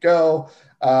ready to go.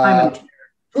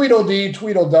 Tweedledee,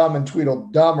 Tweedledum, and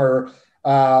Tweedledummer,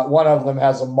 one of them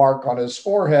has a mark on his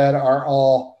forehead, are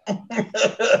all,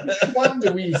 which one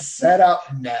do we set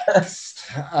up next?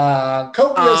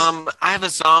 Copious, I have a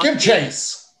zombie. give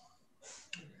chase.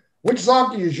 Which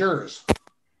zombie is yours?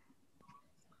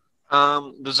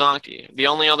 The Zonky. The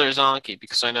only other Zonky,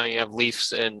 because I know you have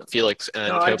Leafs and Felix and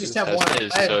No, I just have has one.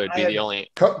 his, so it'd be the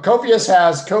only. Copious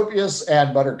has Copious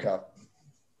and Buttercup.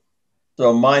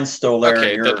 So mine's still there.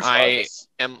 Okay, and then yours I is.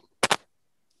 am.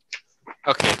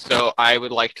 Okay, so I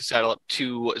would like to saddle up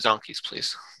 2 Zonkies,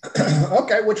 please.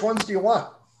 Okay, which ones do you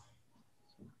want?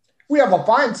 We have a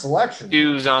fine selection.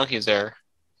 2 Zonkies there.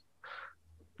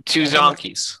 2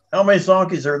 Zonkies. How many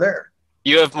zonkies are there?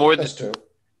 You have more than Just 2.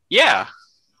 Yeah.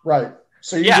 Right.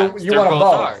 So you Yeah, you they're want them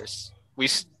both. ours.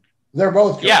 They're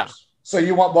both yours. Yeah. So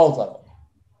you want both of them.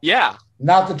 Yeah.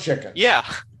 Not the chickens. Yeah.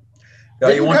 No,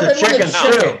 you want the chickens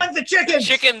No. too. I want the chickens.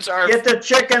 Chickens are Get the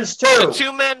chickens the too.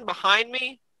 2 men behind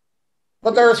me.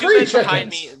 But there are Two 3 men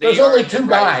behind chickens. me, they There's are only the 2 riders.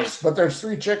 guys, but there's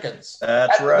 3 chickens.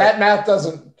 That's That right. math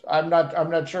doesn't. I'm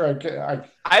not sure.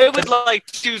 I would like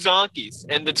 2 zonkies,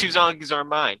 and the 2 zonkies are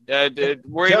mine.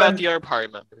 Worry about the other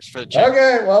party members for the chickens.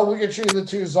 Okay, well, we'll get you the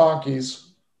 2 zonkies.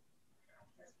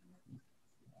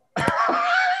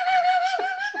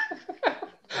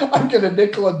 I'm gonna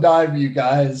nickel and dime you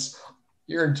guys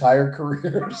your entire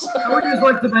careers. I would just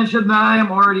like to mention that I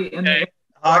am already in the.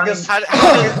 August, How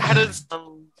does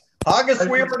August,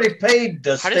 we already paid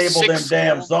to How does stable them 6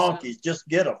 damn rolls donkeys. Just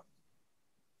get them.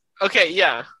 Okay,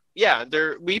 yeah.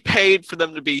 We paid for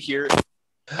them to be here.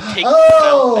 Take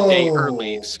Oh. them a day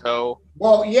early, so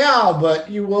Well, yeah, but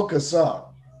you woke us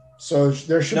up, so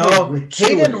there should No, be he 2.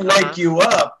 didn't wake you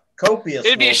up. Copious.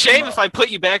 it'd be a woke shame him if I put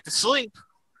you back to sleep.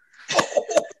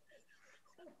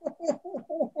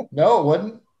 No, it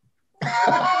wouldn't.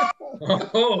 Oh,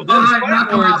 All those right,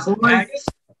 knock 'em out, boys. boys.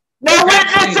 No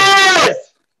witnesses!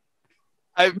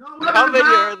 How many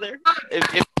are there?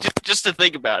 If just to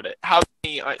think about it, how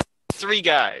many? 3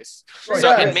 guys. Three So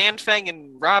guys. and Manfang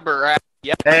and Robert are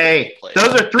Hey,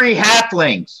 those are 3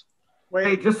 halflings.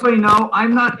 Hey, just so you know,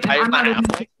 I'm not in I'm not this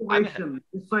halfway. situation.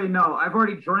 Just so you know, I've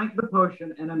already drank the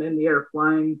potion and I'm in the air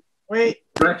flying Wait,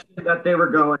 direction that they were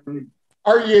going.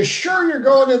 Are you sure you're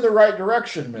going in the right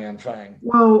direction, Manfang?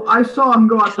 Well, I saw him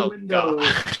go out the Oh, window.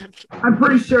 God. I'm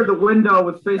pretty sure the window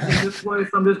was facing this way,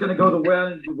 so I'm just going to go the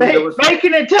window was Make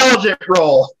an intelligence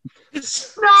roll.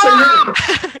 So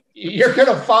you're going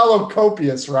to follow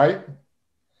Copious, right?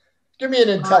 Give me an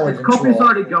Is intelligence Kofi's roll.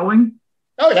 already going?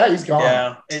 Oh, yeah, he's gone.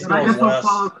 Yeah, he's Then I going guess I'll west.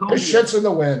 follow His Copious. shit's in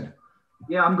the wind.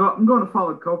 Yeah, I'm going to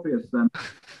follow Copious then.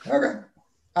 Okay.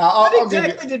 what I'll give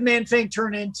exactly you did Manfang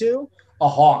turn into? a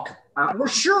hawk. We're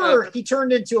sure he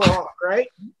turned into a hawk, right?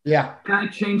 Yeah. Can I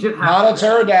change it? Not a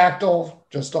pterodactyl,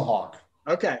 just a hawk.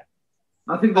 Okay.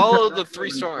 I think Follow the the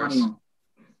 3 stars.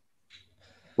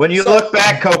 When you look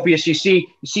back, Copious, you see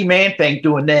Man-Thing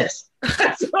doing this.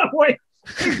 That's what I'm waiting.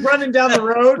 He's running down the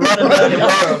road. Running down the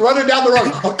road. Running down the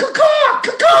road. Caw-caw,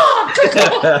 caw-caw,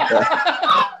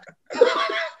 caw-caw.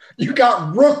 You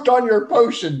got rooked on your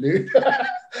potion, dude.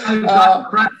 I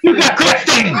got cracked. You got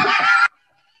Christine!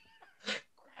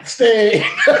 Stay.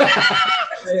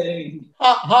 Hey.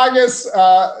 Haggis,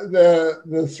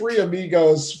 the 3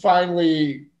 amigos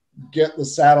finally get the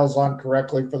saddles on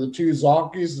correctly for the 2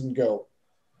 zonkies and go,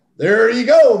 there you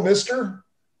go, mister.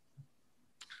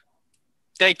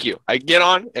 Thank you. I get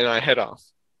on and I head off.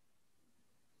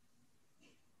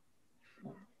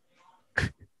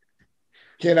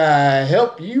 Can I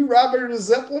help you, Robert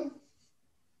Zeppelin?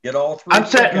 Get all 3. I'm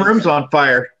setting chickens. rooms on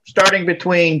fire, starting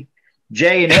between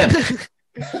J and M.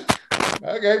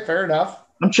 Okay, fair enough.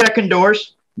 I'm checking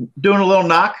doors, doing a little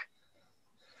knock.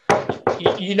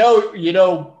 You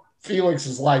know,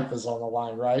 Felix's life is on the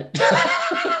line, right?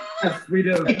 Yes, we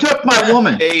do. He took my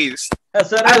woman. Days. Has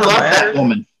that I ever love that mattered?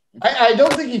 woman. I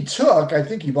don't think he took. I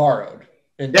think he borrowed.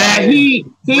 And Yeah, he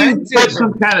put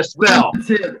some kind of spell.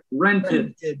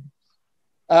 Rented.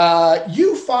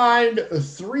 you find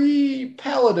 3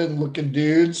 paladin-looking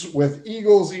dudes with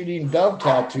eagles eating dove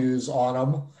tattoos on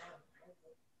them.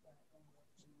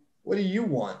 What do you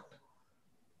want?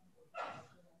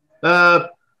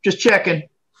 Just checking.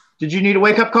 Did you need a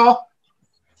wake-up call?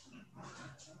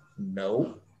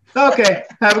 No. Okay.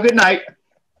 Have a good night.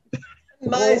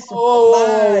 Nice.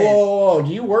 Whoa.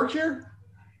 Do you work here?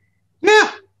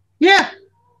 Yeah.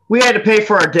 We had to pay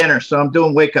for our dinner, so I'm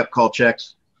doing wake-up call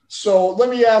checks. So let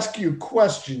me ask you a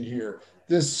question here.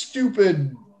 This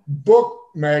stupid book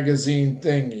magazine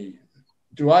thingy,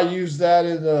 do I use that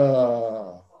in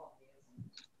the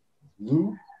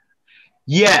loop?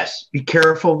 Yes. Be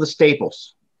careful of the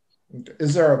staples.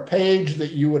 Is there a page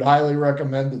that you would highly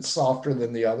recommend that's softer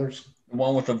than the others? The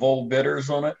one with the Vol bitters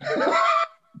on it.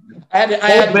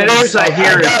 Old bitters, I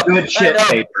hear, is good shit know.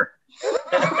 paper.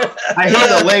 I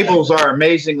hear the labels are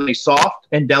amazingly soft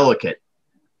and delicate.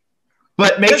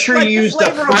 But make Just sure like you the use the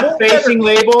flavor of front-facing Old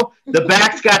label. The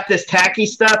back's got this tacky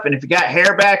stuff, and if you got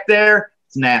hair back there,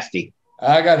 it's nasty.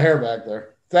 I got hair back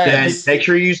there. Then Thanks. make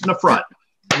sure you're using the front.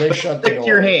 They shut the Stick to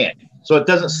your door. hand so it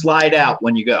doesn't slide out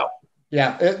when you go.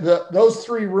 Yeah, those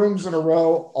 3 rooms in a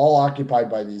row, all occupied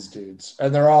by these dudes,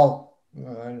 and they're all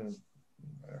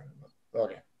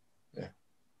okay.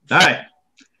 All right.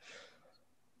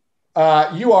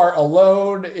 You are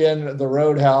alone in the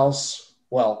roadhouse.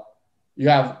 Well, you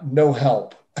have no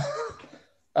help.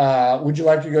 Would you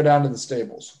like to go down to the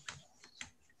stables?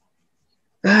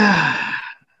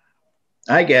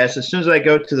 I guess as soon as I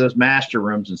go to those master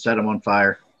rooms and set them on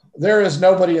fire. There is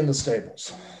nobody in the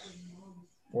stables.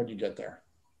 when you get there.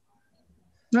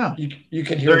 No. You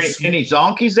can Is hear there any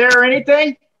zonkies there or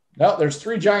anything? No, there's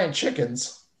 3 giant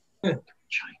chickens. Giant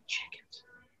chickens.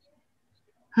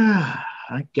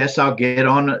 I guess I'll get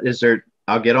on.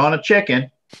 I'll get on a chicken.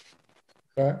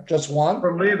 Okay, just one.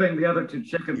 We're leaving the other 2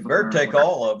 chickens. You better take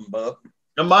all of them, bub.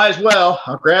 I might as well.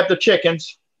 I'll grab the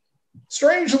chickens.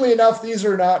 Strangely enough, these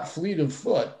are not fleet of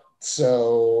foot.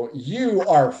 So you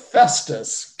are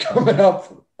Festus coming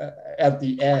up at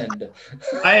the end.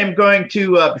 I am going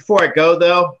to, before I go,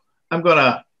 though, I'm going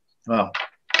to, well,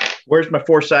 where's my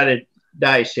 4-sided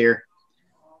dice here?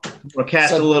 I'm going to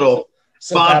cast a little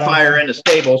bonfire in the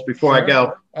stables before I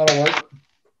go. That'll work.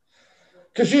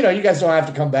 Because, you guys don't have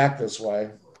to come back this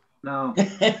way. No.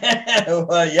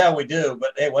 Well, yeah, we do.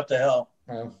 But, hey, what the hell?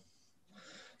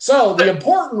 So the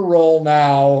important roll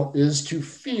now is to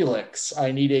Felix.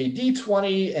 I need a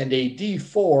D20 and a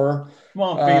D4. Come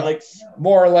on, Felix.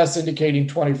 More or less indicating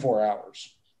 24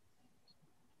 hours.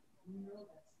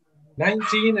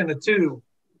 19 and a 2.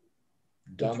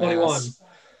 Dumbass. 21.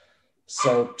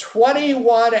 So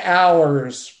 21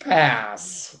 hours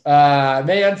pass.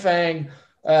 Man Fang,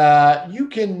 you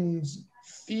can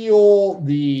feel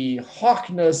the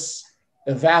hawkness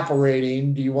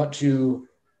evaporating. Do you want to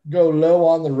go low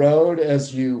on the road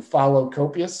as you follow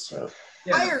Copious?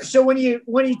 Higher. So when you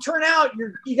turn out,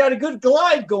 you got a good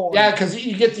glide going. Yeah, because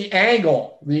you get the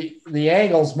angle. The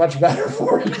angle's much better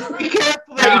for you. Be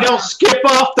careful that you don't skip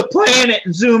off the planet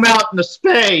and zoom out into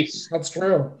space. That's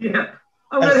true. Yeah.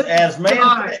 Has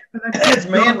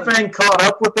Man Fang caught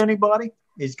up with anybody?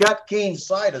 He's got keen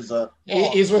sight as a.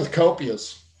 He's with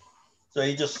Copious. So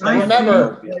he just.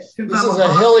 Remember, this is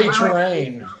a hilly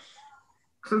terrain.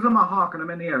 Since I'm a hawk and I'm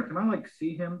in the air, can I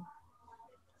see him?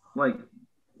 Like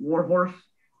Warhorse?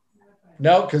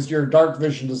 No, because your dark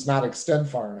vision does not extend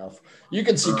far enough. You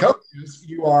can see Copious.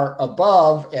 You are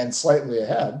above and slightly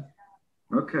ahead.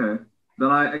 Okay.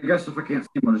 Then I guess if I can't see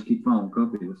him, I'll just keep following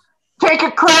Copious. Take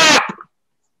a crap!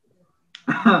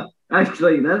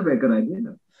 Actually, that'd be a good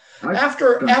idea.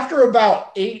 After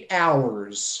about 8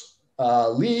 hours,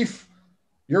 Leaf,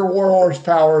 your Warhorse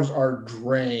powers are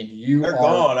drained. They're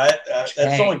gone. That's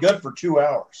only good for 2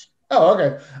 hours. Oh,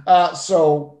 okay.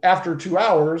 So after 2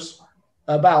 hours,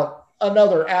 about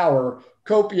another hour,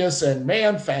 Copious and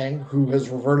Manfang, who has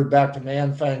reverted back to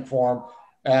Manfang form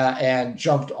and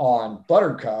jumped on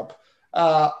Buttercup,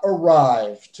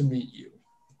 arrive to meet you.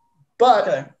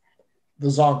 But the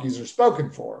Zonkies are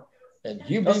spoken for, and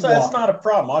you be that's not a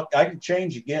problem. I can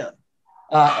change again.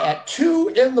 At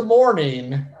 2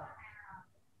 a.m,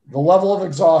 the level of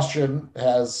exhaustion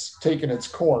has taken its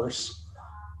course.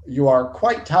 You are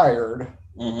quite tired.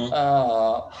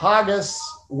 Mm-hmm. Haggis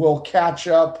will catch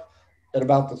up at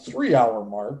about the 3-hour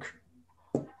mark.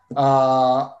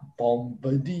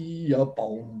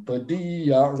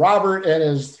 Robert and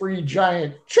his 3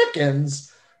 giant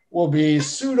chickens will be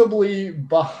suitably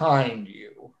behind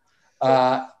you.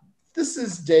 This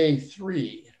is day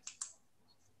 3,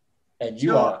 and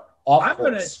you are off. I'm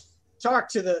going to talk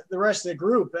to the rest of the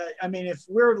group. I mean, if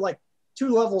we're like 2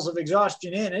 levels of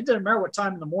exhaustion in, it doesn't matter what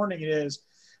time in the morning it is.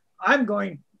 I'm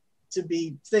going to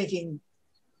be thinking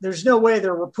there's no way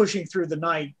that we're pushing through the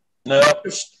night. No.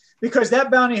 Because that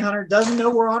bounty hunter doesn't know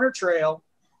we're on her trail.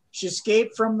 She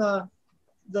escaped from the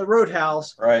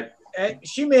roadhouse. Right.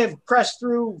 She may have pressed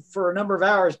through for a number of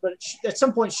hours, but at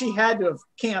some point she had to have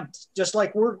camped just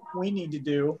like we need to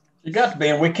do. You got to be,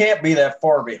 and we can't be that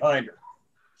far behind her.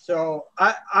 So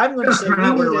I'm going to say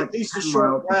we need at least a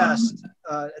short rest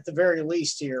at the very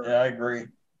least here. Yeah, I agree.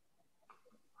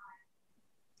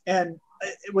 And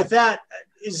with that,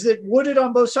 is it wooded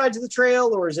on both sides of the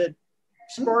trail, or is it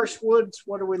sparse woods?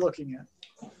 What are we looking at?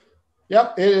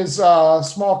 Yep, it is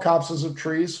small copses of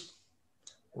trees,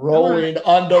 rolling,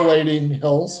 undulating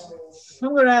hills.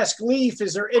 I'm going to ask Leaf,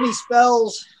 is there any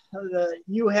spells that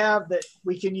you have that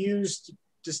we can use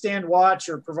to stand watch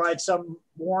or provide some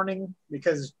warning?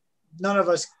 Because none of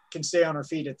us can stay on our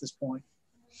feet at this point.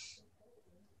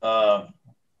 That's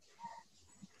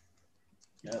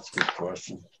a good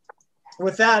question.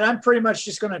 With that, I'm pretty much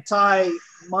just going to tie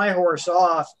my horse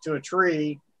off to a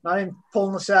tree, not even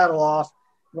pulling the saddle off.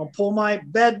 I'm going to pull my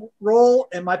bed roll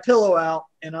and my pillow out,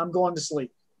 and I'm going to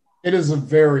sleep. It is a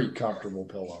very comfortable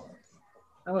pillow.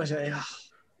 I'm going to say,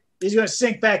 he's going to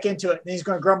sink back into it, and he's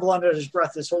going to grumble under his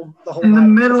breath the whole night. In the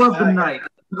middle of the night.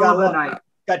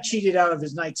 Got cheated out of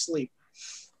his night's sleep.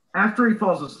 After he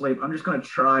falls asleep, I'm just going to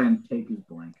try and take his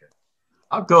blanket.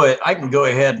 I'll go ahead. I can go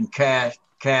ahead and cast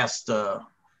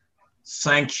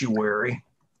Sanctuary.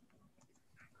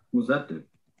 What's that do?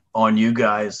 On you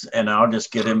guys, and I'll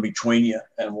just get in between you,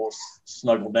 and we'll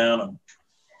snuggle down and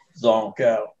zonk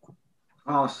out.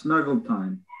 Oh, snuggle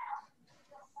time.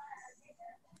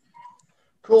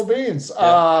 Cool beans.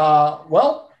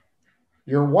 Well,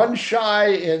 you're one shy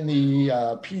in the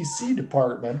PC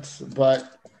department,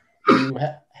 but you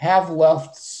have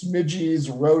left Smidgey's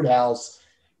Roadhouse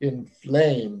in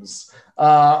flames.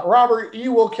 Robert,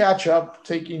 you will catch up,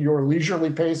 taking your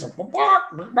leisurely pace of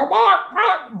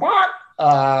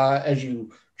as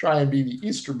you try and be the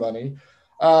Easter Bunny.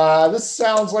 This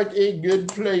sounds like a good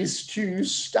place to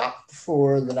stop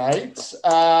for the night.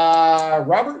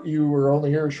 Robert, you were only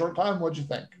here a short time. What'd you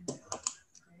think?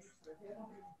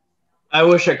 I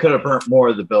wish I could have burnt more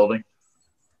of the building.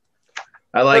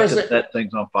 I like that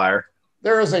thing's on fire.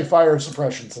 There is a fire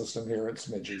suppression system here at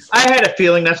Smidgey's. I had a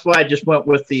feeling that's why I just went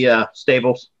with the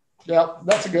stables. Yeah,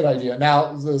 that's a good idea.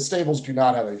 Now, the stables do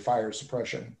not have a fire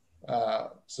suppression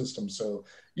system, so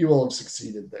you will have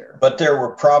succeeded there. But there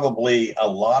were probably a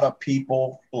lot of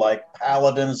people, like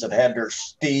paladins, that had their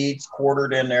steeds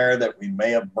quartered in there that we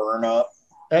may have burned up.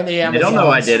 And the Amazons. They don't know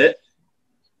I did it.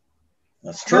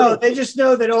 That's true. No, they just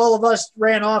know that all of us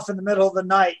ran off in the middle of the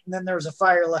night, and then there was a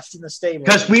fire left in the stable.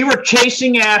 Because we were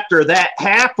chasing after that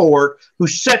half-orc who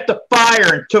set the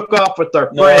fire and took off with our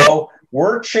friend. No,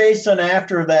 we're chasing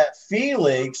after that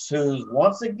Felix, who's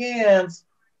once again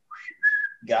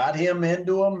got him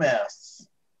into a mess.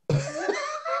 Wait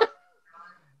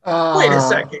a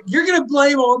second. You're going to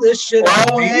blame all this shit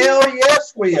on me? Hell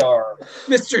yes, we are.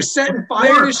 Mr. Setting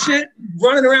fire to shit,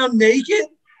 running around naked,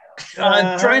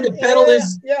 trying to peddle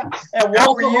his and what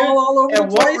alcohol all over the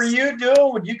place? What were you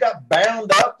doing when you got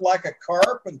bound up like a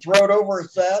carp and thrown over a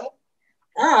saddle?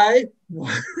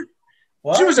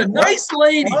 She was a nice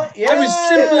lady. Yeah, I was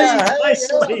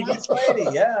simply nice lady.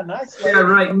 Yeah, nice lady. Yeah,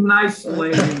 right. Nice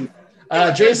lady.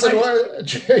 Jason,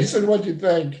 what'd you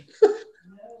think?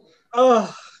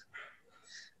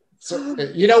 So,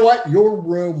 you know what? Your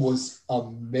room was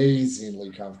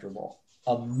amazingly comfortable.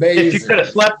 Amazing. If you could have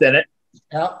slept in it.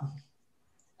 Yeah.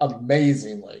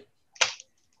 Amazingly.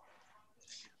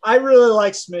 I really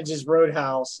like Smidge's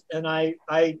Roadhouse, and I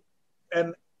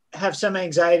have some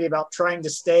anxiety about trying to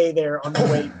stay there on the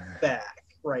way back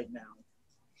right now.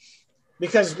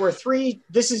 Because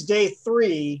this is day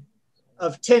 3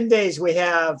 of 10 days we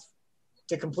have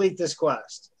to complete this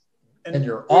quest. And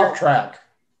you're off track.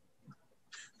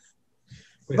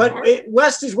 But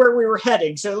west is where we were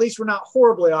heading, so at least we're not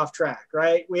horribly off track,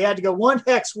 right? We had to go 1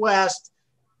 hex west.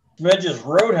 Smidge's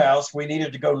Roadhouse, we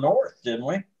needed to go north, didn't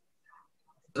we?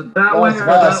 That way or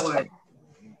that way?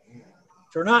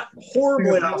 So we're not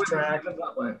horribly off track.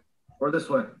 That way or this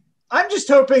way. I'm just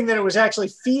hoping that it was actually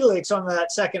Felix on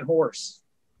that second horse.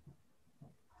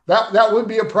 That would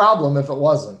be a problem if it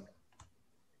wasn't.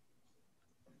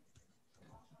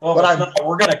 Well, but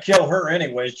we're going to kill her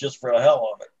anyways, just for the hell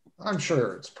of it. I'm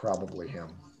sure it's probably him.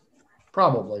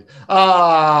 Probably.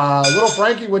 Little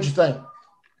Frankie, what'd you think?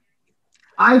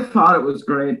 I thought it was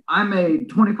great. I made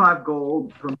 25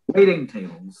 gold from waiting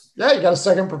tables. Yeah, you got a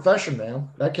second profession, man.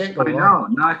 That can't go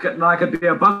wrong. I know. Now I could be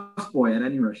a busboy at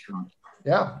any restaurant.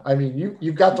 Yeah, I mean,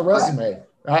 you've got the resume.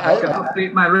 I can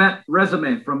update my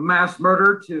resume from mass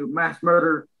murder to mass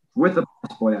murder with a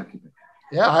busboy occupation.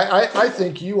 Yeah, I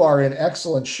think you are in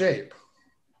excellent shape.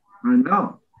 I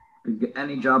know. I could get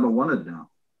any job I wanted now.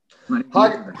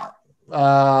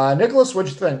 Nicholas,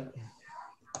 what'd you think?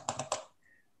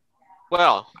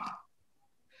 Well,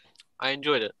 I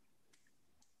enjoyed it.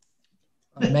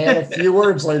 A man of few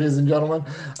words, ladies and gentlemen.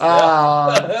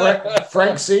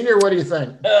 Frank Sr., what do you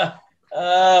think?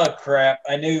 Oh, crap.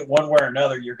 I knew one way or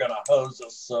another you're going to hose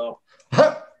us, so.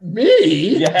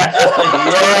 Me? Yeah,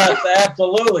 yes,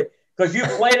 absolutely. Because you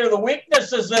play to the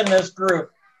weaknesses in this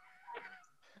group.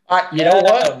 You know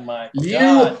what? Oh, my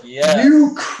God, yes.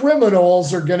 You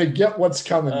criminals are going to get what's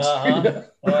coming to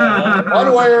you.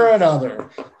 One way or another.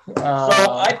 So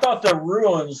I thought the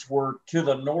ruins were to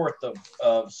the north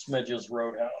of Smidge's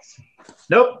Roadhouse.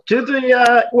 Nope, to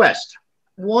the west.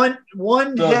 One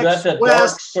so hex that's a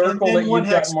west, dark circle that you've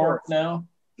got marked now?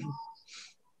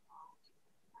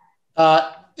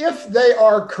 If they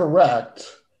are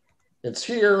correct, it's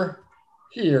here,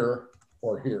 here,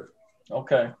 or here.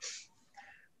 Okay.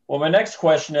 Well, my next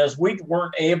question is, we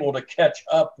weren't able to catch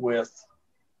up with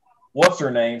what's her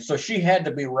name, so she had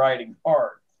to be riding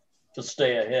hard to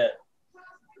stay ahead.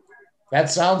 That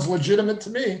sounds legitimate to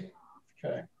me.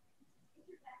 Okay.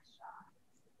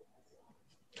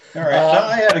 All right.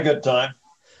 I had a good time.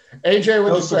 AJ, what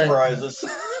No you think? surprises.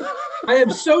 I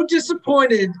am so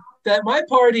disappointed that my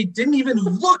party didn't even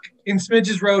look in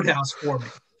Smidge's Roadhouse for me.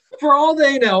 For all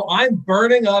they know, I'm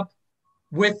burning up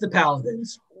with the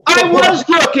paladins. I was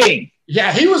looking.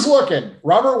 Yeah, he was looking.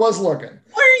 Robert was looking.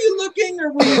 Why are you looking,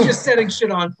 or were you just setting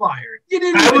shit on fire? You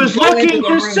didn't. I was looking to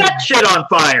room. set shit on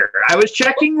fire. I was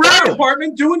checking Fire room.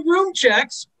 department doing room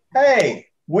checks. Hey,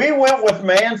 we went with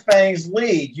Manfang's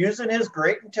lead. Using his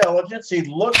great intelligence, he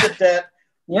looked at that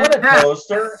wanted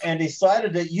poster and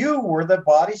decided that you were the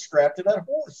body strapped to that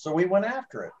horse. So we went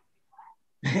after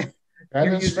it.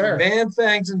 You're using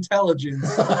Manfang's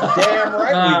intelligence. Damn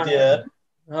right we did.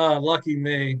 Oh, lucky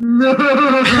me.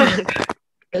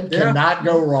 It cannot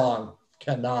go wrong.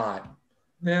 Cannot.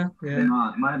 Yeah.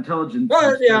 Cannot. My intelligence.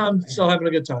 But yeah, I'm still having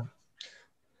a good time.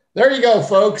 There you go,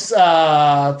 folks.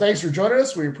 Thanks for joining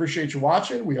us. We appreciate you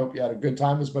watching. We hope you had a good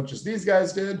time as much as these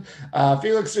guys did.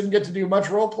 Felix didn't get to do much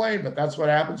role playing, but that's what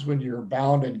happens when you're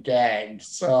bound and gagged.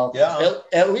 So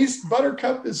at least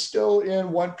Buttercup is still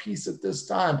in one piece at this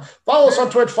time. Follow us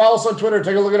on Twitch. Follow us on Twitter.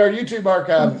 Take a look at our YouTube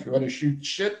archive. If you want to shoot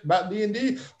shit about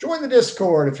D&D, join the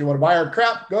Discord. If you want to buy our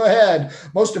crap, go ahead.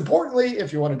 Most importantly,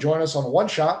 if you want to join us on the One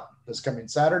Shot this coming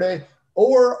Saturday,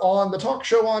 or on the talk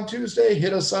show on Tuesday,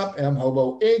 hit us up,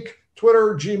 mhobo Inc.,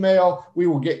 Twitter, Gmail. We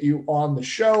will get you on the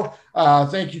show.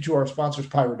 Thank you to our sponsors,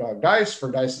 Pyro Dog Dice,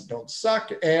 for dice that don't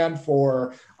suck, and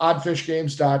for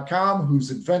oddfishgames.com,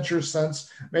 whose adventure sense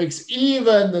makes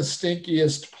even the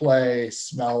stinkiest play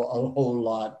smell a whole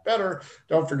lot better.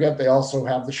 Don't forget, they also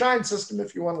have the Shine system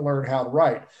if you want to learn how to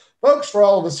write. Folks, for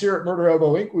all of us here at Murder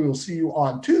Hobo Inc., we will see you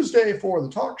on Tuesday for the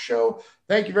talk show.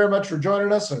 Thank you very much for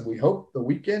joining us, and we hope the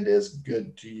weekend is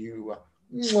good to you.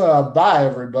 Bye,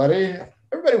 everybody.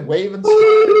 Everybody wave and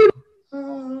smile.